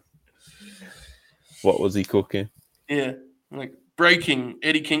 What was he cooking? Yeah, like breaking: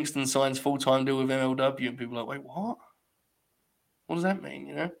 Eddie Kingston signs full-time deal with MLW, and people are like, wait, what? What does that mean?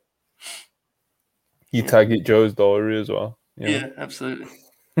 You know? You tag it Joe's diary as well. Yeah, absolutely.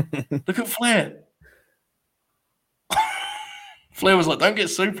 Look at Flair. Flair was like, don't get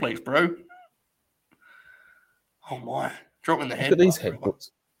suplexed, bro. Oh my. Dropping the headbutt. Look at these headbutts.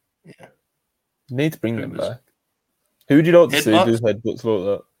 Yeah. You need to bring them back. Who would you like to see do headbutts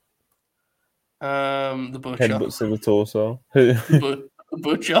like that? The Butcher. Headbutts to the torso. The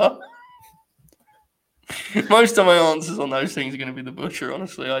Butcher. Most of my answers on those things are going to be the Butcher,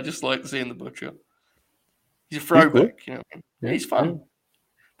 honestly. I just like seeing the Butcher. He's a throwback, you know. Yeah, he's fun. Yeah.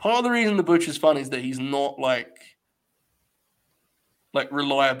 Part of the reason the Butcher's fun is that he's not like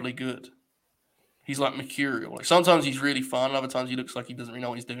reliably good. He's like mercurial. Like sometimes he's really fun, other times he looks like he doesn't really know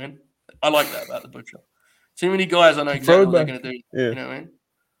what he's doing. I like that about the Butcher. Too many guys I know exactly what they're going to do. Yeah. You know what I mean?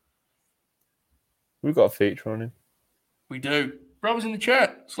 We've got a feature on him. We do. Brothers in the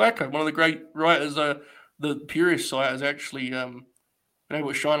chat. Slacko, one of the great writers, the Purist site has actually been able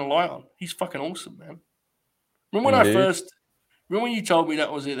to shine a light on. He's fucking awesome, man. Remember when you told me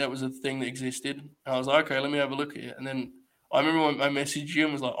that was it, that was a thing that existed? I was like, okay, let me have a look at it. And then I remember when I messaged you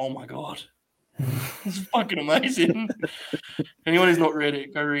and was like, oh my God. It's fucking amazing. Anyone who's not read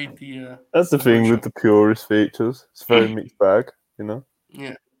it, go read the. That's the thing with the Purist features. It's very mixed bag, you know?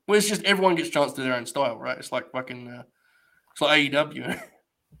 Yeah. Well, it's just everyone gets a chance to do their own style, right? It's like fucking. It's like AEW.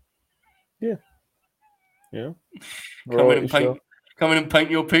 Yeah. Yeah. Come in and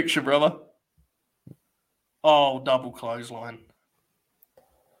paint your picture, brother. Oh, double clothesline.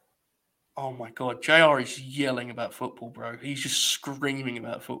 Oh my God. JR is yelling about football, bro. He's just screaming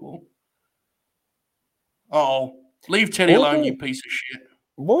about football. Oh, leave Teddy alone, you piece of shit.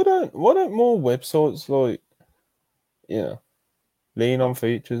 Why don't more websites lean on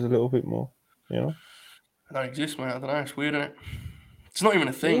features a little bit more, you know? They don't exist, mate. I don't know. It's weird, isn't it? It's not even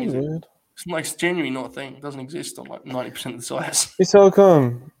a thing, is it? It's genuinely not a thing. It doesn't exist on like 90% of the sites. It's like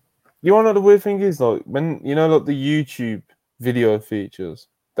you wanna know the weird thing is, like when like the YouTube video features,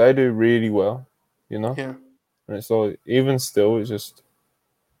 they do really well, you know? Yeah. And it's like even still it's just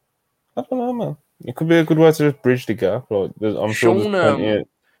I don't know, man. It could be a good way to just bridge the gap. Like I'm sure there's plenty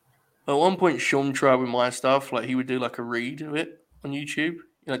at one point Sean tried with my stuff, like he would do like a read of it on YouTube.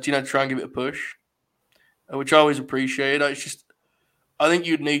 To try and give it a push. Which I always appreciate. It's just I think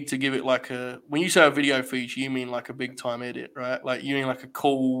you'd need to give it like when you say a video feature, you mean like a big time edit, right? Like you mean like a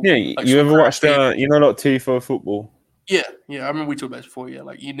cool. Yeah, you ever watched like Tifo football? Yeah. I remember we talked about this before. Yeah,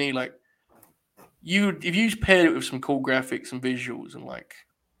 like you need like if you paired it with some cool graphics and visuals and like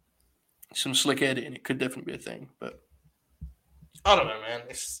some slick editing, it could definitely be a thing. But I don't know, man.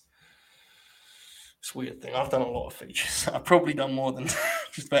 It's a weird thing. I've done a lot of features. I've probably done more than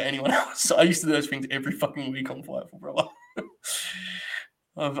just about anyone else. I used to do those things every fucking week on Fightful, brother.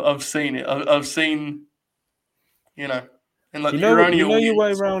 I've seen it. I've seen, and like your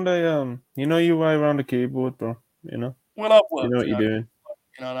way around a keyboard, bro. You know. Well, I've worked. You know what you're doing.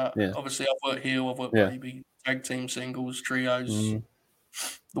 Obviously, I've worked heel. I've worked baby tag team, singles, trios,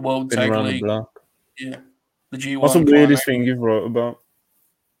 the World Tag League. The yeah, the G1. What's the weirdest thing you've wrote about?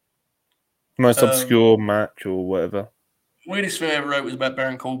 Most obscure match or whatever. Weirdest thing I ever wrote was about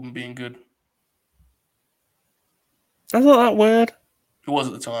Baron Corbin being good. That's not that weird. It was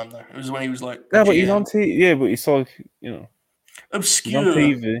at the time, though. It was when he was like. Yeah, but he's on TV. Yeah, but he's like, obscure. He's on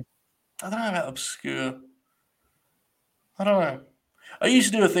TV. I don't know about obscure. I don't know. I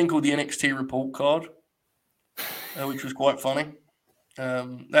used to do a thing called the NXT Report Card, which was quite funny.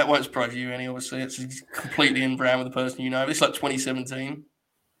 That won't surprise you, any. Obviously, it's completely in brand with the person you know. It's like 2017.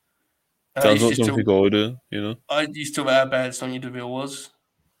 Sounds like something I do, I used to talk about how bad Sonya Deville was.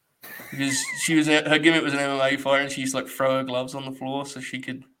 Because her gimmick was an MMA fighter, and she used to like throw her gloves on the floor so she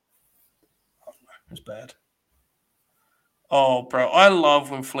could. I don't know, it was bad. Oh, bro, I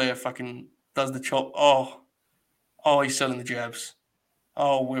love when Flair fucking does the chop. Oh, he's selling the jabs.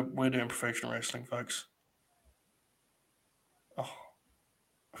 Oh, we're doing professional wrestling, folks. Oh.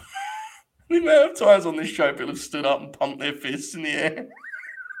 The amount of times on this show people have stood up and pumped their fists in the air.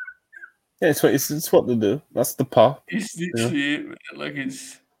 Yeah, it's what they do. That's the pop. It's You know? literally it, man. Like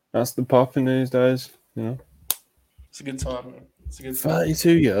That's the pop in these days. You know, it's a good time, man. It's a good time.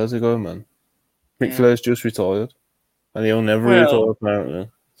 32 years ago, man. Ric Yeah. Flair's just retired, and he'll never retire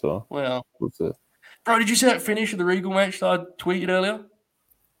apparently. So, what's it? Bro, did you see that finish of the Regal match that I tweeted earlier?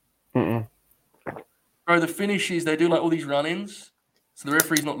 Mm-mm. Bro, the finish is they do like all these run-ins, so the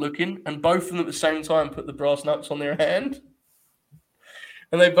referee's not looking, and both of them at the same time put the brass knucks on their hand.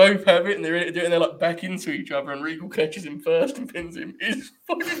 And they both have it, and they're in it to do it, and they're like back into each other, and Regal catches him first and pins him. It's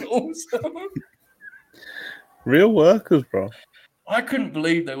fucking awesome. Real workers, bro. I couldn't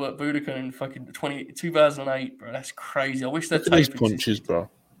believe they worked Budokan in fucking 2008, bro. That's crazy. I wish that Look at these tape punches, existed. bro.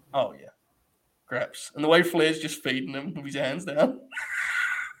 Oh, yeah. Graps. And the way Flair's just feeding him with his hands down.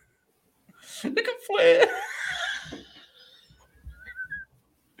 Look at Flair.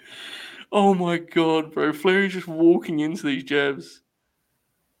 Oh, my God, bro. Flair is just walking into these jabs.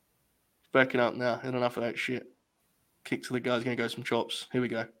 Backing up now. Had enough of that shit. Kick to the guy's going to go some chops. Here we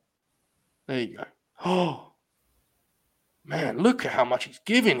go. There you go. Oh, man, look at how much he's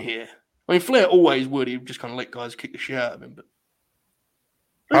giving here. I mean, Flair always would. He'd just kind of let guys kick the shit out of him. But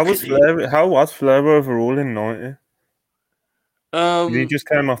How was Flair overall in 90? He just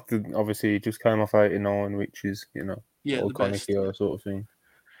came off obviously he just came off 89, which is, you know, yeah, the iconic best. hero sort of thing.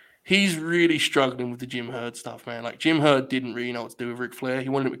 He's really struggling with the Jim Herd stuff, man. Like, Jim Herd didn't really know what to do with Ric Flair. He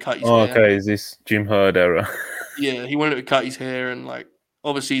wanted him to cut his hair. Okay, is this Jim Herd era? Yeah, he wanted him to cut his hair, and, like,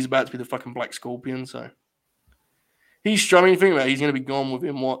 obviously he's about to be the fucking Black Scorpion, so. He's struggling. Think about it. He's going to be gone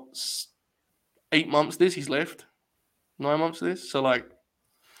within, 8 months he's left? 9 months of this? So, like,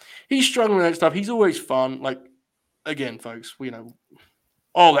 he's struggling with that stuff. He's always fun. Like, again, folks, you know,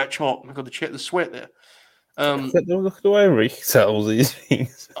 oh, that chop. I got the sweat there. Look at the way Rick sells these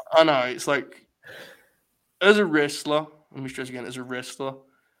things. I know. It's like, as a wrestler, let me stress again, as a wrestler,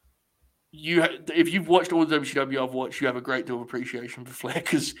 if you've watched all the WCW I've watched, you have a great deal of appreciation for Flair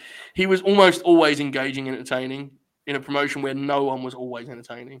because he was almost always engaging and entertaining in a promotion where no one was always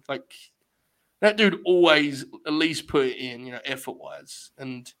entertaining. Like, that dude always at least put it in, you know, effort-wise.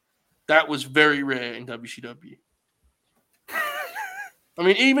 And that was very rare in WCW. I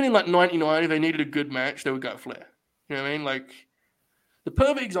mean, even in like 99, if they needed a good match, they would go Flair. You know what I mean? Like, the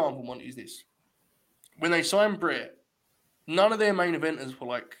perfect example, Monty, is this. When they signed Brett, none of their main eventers were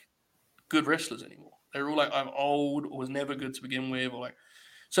like good wrestlers anymore. They were all like, I'm old or was never good to begin with. Or like,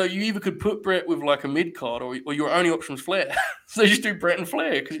 so you either could put Brett with like a mid card or your only option was Flair. So they just do Brett and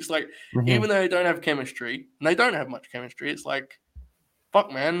Flair because it's like, even though they don't have chemistry, and they don't have much chemistry, it's like,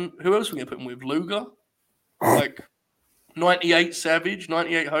 fuck, man, who else are we going to put them with? Luger? Like, 98 Savage,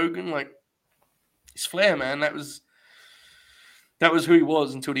 98 Hogan, like, it's Flair, man. That was who he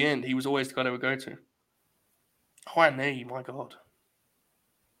was until the end. He was always the guy they would go to. High knee, my God.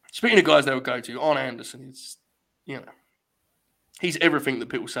 Speaking of guys they would go to, Arn Anderson is, you know, he's everything that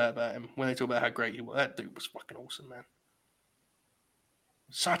people say about him when they talk about how great he was. That dude was fucking awesome, man.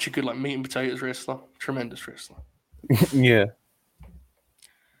 Such a good, like, meat and potatoes wrestler. Tremendous wrestler. Yeah.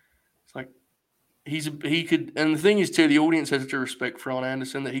 It's like, he could, and the thing is too, the audience has such a respect for Arn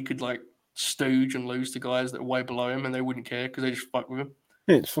Anderson that he could like stooge and lose to guys that are way below him and they wouldn't care because they just fuck with him.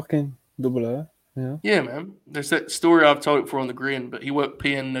 It's fucking double A. Yeah. Yeah, man. There's that story I've told it before on the Grin, but he worked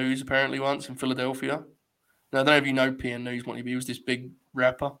PN News apparently once in Philadelphia. Now, I don't know if you know PN News, Monty, but he was this big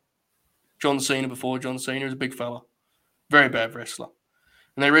rapper. John Cena before John Cena. He was a big fella. Very bad wrestler.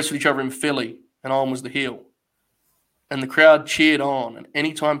 And they wrestled each other in Philly, and Arn was the heel. And the crowd cheered on, and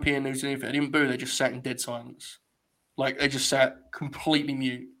anytime PN News did anything, they didn't boo, they just sat in dead silence. Like, they just sat completely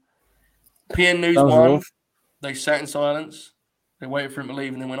mute. PN News won, they sat in silence, they waited for him to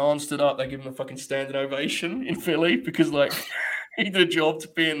leave, and then when Arn stood up, they gave him a fucking standing ovation in Philly because, like, he did a job to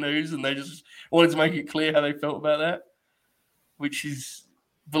PN News, and they just wanted to make it clear how they felt about that, which is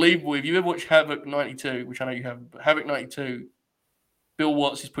believable. If you ever watch Havoc 92, which I know you haven't, but Havoc 92, Bill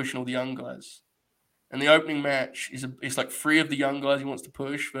Watts is pushing all the young guys. And the opening match it's like 3 of the young guys he wants to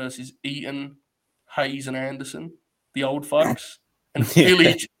push versus Eaton, Hayes, and Anderson, the old fucks. And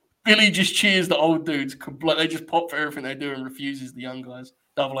Billy just cheers the old dudes. Like, they just pop for everything they do and refuses the young guys.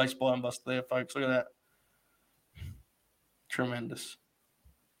 Double A spine buster there, folks. Look at that. Tremendous.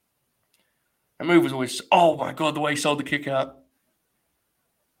 That move was always, oh my God, the way he sold the kick out.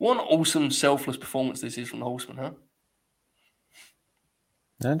 What an awesome, selfless performance this is from the Horseman, huh?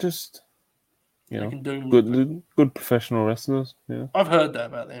 And just, you know, good professional wrestlers. Yeah, I've heard that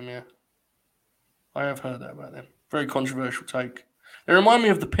about them. Yeah, I have heard that about them. Very controversial take. They remind me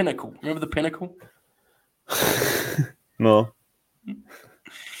of the Pinnacle. Remember the Pinnacle? No.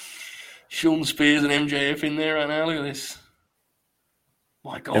 Sean Spears and MJF in there right now. Look at this.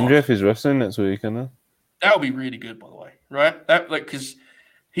 My God, MJF is wrestling next week, isn't it? that would be really good, by the way. Right? That because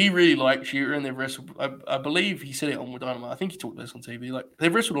he really likes Shooter, and they've wrestled. I believe he said it on Dynamite. I think he talked about this on TV. Like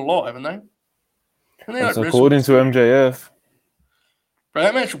they've wrestled a lot, haven't they? And they That's like wrestled. according to MJF. Bro,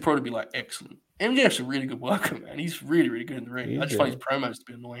 that match will probably be like excellent. MJF's a really good worker, man. He's really, really good in the ring. I just find his promos to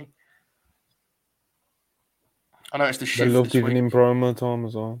be annoying. I know it's the shift. They love giving him promo time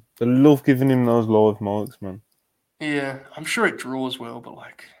as well. They love giving him those live mics, man. Yeah, I'm sure it draws well, but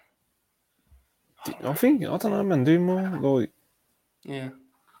like, I don't know, man. Do more like. Yeah.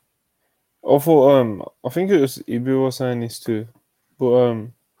 I thought I think it was Ibu was saying this too, but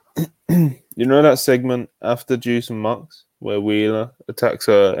you know that segment after Juice and Mox where Wheeler attacks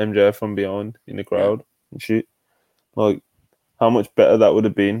MJF from behind in the crowd and shit. Like, how much better that would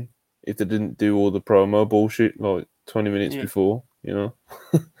have been if they didn't do all the promo bullshit like 20 minutes before, you know?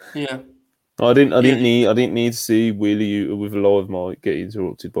 Yeah. I didn't need to see Wheeler Yuta with a live mic get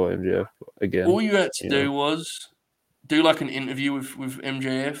interrupted by MJF again. All you had to do was do like an interview with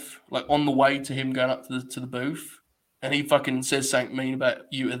MJF, like on the way to him going up to the booth, and he fucking says something mean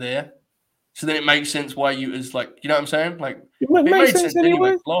about Yuta there. So then it makes sense why Yuta's like, you know what I'm saying? Like it made sense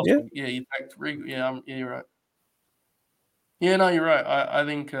anyway. Last week. Yeah, you packed yeah, you're right. Yeah, no, you're right. I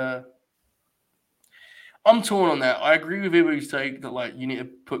think I'm torn on that. I agree with Ibu's take that like you need to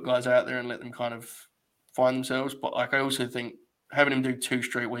put guys out there and let them kind of find themselves. But like I also think having him do 2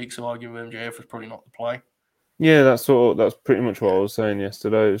 straight weeks of arguing with MJF was probably not the play. Yeah, that's pretty much what I was saying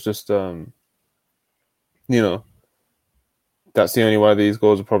yesterday. It was just you know, that's the only way these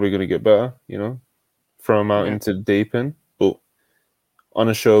guys are probably going to get better, you know, throw them out into the deep end. But on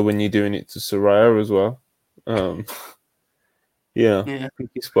a show when you're doing it to Soraya as well,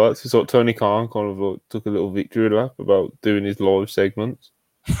 picky spots. It's like Tony Khan kind of like took a little victory lap about doing his live segments.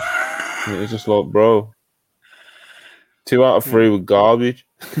 And it was just like, bro, 2 out of 3 were garbage.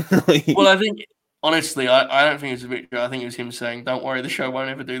 Well, I think, honestly, I don't think it was a victory. I think it was him saying, don't worry, the show won't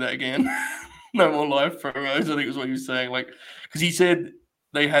ever do that again. No more live promos. I think was what he was saying. Like, because he said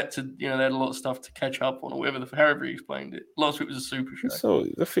they had to, they had a lot of stuff to catch up on, or whatever. However he explained it. Last week was a super show. So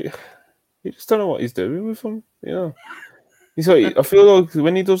you just don't know what he's doing with them. He's like, I feel like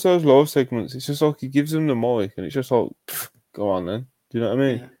when he does those live segments, it's just like he gives them the mic, and it's just like, go on then. Do you know what I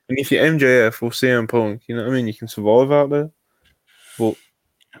mean? Yeah. And if you're MJF or CM Punk, you know what I mean. You can survive out there, but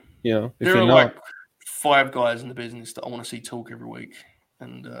if there you're are not, like 5 guys in the business that I want to see talk every week,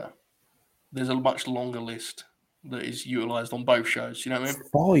 and there's a much longer list that is utilized on both shows. You know what I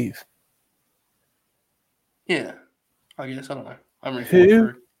mean? 5. Yeah, I guess I don't know. I'm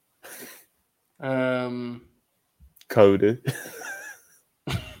really through. Cody.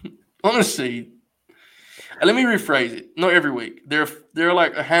 Honestly, let me rephrase it. Not every week. There are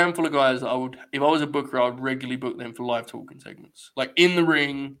like a handful of guys that I would, if I was a booker, I would regularly book them for live talking segments, like in the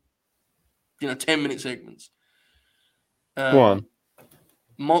ring. 10-minute segments. Go on.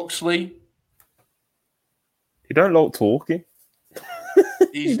 Moxley. He don't like talking.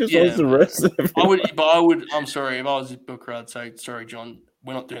 He just wants to wrestle. I'm sorry. If I was a booker, I'd say, sorry, John,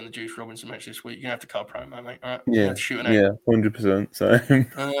 we're not doing the Juice Robinson match this week. You're going to have to cut a promo, mate. All right? Yeah. Have to shoot an out. 100%.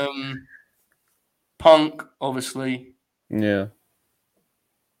 Same. Punk, obviously. Yeah.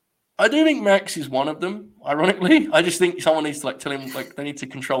 I do think Max is one of them, ironically. I just think someone needs to tell him they need to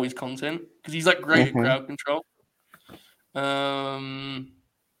control his content because he's great at crowd control.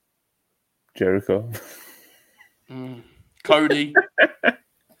 Jericho. Cody.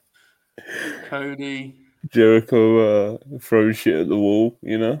 Jericho throws shit at the wall,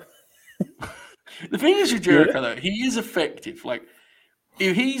 The thing is with Jericho, though, he is effective.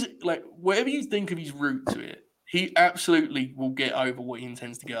 If he's, whatever you think of his route to it, he absolutely will get over what he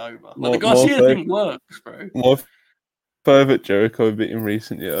intends to get over. The Garcia thing works, bro. My favorite Jericho bit in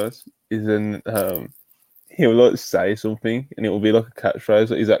recent years is in he'll say something and it will be like a catchphrase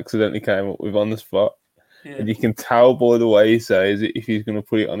that he's accidentally came up with on the spot. Yeah. And you can tell by the way he says it if he's going to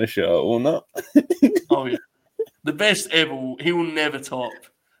put it on a shirt or not. Oh, yeah. The best ever, he will never top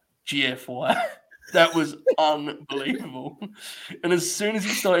GFY. That was unbelievable. And as soon as he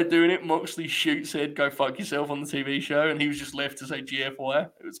started doing it, Moxley said, go fuck yourself on the TV show. And he was just left to say GFY.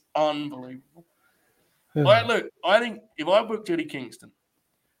 It was unbelievable. I think if I booked Eddie Kingston,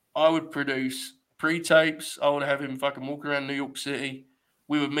 I would produce pre-tapes. I would have him fucking walk around New York City.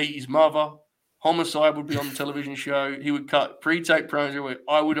 We would meet his mother. Homicide would be on the television show. He would cut pre-tape promos.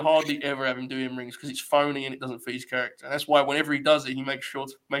 I would hardly ever have him do in-rings because it's phony and it doesn't fit his character. And that's why whenever he does it, he makes sure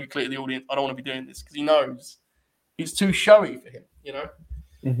to make it clear to the audience, I don't want to be doing this because he knows It's too showy for him, you know?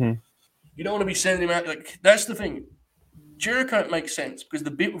 Mm-hmm. You don't want to be sending him out. Like, that's the thing. Jericho makes sense because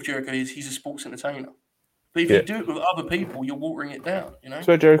the bit with Jericho is he's a sports entertainer. But if you do it with other people, you're watering it down, you know? That's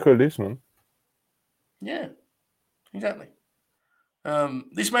where Jericho lives, man. Yeah, exactly.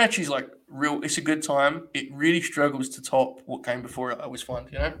 This match is like real. It's a good time. It really struggles to top what came before it. I always find,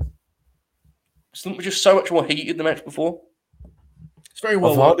 you know? It's just so much more heated the match before. It's very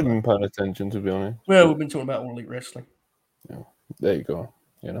well I've worked. hardly been paying attention, to be honest. Well, we've been talking about All Elite Wrestling. Yeah, there you go.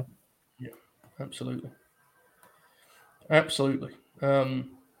 You know. Yeah, absolutely. Absolutely.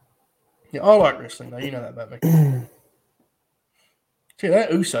 Yeah, I like wrestling though. You know that about me. See,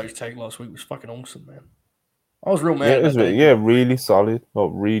 that Usos take last week was fucking awesome, man. I was real mad. Yeah, it was, really solid.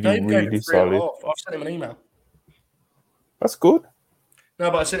 Like, Dave gave really it 3.5. solid. I've sent him an email. That's good.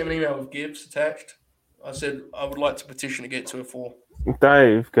 No, but I sent him an email with Gibbs attached. I said I would like to petition to get to a 4.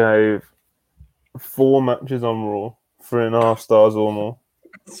 Dave gave 4 matches on Raw, 3.5 stars or more.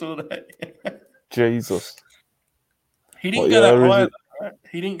 I saw that. Jesus. He didn't go that high. Right?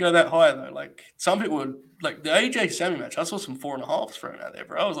 He didn't go that high though. Like some people would, like the AJ Sammy match. I saw some 4.5s thrown out there,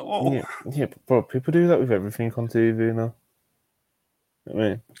 bro. I was like, whoa. Yeah, but bro, people do that with everything on TV now.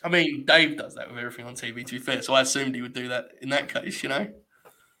 I mean, Dave does that with everything on TV. To be fair, so I assumed he would do that in that case. You know,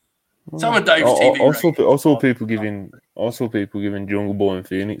 some of Dave's TV. Also, people giving Jungle Boy and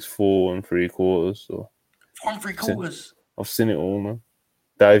Phoenix 4 3/4. So 4 3/4. I've seen it all, man.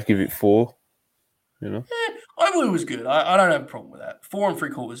 Dave give it 4. You know. Yeah, I thought it was good. I don't have a problem with that. 4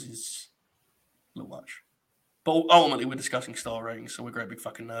 3/4 is a little much. But ultimately, we're discussing star ratings, so we're great big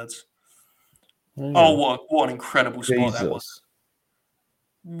fucking nerds. Yeah. Oh, what an incredible spot that was.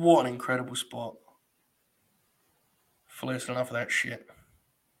 What an incredible spot. Flair's enough of that shit.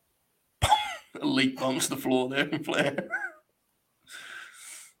 Elite bumps the floor there in Flair.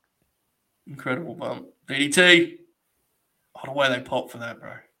 Incredible bump. DDT. Oh, the way they pop for that,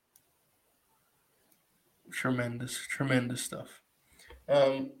 bro. Tremendous stuff.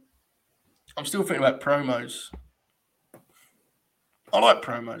 I'm still thinking about promos. I like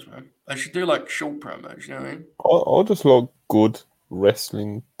promos, man. They should do like short promos, you know what I mean? I just like good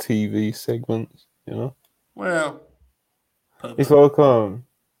wrestling TV segments, you know? Well, it's like, was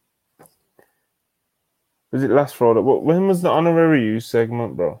it last Friday? When was the honorary use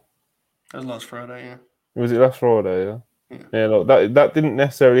segment, bro? That was last Friday, yeah. Was it last Friday, yeah? Yeah, like that didn't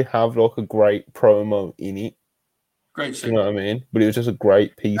necessarily have like a great promo in it. Great segment. You know what I mean? But it was just a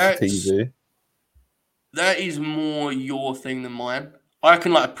great piece of TV. That is more your thing than mine. I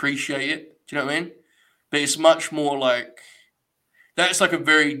can like appreciate it. Do you know what I mean? But it's much more like that's like a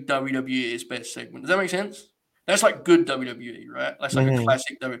very WWE is best segment. Does that make sense? That's like good WWE, right? That's like a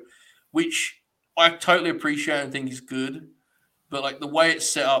classic WWE, which I totally appreciate and think is good. But like the way it's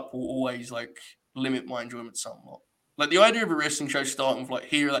set up will always like limit my enjoyment somewhat. Like the idea of a wrestling show starting with like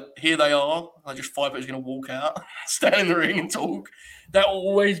here they are, like just 5 minutes going to walk out, stand in the ring and talk. That will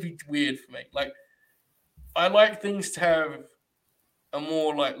always be weird for me. Like I like things to have a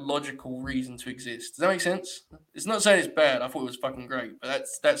more like logical reason to exist. Does that make sense? It's not saying it's bad. I thought it was fucking great, but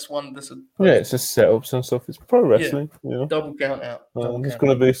that's one. It's just setups and stuff. It's pro wrestling, you know. Double count out. There's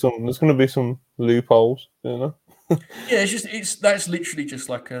gonna be some loopholes, you know. Yeah, that's literally just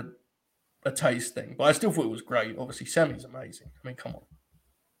like a taste thing. But I still thought it was great. Obviously, Sammy's amazing. I mean, come on,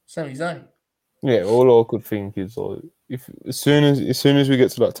 Sami Zayn. Yeah, all I could think is like as soon as we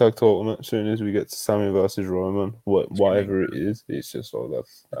get to that tag title match, as soon as we get to Sami versus Roman, whatever it is, it's just like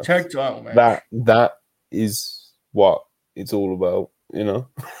that's tag title match. That is what it's all about, you know.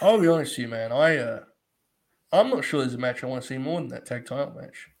 I'll be honest with you, man. I'm not sure there's a match I want to see more than that tag title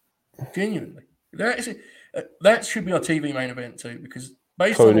match. Genuinely, that should be our TV main event too, because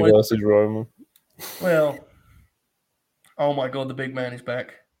based Cody on versus Roman. Well, oh my God, the big man is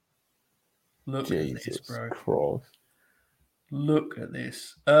back. Look Jesus at this, bro. Christ. Look at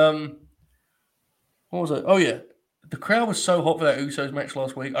this. What was it? Oh yeah, the crowd was so hot for that Usos match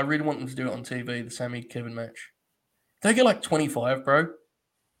last week. I really want them to do it on TV. The Sami Kevin match. They get like 25, bro.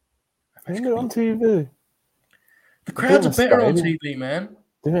 They do it on TV. The crowds are better on TV, man.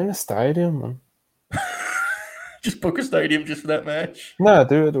 Do it in a stadium, man. Just book a stadium just for that match. No,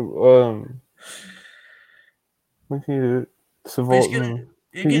 do it. What can you do?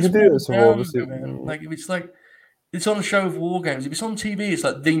 It gets Survivor Series, man. Like if it's on a show of War Games. If it's on TV, it's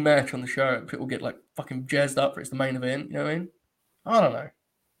like the match on the show. People get like fucking jazzed up for it's the main event. You know what I mean? I don't know.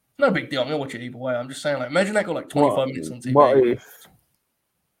 No big deal. I'm gonna watch it either way. I'm just saying, like, imagine that got like 25 minutes on TV. What if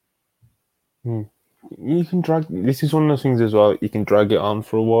you can drag? This is one of those things as well. You can drag it on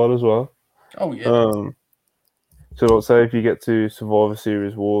for a while as well. Oh yeah. So let's say if you get to Survivor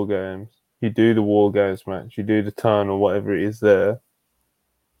Series War Games you do the War Games match, you do the turn or whatever it is there,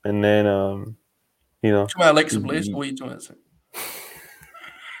 and then you know, Talking about Alexa Bliss, what are you talking about?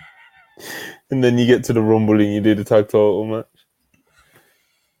 and then you get to the Rumble and you do the tag title match.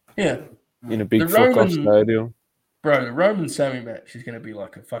 Yeah, In a the big fuck off Roman, stadium. bro, the Roman Sammy match is going to be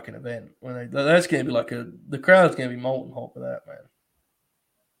like a fucking event. That's going to be like the crowd's going to be molten hot with that, man.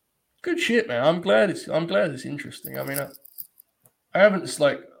 Good shit, man. I'm glad it's interesting. I mean, I haven't just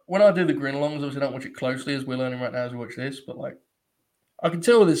like when I do the Grinalongs, obviously I don't watch it closely as we're learning right now as we watch this, but like I can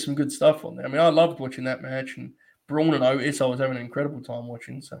tell there's some good stuff on there. I mean, I loved watching that match and Braun and Otis. I was having an incredible time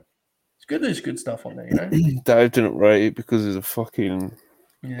watching. So it's good. There's good stuff on there, you know. Dave didn't rate it because he's a fucking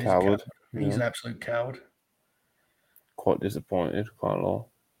Yeah, he's a coward. coward. He's an absolute coward. Quite disappointed, can't lie.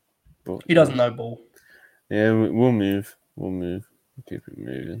 But He doesn't know ball. yeah, we'll move. We'll move. Keep it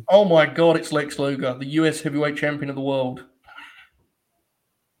moving. Oh my god, it's Lex Luger, the US heavyweight champion of the world.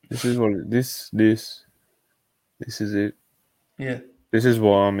 This is what this is it. Yeah. This is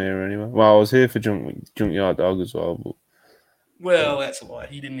why I'm here anyway. Well, I was here for Junkyard Dog as well, but Well, that's a lie.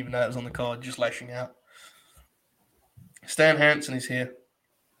 He didn't even know it was on the card, just lashing out. Stan Hansen is here.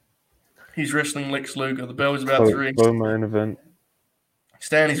 He's wrestling Lex Luger. The bell is about to ring. Main event.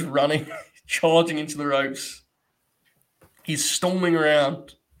 Stan is running, charging into the ropes. He's storming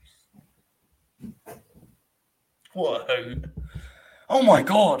around. Whoa. Oh my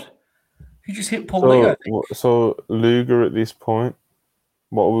god. He just hit Paul Lee, I think. So Luger at this point,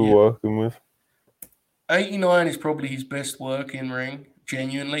 what are we working with? 89 is probably his best work in ring.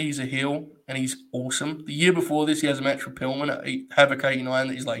 Genuinely, he's a heel and he's awesome. The year before this, he has a match with Pillman at Havoc 89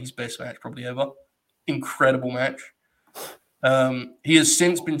 that is like his best match probably ever. Incredible match. He has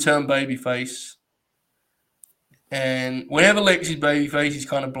since been turned babyface. And whenever Lex is babyface, he's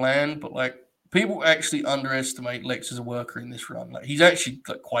kind of bland, but like people actually underestimate Lex as a worker in this run. Like he's actually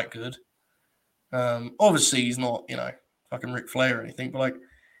like quite good. Obviously, he's not, fucking Ric Flair or anything, but like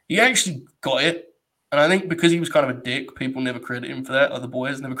he actually got it. And I think because he was kind of a dick, people never credit him for that. Other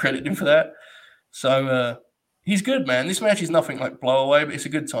boys never credit him for that. So he's good, man. This match is nothing like blow away, but it's a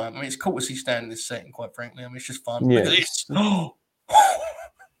good time. I mean, it's cool to see Stan in this setting, quite frankly. I mean, it's just fun. Yeah. Look at this. Oh,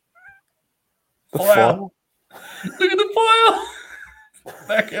 The fire. fire. Look at the fire.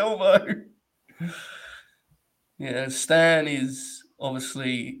 Back elbow. Yeah, Stan is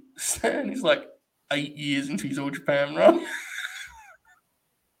like 8 years into his All Japan run.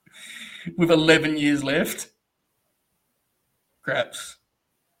 With 11 years left. Craps.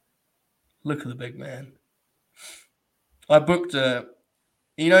 Look at the big man. I booked in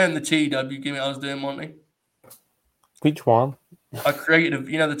the TW gimmick I was doing, Monty? Which one? I created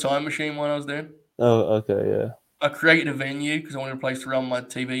the time machine one I was doing? Oh, okay, yeah. I created a venue because I wanted a place to run my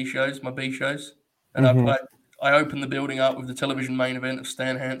TV shows, my B shows. And I opened the building up with the television main event of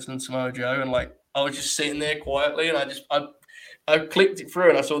Stan Hansen and Samoa Joe. And like, I was just sitting there quietly and I clicked it through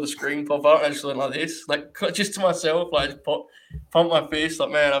and I saw the screen pop up and I just went like this, like just to myself, like just pumped my fist,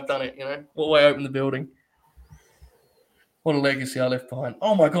 like, man, I've done it, All the way open the building. What a legacy I left behind.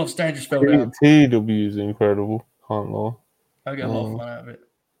 Oh my God, Stan just fell down. TW is incredible, can't lie. I get a lot of fun out of it.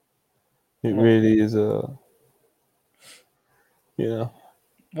 It really is one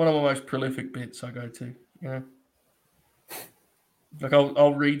of my most prolific bits I go to, Like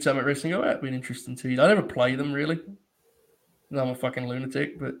I'll read some at wrestling, go, that'd be an interesting to you. I never play them really. I'm a fucking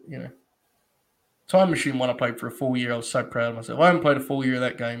lunatic, but Time Machine one I played for a full year. I was so proud of myself. I haven't played a full year of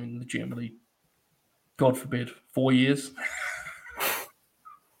that game in legitimately, God forbid, 4 years.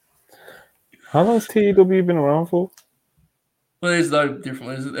 How long's TW been around for? Well, there's no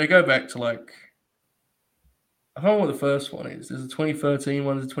different ones. They go back to like, I don't know what the first one is. There's a 2013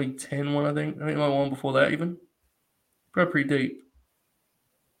 one, there's a 2010 one, I think. I think there might be one before that even. Probably pretty deep.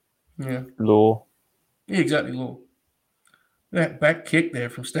 Yeah. Law. Yeah, exactly, Law. That back kick there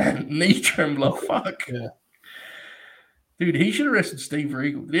from Stan, knee trembler, fuck. Yeah. Dude, he should have wrestled Steve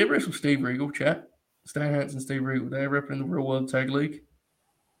Regal. Did he ever wrestle Steve Regal, chat? Stan Hansen, Steve Regal. They ever in the Real World Tag League?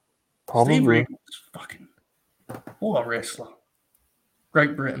 Probably. Steve Regal was fucking, what a wrestler.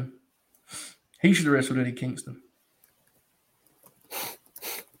 Great Britain. He should have wrestled Eddie Kingston.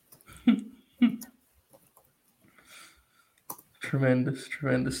 Tremendous,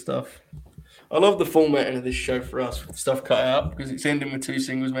 tremendous stuff. I love the formatting of this show for us with stuff cut out because it's ending with 2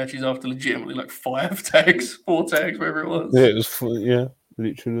 singles matches after legitimately like 5 tags, 4 tags, whatever it was. Yeah, it was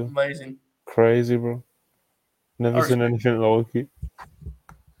literally amazing. Crazy, bro. Never seen anything like it.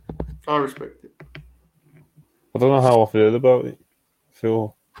 I respect it. I don't know how I feel about it.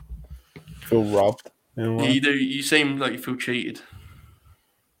 Feel robbed. Yeah, you do. You seem like you feel cheated.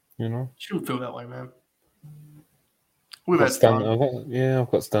 You shouldn't feel that way, man. We've had fun. I've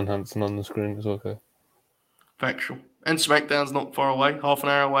got Stan Hansen on the screen. It's okay. Factual. And SmackDown's not far away. Half an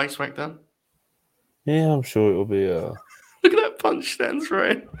hour away, SmackDown. Yeah, I'm sure it'll be. Look at that punch Stan's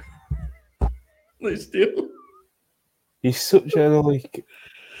right. They still. He's such a like.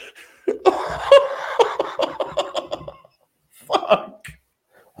 Fuck.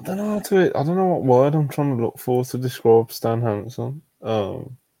 I don't know I don't know what word I'm trying to look for to describe Stan Hansen.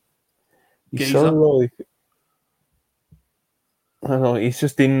 He's Geezer. so like. I don't know. He's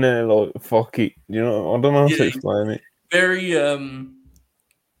just in there like fuck it. You know. I don't know how to explain it.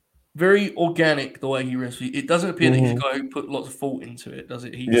 Very organic the way he wrestles. It doesn't appear that he's a guy who put lots of thought into it, does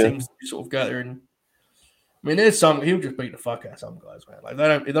it? He seems to sort of go there and. I mean, there's some he'll just beat the fuck out of some guys, man.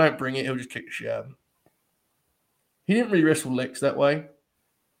 Like if they don't bring it, he'll just kick the shit out of them. He didn't really wrestle Lex that way,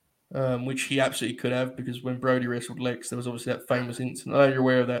 which he absolutely could have, because when Brody wrestled Lex, there was obviously that famous incident. I know you're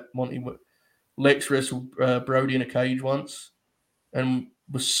aware of that, Monty. But Lex wrestled Brody in a cage once and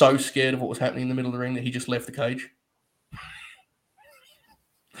was so scared of what was happening in the middle of the ring that he just left the cage.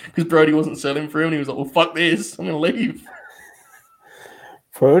 Because Brody wasn't selling for him, and he was like, well, fuck this, I'm going to leave.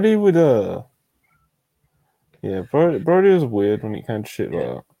 Brody would, yeah, Brody was weird when it came to shit like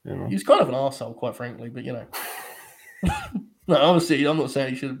that, you know. He's kind of an arsehole, quite frankly, but, you know. No, obviously, I'm not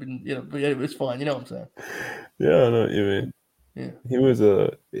saying he should have been, you know, but yeah, it's fine, you know what I'm saying. Yeah, I know what you mean. Yeah. He was,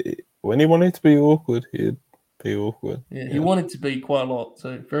 when he wanted to be awkward, he'd be awkward. Yeah, he wanted to be quite a lot,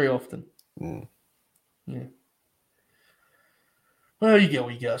 so very often. Mm. Yeah. Well, you get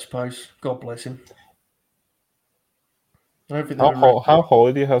what you get, I suppose. God bless him. I don't think how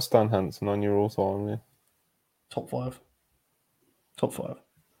high do you have Stan Hansen on your all-time list? Top 5. Top 5.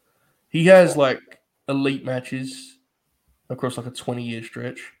 He has, like, elite matches across, like, a 20-year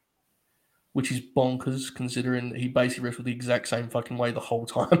stretch, which is bonkers, considering that he basically wrestled the exact same fucking way the whole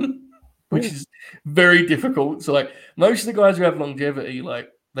time, which is very difficult. So, like, most of the guys who have longevity, like,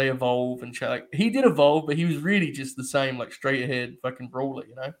 they evolve and like, he did evolve, but he was really just the same, like, straight ahead fucking brawler,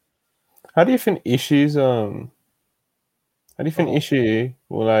 you know? How do you think Ishii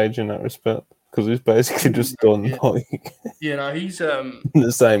will age in that respect? Because he's basically just done like no, he's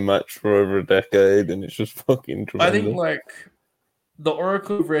the same match for over a decade, and it's just fucking tremendous. I think like the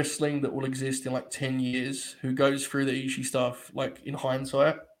oracle of wrestling that will exist in like 10 years, who goes through the Ishii stuff, like in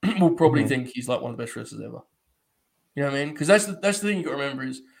hindsight, will probably think he's like one of the best wrestlers ever. You know what I mean? Because that's the thing you got to remember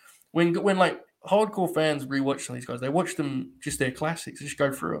is when like hardcore fans rewatch some of these guys, they watch them just their classics, they just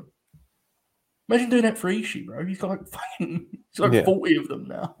go through them. Imagine doing that for Ishii, bro. He's got like 40 of them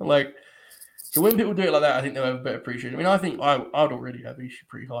now. Like, so when people do it like that, I think they'll have a better appreciation. I mean, I think I'd already have Ishii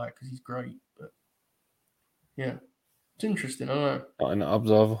pretty high because he's great. But yeah, it's interesting. I don't know. Not in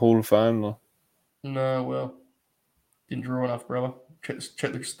Observer Hall of Fame, though. No, well, didn't draw enough, brother.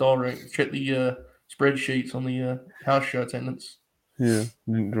 Check the star rate. Check the spreadsheets on the house show attendance. Yeah,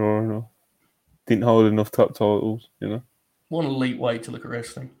 didn't draw enough. Didn't hold enough top titles, you know. What an elite way to look at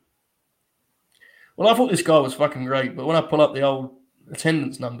wrestling. Well, I thought this guy was fucking great, but when I pull up the old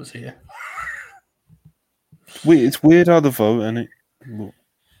attendance numbers here, it's weird how they vote, isn't it?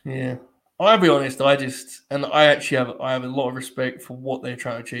 Yeah, I'll be honest. I actually have a lot of respect for what they're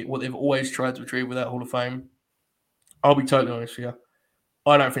trying to achieve, what they've always tried to achieve with that Hall of Fame. I'll be totally honest with you.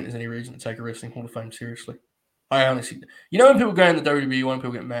 I don't think there's any reason to take a wrestling Hall of Fame seriously. I honestly, you know, when people go in the WWE, when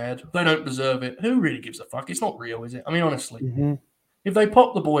people get mad, they don't deserve it. Who really gives a fuck? It's not real, is it? I mean, honestly, if they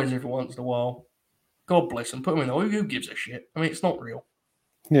pop the boys every once in a while, God bless them, put them in there. Who gives a shit? I mean, it's not real.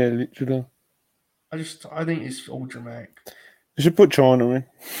 Yeah, literally. I think it's all dramatic. You should put China in.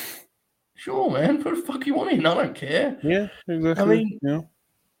 Sure, man. Put the fuck you want in. I don't care. Yeah, exactly. I mean, yeah.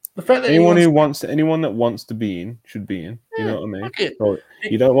 The fact that anyone that wants to be in should be in. You know what I mean? Like,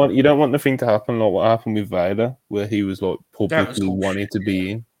 you don't want the thing to happen like what happened with Vader, where he was like publicly wanting to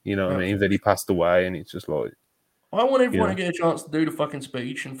be in. You know what I mean? Then he passed away, and it's just like I want everyone to get a chance to do the fucking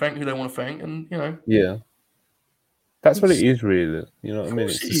speech and thank who they want to thank, and you know. Yeah, that's what it is, really. You know what I mean?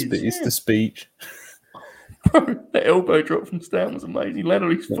 It's the speech. Bro, that elbow drop from Stan was amazing. He landed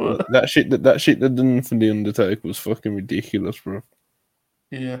on his foot. That shit that done for the Undertaker was fucking ridiculous, bro.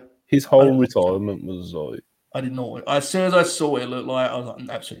 Yeah. His whole retirement was like... I did not. As soon as I saw it look like, I was like,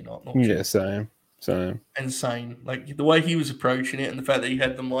 absolutely not. Yeah, same. Insane. Like, the way he was approaching it and the fact that he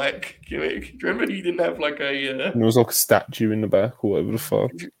had the mic. Do you remember he didn't have like a... There was like a statue in the back or whatever the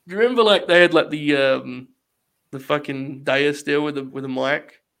fuck. Do you remember like they had like the fucking dais still with a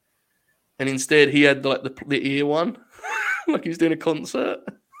mic? And instead he had like the ear one. Like he was doing a concert.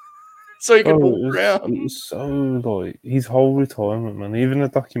 So he could walk around. It was so like his whole retirement, man. Even the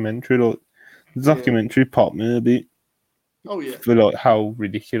documentary, popped me a bit. Oh yeah. For like how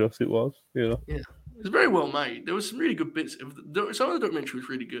ridiculous it was, you know. Yeah, It's very well made. There was some really good bits. Some of the documentary was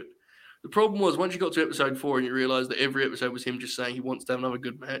really good. The problem was once you got to episode 4 and you realised that every episode was him just saying he wants to have another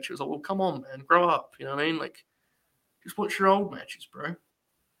good match. It was like, well, come on, man, grow up. You know what I mean? Like, just watch your old matches, bro.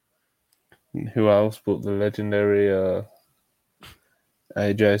 Who else but the legendary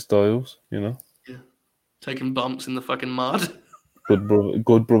AJ Styles? Yeah, taking bumps in the fucking mud.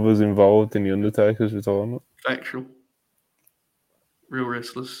 Good brothers involved in the Undertaker's retirement. Factual. Real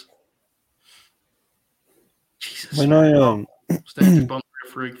restless. Jesus. When I Stan just bumped the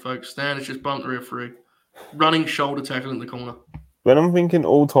referee, folks. Stan has just bumped the referee. Running shoulder tackle in the corner. when I'm thinking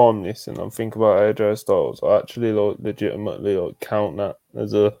all time this and I'm thinking about AJ Styles, I actually legitimately count that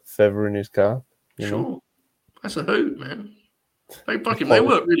as a feather in his cap. You know? That's a hoot, man. They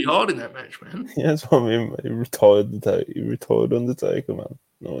worked really hard in that match, man. Yeah, that's what I mean. He retired Undertaker, man.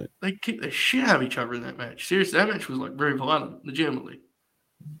 No. They kicked the shit out of each other in that match. Seriously, that match was like very violent, legitimately.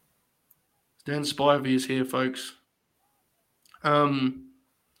 Dan Spivey is here, folks.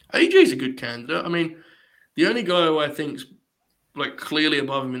 AJ's a good candidate. I mean, the only guy who I think's like clearly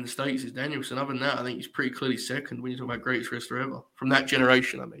above him in the States is Danielson. Other than that, I think he's pretty clearly second when you talk about greatest wrestler ever. From that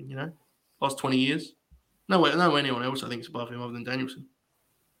generation, I mean, last 20 years. No anyone else I think is above him other than Danielson.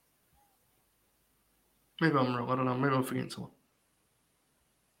 Maybe I'm wrong. I don't know. Maybe I'm forgetting someone.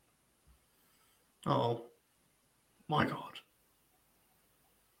 Oh, my God.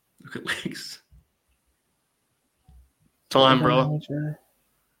 Look at legs. Time, bro.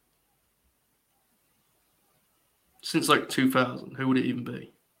 Since like 2000, who would it even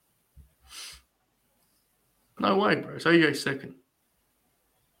be? No way, bro. It's AJ second.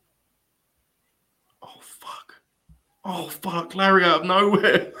 Oh, fuck. Larry out of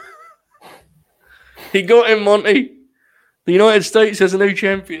nowhere. He got him, Monty. The United States has a new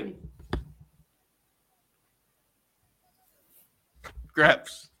champion.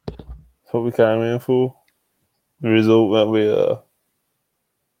 Graps. That's what we came here for. The result that we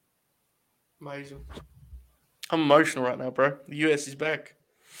Amazing. I'm emotional right now, bro. The US is back.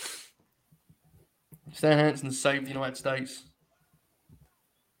 Stan Hansen saved the United States.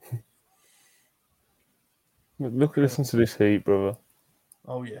 Listen to this heat, brother.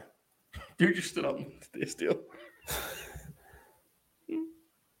 Oh, yeah. Dude just stood up and did this deal.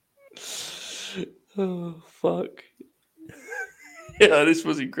 Oh, fuck. Yeah, this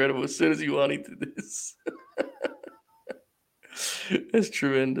was incredible. As soon as you wanted to this. That's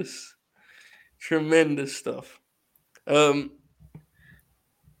tremendous. Tremendous stuff.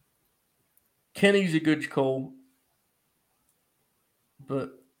 Kenny's a good call,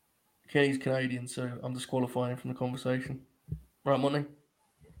 but Kenny's Canadian, so I'm disqualifying him from the conversation. Right, Monty?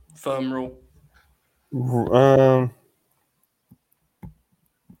 Firm rule.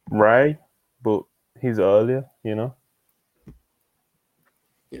 Ray, but he's earlier, Yeah,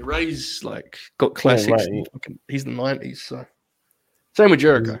 Ray's like got classics. Yeah, he's the 90s, so same with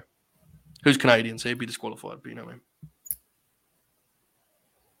Jericho, who's Canadian, so he'd be disqualified. But you know what I mean.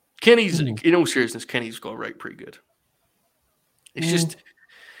 Kenny's, in all seriousness, Kenny's got a rate pretty good. It's just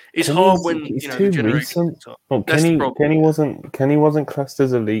it's hard when the generation. Well, Kenny wasn't classed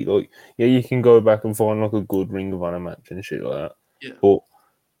as elite. Like, yeah, you can go back and find like a good Ring of Honor match and shit like that. Yeah, but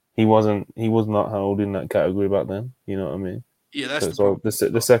he was not held in that category back then. You know what I mean? Yeah, that's so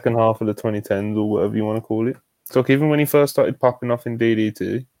the second half of the 2010s or whatever you want to call it. It's like even when he first started popping off in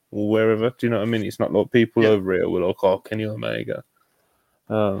DDT or wherever, do you know what I mean? It's not like people over here were like, "Oh, Kenny Omega."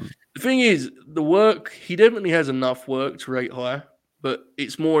 The thing is, the work, he definitely has enough work to rate higher, but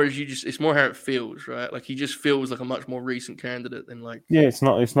it's more it's more how it feels, right? Like he just feels like a much more recent candidate than like. Yeah, it's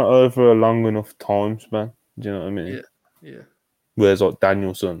not over a long enough time span. Do you know what I mean? Yeah. Whereas like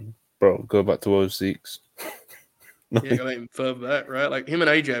Danielson, bro, go back to 06. Yeah, go even further back, right? Like him and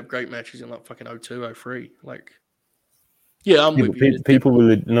AJ have great matches in like fucking 02, 03. Like, yeah, I'm with you. People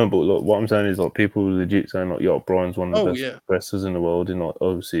will but look, what I'm saying is like people were legit saying like, "Yo, Brian's one of the best wrestlers in the world in like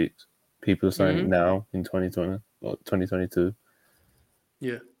 06." People are saying it now in 2020, like 2022.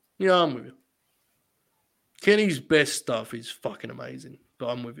 Yeah, I'm with you. Kenny's best stuff is fucking amazing, but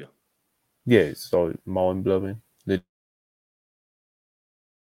I'm with you. Yeah, it's like mind blowing.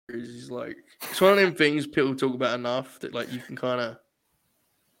 It's like it's one of them things people talk about enough that like you can kind of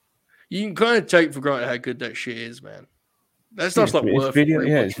take for granted how good that shit is, man. That stuff's like worth video.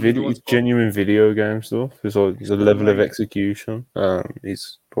 Yeah, it's genuine video game stuff. It's like the level of execution.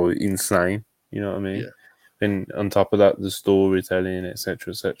 It's probably insane. You know what I mean? Yeah. And on top of that, the storytelling,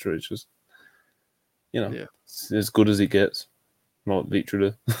 etc., etc. It's just, it's as good as it gets. Not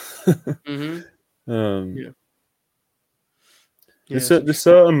literally. There's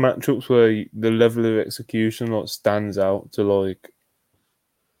certain matchups where the level of execution like stands out to like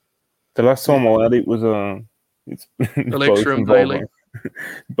The last Yeah. time I had it was it's Alexa both and Bailey.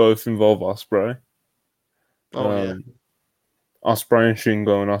 involve Osprey. Oh yeah. Osprey and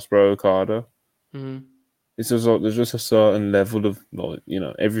Shingo and Osprey Okada. Mm. It's just like there's just a certain level of like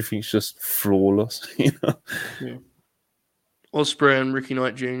everything's just flawless. Yeah. Osprey and Ricky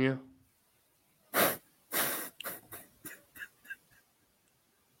Knight Jr.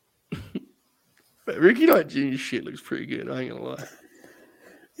 But Ricky Knight Jr.'s shit looks pretty good. I ain't gonna lie.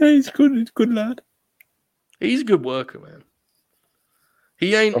 Yeah, he's good. He's a good lad. He's a good worker, man.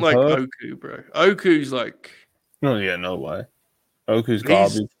 He ain't I've like heard. Oku, bro. Oku's like No, yeah, no way. Oku's he's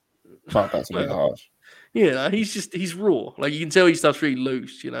garbage. Fuck, that's a bit well, harsh. yeah. He's raw. Like you can tell his stuff's really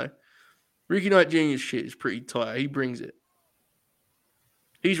loose. Ricky Knight Jr.'s shit is pretty tight. He brings it.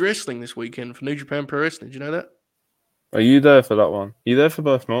 He's wrestling this weekend for New Japan Pro Wrestling. Did you know that? Are you there for that one? Are you there for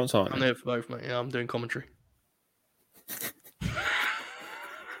both nights, aren't I'm you? there for both, mate. Yeah, I'm doing commentary.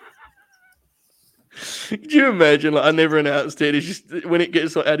 Could you imagine? Like, I never announced it. It's just when it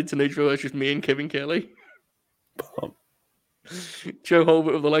gets like, added to Neutral, it's just me and Kevin Kelly. Um, Joe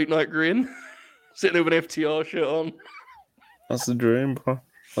Holbert with a late night grin, sitting there with an FTR shirt on. That's the dream, bro.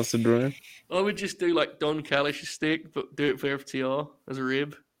 That's the dream. I would just do like Don Callish's stick, but do it for FTR as a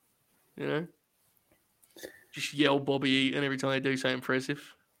rib. Just yell Bobby Eaton every time they do something impressive.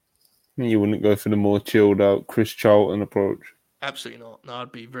 You wouldn't go for the more chilled out Chris Charlton approach. Absolutely not. No,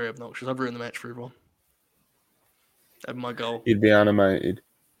 I'd be very obnoxious. I'd ruin the match for everyone. That'd be my goal. You'd be animated.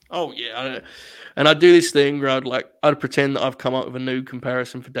 Oh yeah, and I'd do this thing where I'd pretend that I've come up with a new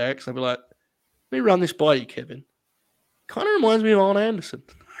comparison for Dax. I'd be like, "Let me run this by you, Kevin. Kind of reminds me of Arn Anderson."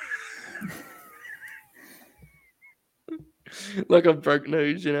 Like I've broke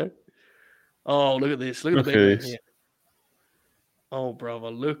news, Oh, look at this! Look at the big man here. Oh, brother,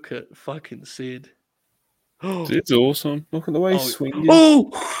 look at fucking Sid. It's awesome. Look at the way he's swinging.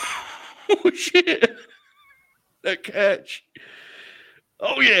 Oh shit! That catch.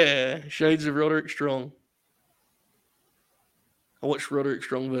 Oh yeah, shades of Roderick Strong. I watched Roderick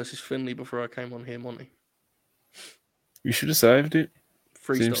Strong versus Finley before I came on here, Monty. You should have saved it.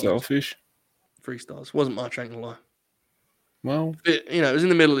 Seems Stars. selfish. 3 stars. Wasn't much, I ain't gonna lie. Well, it was in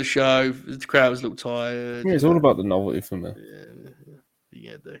the middle of the show. The crowd was a little tired. yeah, it's all about the novelty for me.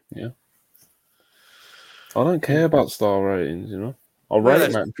 Yeah, Yeah. I don't care about star ratings, I'll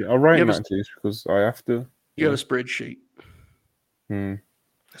rate matches because I have to. You have a spreadsheet.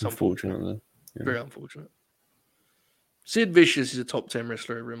 That's unfortunately. Very unfortunate. Sid Vicious is a top 10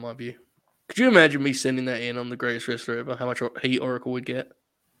 wrestler ever in my view. Could you imagine me sending that in on the greatest wrestler ever? How much heat Oracle would get?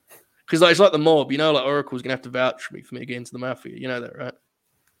 Because it's like the mob, like Oracle's gonna have to vouch for me to get into the Mafia. You know that, right?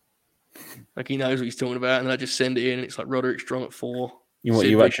 Like he knows what he's talking about, and I just send it in, and it's like Roderick Strong at 4.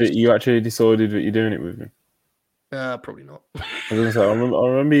 You actually decided that you're doing it with him? Probably not. I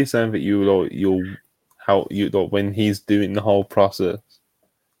remember you saying that when he's doing the whole process,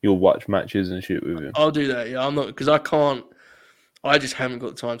 you'll watch matches and shit with him. I'll do that. Yeah, I'm not because I can't. I just haven't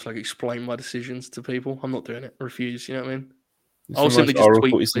got the time to explain my decisions to people. I'm not doing it. I refuse. You know what I mean? It's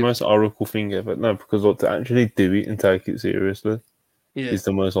the most Oracle thing ever. No, because to actually do it and take it seriously is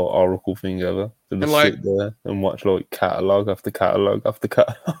the most Oracle thing ever. To just sit there and watch catalogue after catalogue after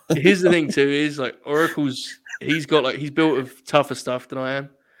catalogue. Here's the thing too: is Oracle's. He's built of tougher stuff than I am.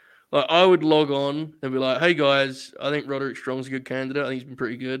 I would log on and be like, "Hey guys, I think Roderick Strong's a good candidate. I think he's been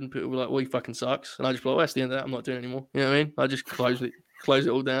pretty good." And people will be like, "Well, he fucking sucks." And I just be like, "Well, that's the end of that. I'm not doing it anymore." You know what I mean? I just close it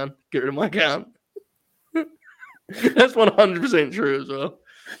all down, get rid of my account. That's 100% true as well.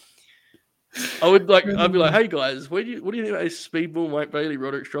 I'd be like, "Hey guys, what do you think about this Speedball Mike Bailey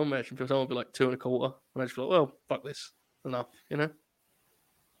Roderick Strong match?" And someone would be like 2.25, and I just be like, "Well, fuck this, enough,"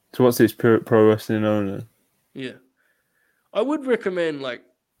 So what's this pro wrestling owner? Yeah, I would recommend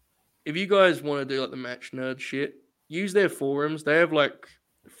if you guys want to do the match nerd shit, use their forums. They have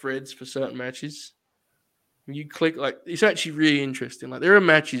threads for certain matches. You click it's actually really interesting. There are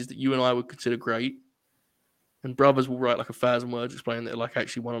matches that you and I would consider great, and brothers will write 1,000 words explaining that they're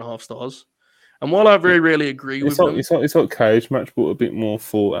actually 1.5 stars. And while I very rarely agree with them, it's like cage match, but a bit more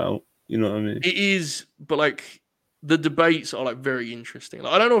thought out. You know what I mean? It is, but the debates are very interesting.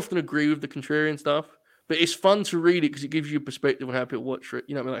 I don't often agree with the contrarian stuff, but it's fun to read it because it gives you a perspective on how people watch it.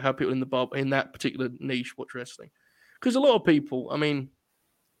 You know what I mean? How people in that particular niche watch wrestling. Because a lot of people, I mean,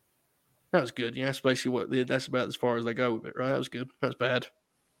 that was good. That's basically that's about as far as they go with it, right? That was good. That was bad.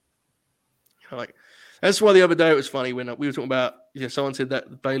 That's why the other day it was funny when we were talking about, someone said that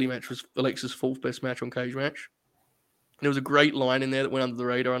the Bailey match was Alexa's 4th best match on Cage Match. And there was a great line in there that went under the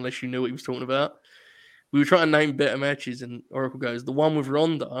radar unless you knew what he was talking about. We were trying to name better matches, and Oracle goes, the one with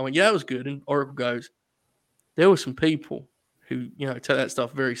Ronda. I went, yeah, that was good. And Oracle goes, there were some people who, take that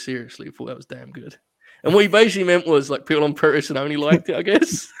stuff very seriously, thought that was damn good. And what he basically meant was like people on Pro Wrestling only liked it, I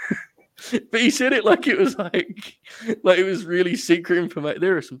guess. But he said it like it was like it was really secret information.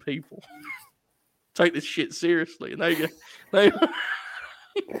 There are some people take this shit seriously, and they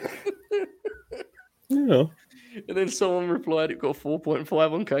Yeah. And then someone replied, it got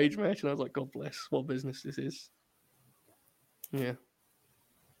 4.5 on Cage Match, and I was like, God bless, what business this is. Yeah.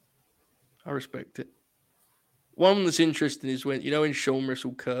 I respect it. One that's interesting is when, when Shawn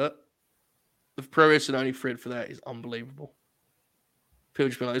wrestled Kurt, the Pro Wrestling only thread for that is unbelievable. People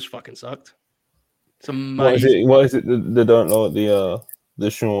just be like, this fucking sucked. It's amazing. What is it that they don't like the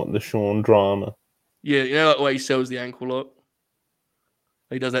Shawn drama? Yeah, like the way he sells the ankle lock.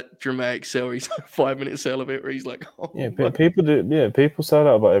 He does that dramatic sell. He's like 5-minute sell of it where he's like, oh, yeah, people do. Yeah, people say that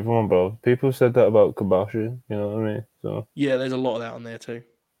about everyone, bro. People said that about Kobashi. You know what I mean? So yeah, there's a lot of that on there too.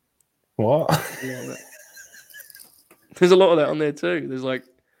 What? There's a lot of that on there too. There's like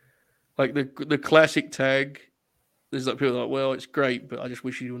the classic tag. There's like people like, well, it's great, but I just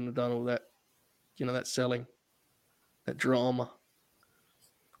wish you wouldn't have done all that. That selling, that drama.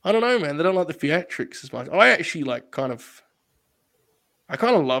 I don't know, man. They don't like the theatrics as much. I actually kind of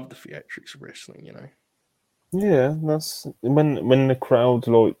love the theatrics of wrestling. Yeah, that's when the crowd's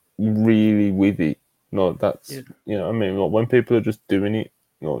like really with it. No, that's I mean, like when people are just doing it,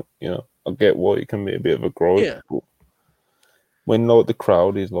 I get why it can be a bit of a gripe. Yeah. But when like the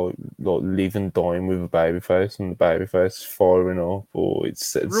crowd is like live and dying with a babyface and the babyface is firing up or it's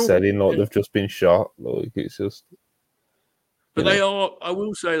selling like they've just been shot, like it's just. But they are. I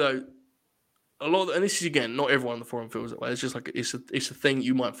will say though, a lot, and this is again, not everyone on the forum feels that way. It's just like it's a thing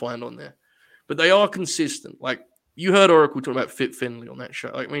you might find on there, but they are consistent. Like you heard Oracle talk about Fit Finley on that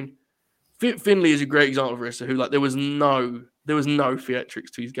show. Like, I mean, Fit Finley is a great example of a wrestler who there was no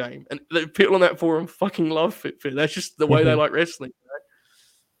theatrics to his game, and the people on that forum fucking love Fit Finley. That's just the way they like wrestling.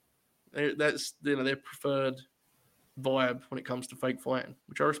 Right? That's their preferred vibe when it comes to fake fighting,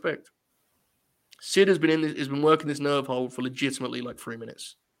 which I respect. Sid has been working this nerve hold for legitimately 3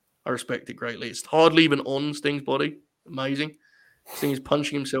 minutes. I respect it greatly. It's hardly even on Sting's body. Amazing. Sting is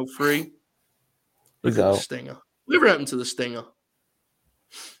punching himself free. Look at the Stinger. Whatever happened to the Stinger?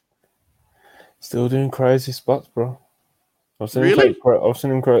 Still doing crazy spots, bro. I've seen him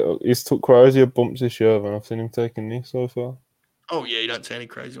he's took crazier bumps this year than I've seen him taking this so far. Oh yeah, you don't see any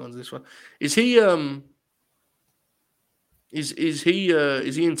crazy ones this one. Is he is he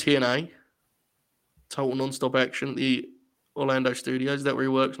in TNA? Total non-stop action, the Orlando studios. Is that where he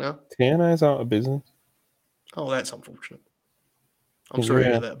works now? TNA's out of business. Oh, that's unfortunate. I'm sorry to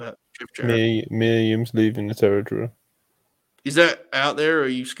hear that about Jeff Jarrett. Mia Yim's leaving the territory. Is that out there or are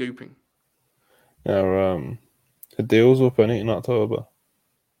you scooping? Yeah, the deal's up in October.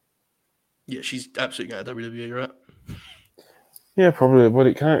 Yeah, she's absolutely going to WWE, right? Yeah, probably. But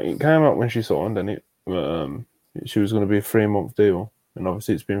it came out when she signed, and she was going to be a 3-month deal, and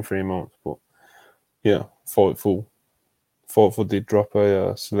obviously it's been 3 months. But yeah, Fightful did drop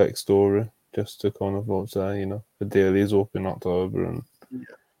a select story just to kind of say, the deal is up in October, and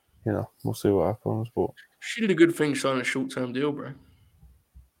we'll see what happens. But she did a good thing signing a short-term deal, bro.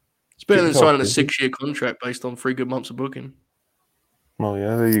 It's better than signing a 6-year contract based on 3 good months of booking. Well,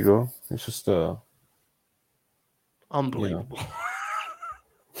 yeah, there you go. It's just unbelievable.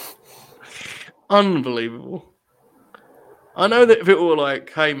 Unbelievable. I know that people were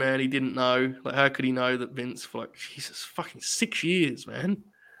like, hey, man, he didn't know. Like, how could he know that Vince for Jesus, fucking 6 years, man?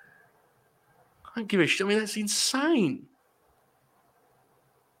 I don't give a shit. I mean, that's insane.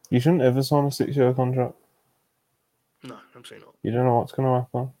 You shouldn't ever sign a 6-year contract. No, absolutely not. You don't know what's going to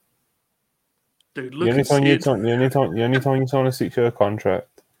happen. Dude, look at Sid. The only time you sign a 6-year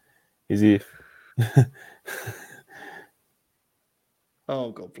contract is if...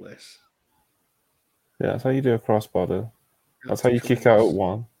 Oh, God bless. Yeah, that's how you do a crossbody. That's how you kick out at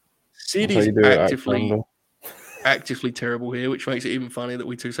one. Sid is actively terrible here, which makes it even funny that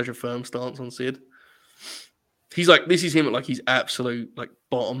we took such a firm stance on Sid. He's like, this is him at he's absolute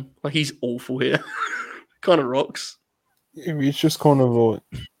bottom. He's awful here. Kind of rocks. He's just kind of like...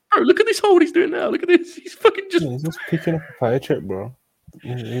 Bro, look at this hold he's doing now. Look at this. He's fucking just... he's just picking up a paycheck, bro.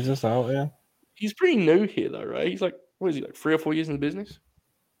 He's just out here. He's pretty new here, though, right? He's what is he, 3 or 4 years in the business?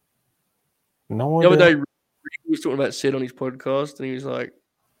 No idea. The other day, he was talking about Sid on his podcast, and he was like,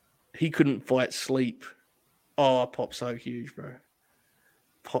 he couldn't fight sleep. Oh, Pop's so huge, bro.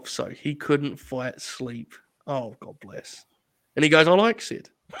 He couldn't fight sleep. Oh, God bless. And he goes, I like Sid.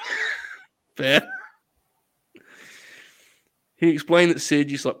 Fair. He explained that Sid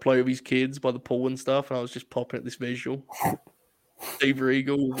used to play with his kids by the pool and stuff, and I was just popping at this visual. Steve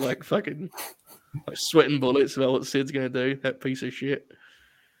Regal was fucking like sweating bullets about what Sid's going to do. That piece of shit.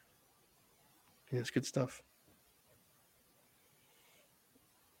 Yeah, it's good stuff.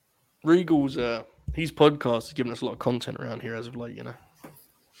 Regal's his podcast has given us a lot of content around here as of late. Yeah,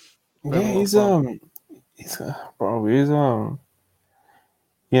 he's bro, he's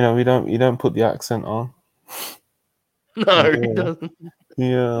you don't put the accent on. No, he doesn't.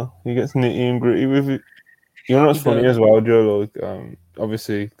 Yeah, he gets nitty and gritty with it. You know what's He funny does. as well, Joe? Like,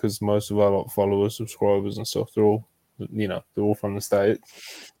 obviously, because most of our followers, subscribers, and stuff, they're all, they're all from the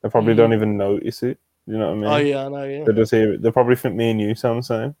States. They probably don't even notice it. You know what I Oh mean? yeah, I know. Yeah. They just hear it. They probably think me and you sound the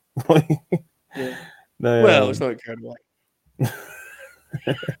same. Yeah. They, Well, it's not incredible. me,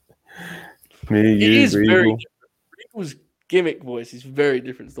 It you, is very Regal. different. Regal's gimmick voice is very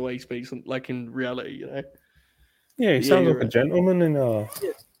different to the way he speaks, like in reality. Yeah, he But sounds you're like a right. gentleman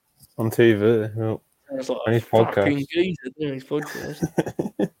on TV. Well, Sounds like on a his fucking podcast. geezer doing his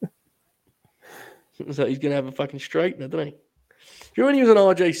podcast. So he's gonna have a fucking straightener, doesn't he? Do you know when he was on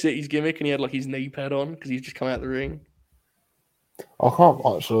RJ City's gimmick and he had like his knee pad on because he's just come out of the ring? I can't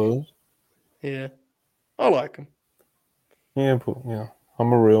watch those. Yeah, I like him. Yeah, but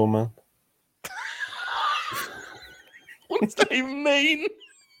I'm a real man. What does that even mean?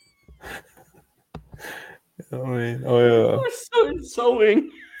 I mean, oh That's so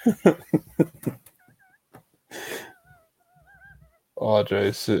insulting.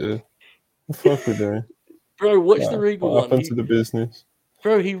 RJ City. What the fuck we doing? Bro, watch the Regal What one. happened to the business?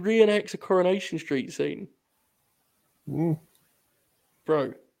 Bro, he reenacts a Coronation Street scene.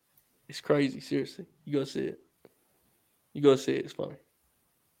 Bro, it's crazy. Seriously, you gotta see it. You gotta see it. It's funny.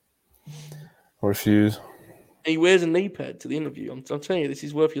 I refuse. And he wears a knee pad to the interview. I'm telling you, this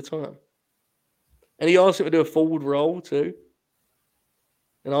is worth your time. And he asks him to do a forward roll too.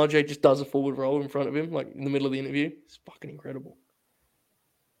 And RJ just does a forward roll in front of him, like in the middle of the interview. It's fucking incredible.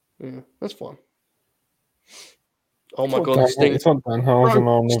 Yeah, that's fun. Oh my god, Sting! It's on Danhausen Bro,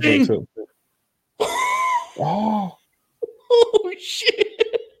 on Sting! Oh, Oh shit!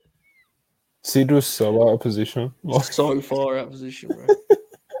 Sid was so out of position. So far out of position, bro.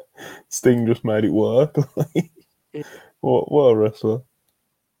 Sting just made it work. Yeah. What a wrestler!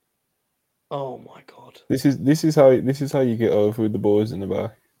 Oh my god! This is how you get over with the boys in the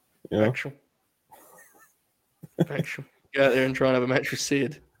back. Factual. Go out there and try and have a match with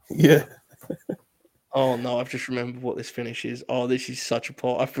Sid. Yeah. Oh no, I've just remembered what this finish is. Oh, this is such a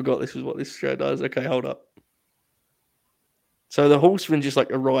part. I forgot this was what this show does. Okay, hold up. So the Horsemen just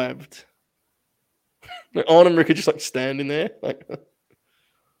like arrived. Like Arn and Rick are just like standing there. Like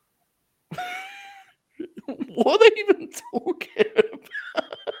what are they even talking about?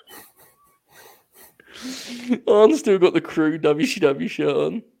 Arn's still got the Crew WCW shirt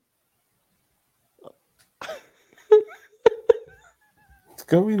on. What's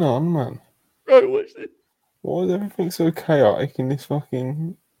going on, man? Bro, watch this. Why is everything so chaotic in this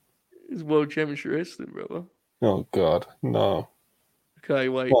fucking... It's World Championship Wrestling, brother. Oh, God. No. Okay,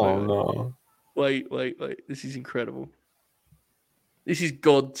 wait. No. Wait. This is incredible. This is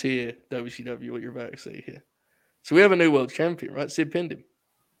God tier WCW, what you're about to see here. So we have a new world champion, right? Sid pinned him.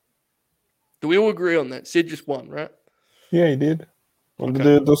 Do we all agree on that? Sid just won, right? Yeah, he did. On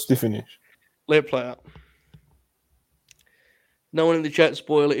the dusty finish. Let it play out. No one in the chat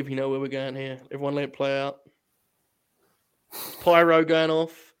spoil it if you know where we're going here. Everyone let it play out. Pyro going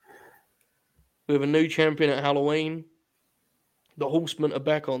off. We have a new champion at Halloween. The Horsemen are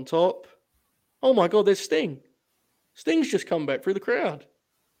back on top. Oh my God, there's Sting. Sting's just come back through the crowd.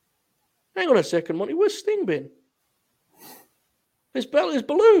 Hang on a second, Monty. Where's Sting been? There's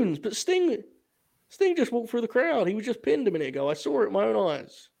balloons, but Sting just walked through the crowd. He was just pinned a minute ago. I saw it with my own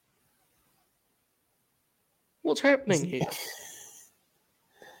eyes. What's happening here?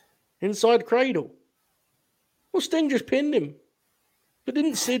 Inside Cradle. Well, Sting just pinned him. But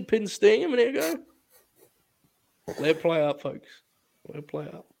didn't Sid pin Sting a minute ago? Let it play out, folks. Let it play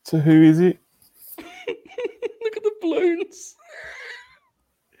out. So who is it? Look at the balloons.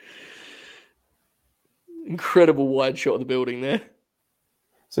 Incredible wide shot of the building there.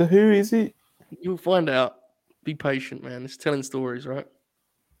 So who is it? You'll find out. Be patient, man. It's telling stories, right?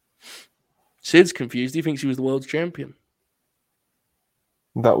 Sid's confused. He thinks he was the world's champion.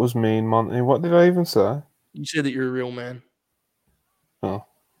 That was mean, Monty. What did I even say? You said that you're a real man. Oh.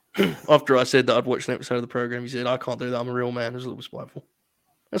 After I said that I'd watched an episode of the program, you said, I can't do that. I'm a real man. It was a little spiteful.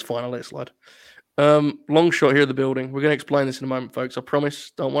 That's fine. I'll let it slide. Long shot here of the building. We're going to explain this in a moment, folks. I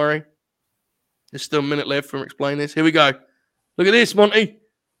promise. Don't worry. There's still a minute left for him to explain this. Here we go. Look at this, Monty.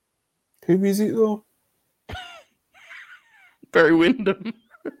 Who is it, though? Barry Windham.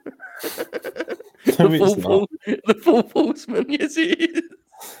 The full horseman. Yes, he is.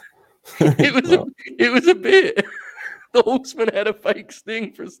 It was a bit. The Horseman had a fake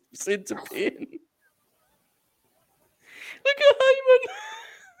sting for Sid to pin. Look at Heyman.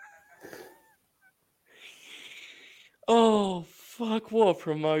 Oh, fuck. What a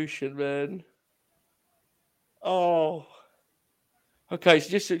promotion, man. Oh. Okay, so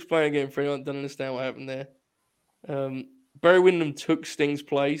just to explain again for anyone who doesn't understand what happened there. Barry Windham took Sting's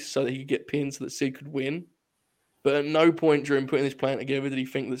place so that he could get pinned so that Sid could win. But at no point during putting this plan together did he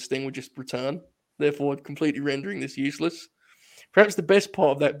think that Sting would just return, therefore completely rendering this useless. Perhaps the best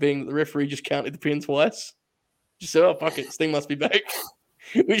part of that being that the referee just counted the pin twice. Just said, oh, fuck it, Sting must be back.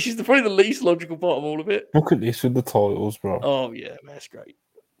 Which is probably the least logical part of all of it. Look at this with the titles, bro. Oh, yeah, man, it's great.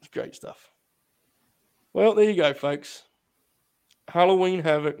 It's great stuff. Well, there you go, folks. Halloween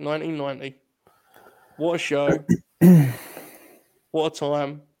Havoc 1990. What a show. What a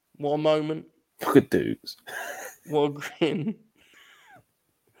time. What a moment. Look at dudes. What a grin.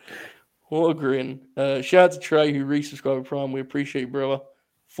 What a grin. Shout out to Trey who resubscribed Prime. We appreciate you, brother.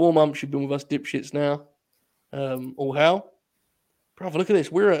 4 months you've been with us dipshits now. Or how? Brother, look at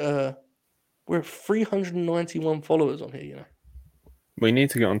this. We're at 391 followers on here, you know. We need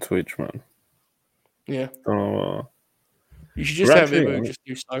to get on Twitch, man. Yeah. Oh, you should just have Ibu just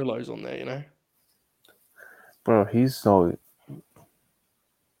do solos on there, you know. Bro, he's so...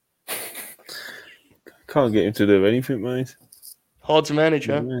 Can't get him to do anything, mate. Hard to manage,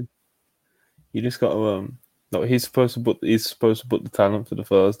 huh? Yeah. You just got to like he's supposed to book the talent for the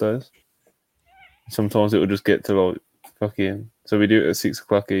Thursdays. Sometimes it will just get to like fucking. So we do it at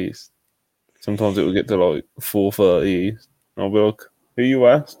 6:00 East. Sometimes it will get to like 4:30 East. And I'll be like, "Who you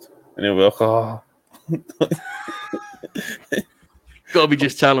asked?" And he'll be like, "Ah." Gotta be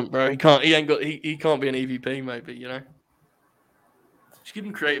just talent, bro. He can't be an EVP, maybe, you know. Just give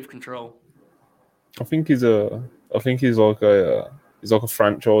him creative control. I think he's like a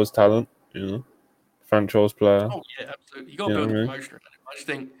franchise talent, you know, franchise player. Oh yeah, absolutely. You got to build a promotion around him. I just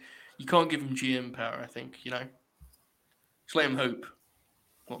think you can't give him GM power. I think, you know, just let him hope.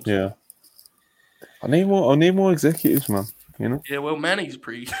 Yeah, I need more executives, man. You know. Yeah, well, Manny's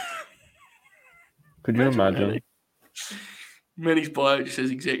pretty. Could you imagine? Manny's bio just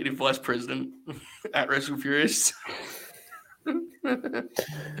says executive vice president at Wrestle Furious.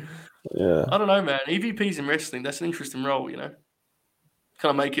 Yeah. I don't know, man. EVPs in wrestling, that's an interesting role, you know.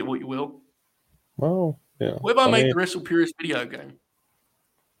 Kind of make it what you will. Well, yeah. What if I make the Wrestle Purist video game?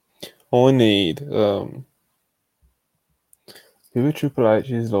 I need who are Triple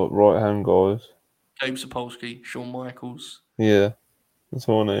H's like right hand guys? Gabe Sapolsky, Shawn Michaels. Yeah. That's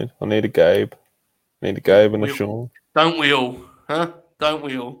what I need. I need a Gabe. I need a Gabe and a Shawn. Don't we all? Huh? Don't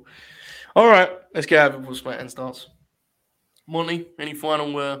we all? All right, let's get out of it before SmackDown starts. Monty, any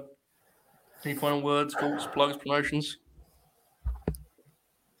final words, thoughts, plugs, promotions?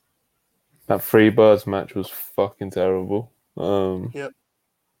 That Freebirds match was fucking terrible. Yep.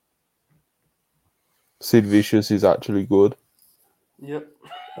 Sid Vicious is actually good. Yep.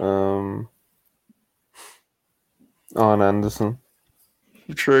 Arn Anderson.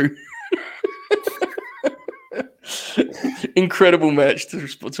 True. Incredible match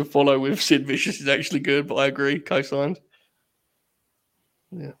to follow with Sid Vicious is actually good, but I agree. Co-signed.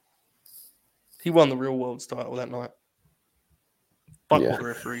 Yeah. He won the real world's title that night. Fuck what the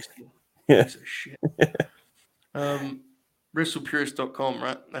referees did. Yeah. Piece of shit. WrestlePurist.com,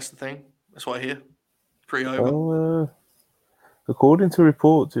 right? That's the thing. That's what I hear. Pretty over. According to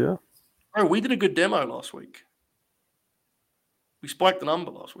reports, yeah. Bro, we did a good demo last week. We spiked the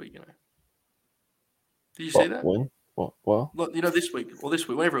number last week, you know. Did you see that? When? What? Look, you know, this week,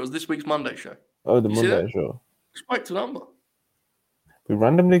 whenever it was, this week's Monday show. Oh, the Monday show. We spiked the number. We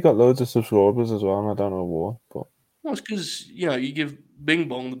randomly got loads of subscribers as well, and I don't know why. But well, it's because, you know, you give Bing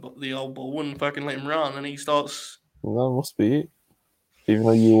Bong the old ball and fucking let him run, and he starts. Well, that must be it. Even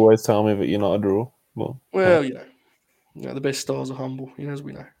though you always tell me that you're not a draw. Well, you know, the best stars are humble, you know, as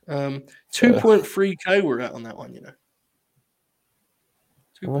we know. 2.3K we're at on that one, you know.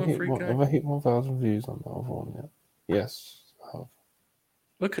 2.3K. Have I hit 1,000 views on that one yet? Yes, I have.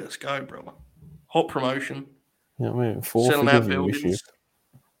 Look at us go, brother. Hot promotion. You know what I mean? Selling out buildings.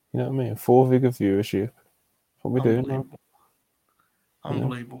 You know what I mean? 4-figure viewership. What we doing now?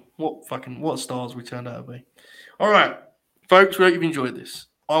 Unbelievable. Yeah. What stars we turned out to be. All right, folks, we hope you've enjoyed this.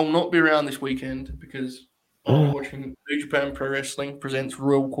 I'll not be around this weekend because I'm watching New Japan Pro Wrestling presents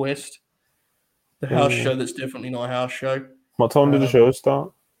Royal Quest, the house show that's definitely not a house show. What time did the show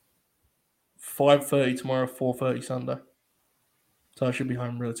start? 5:30 tomorrow, 4:30 Sunday. So I should be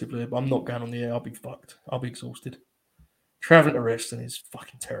home relatively early, but I'm not going on the air. I'll be fucked. I'll be exhausted. Traveling to wrestling is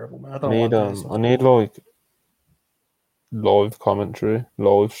fucking terrible, man. I need live commentary,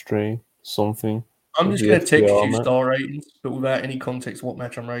 live stream, something. I'm Of just the going to text FTR you match. star ratings, but without any context what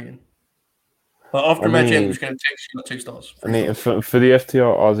match I'm rating. But after I a match ends, I'm need, just going to text you like 2 stars, I 3 need stars. for the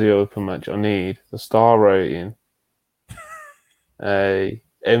FTR Aussie Open match. I need the star rating, a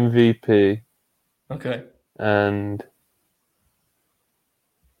MVP, Okay. and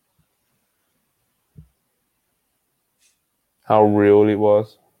how real it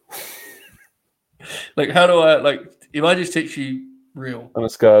was Like, how do I, like, if I just text you real, on a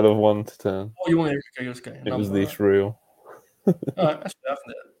scale of 1 to 10. oh, you want to okay, a It was number, right? this real. All right, that's fair.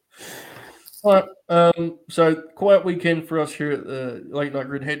 All right. So quiet weekend for us here at the Late Night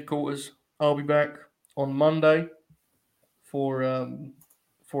Grid headquarters. I'll be back on Monday for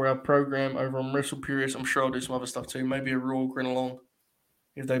our program over on Wrestle Purious. I'm sure I'll do some other stuff too. Maybe a Raw Grinalong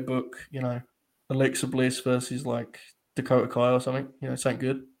if they book, Alexa Bliss versus like Dakota Kai or something. Something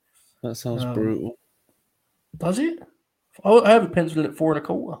good. That sounds Um, brutal. does it? I have it penciled in at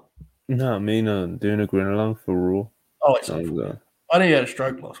 4.25. No, I mean, doing a grin along for Raw. Oh, it's up Sounds for you. I nearly had a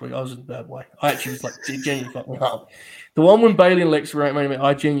stroke last week. I was in a bad way. I actually was like, it genuinely fucked me up. The one when Bailey and Alexa were at main event,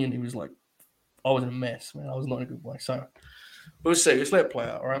 I genuinely was like, I was in a mess, man. I was not in a good way. So we'll see. Let's let it play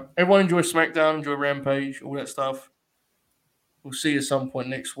out. All right. Everyone enjoy SmackDown, enjoy Rampage, all that stuff. We'll see you at some point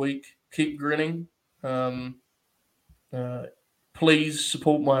next week. Keep grinning. Um, please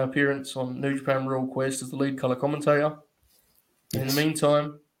support my appearance on New Japan Royal Quest as the lead color commentator. In the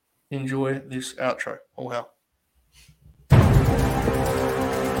meantime, enjoy this outro. All hell.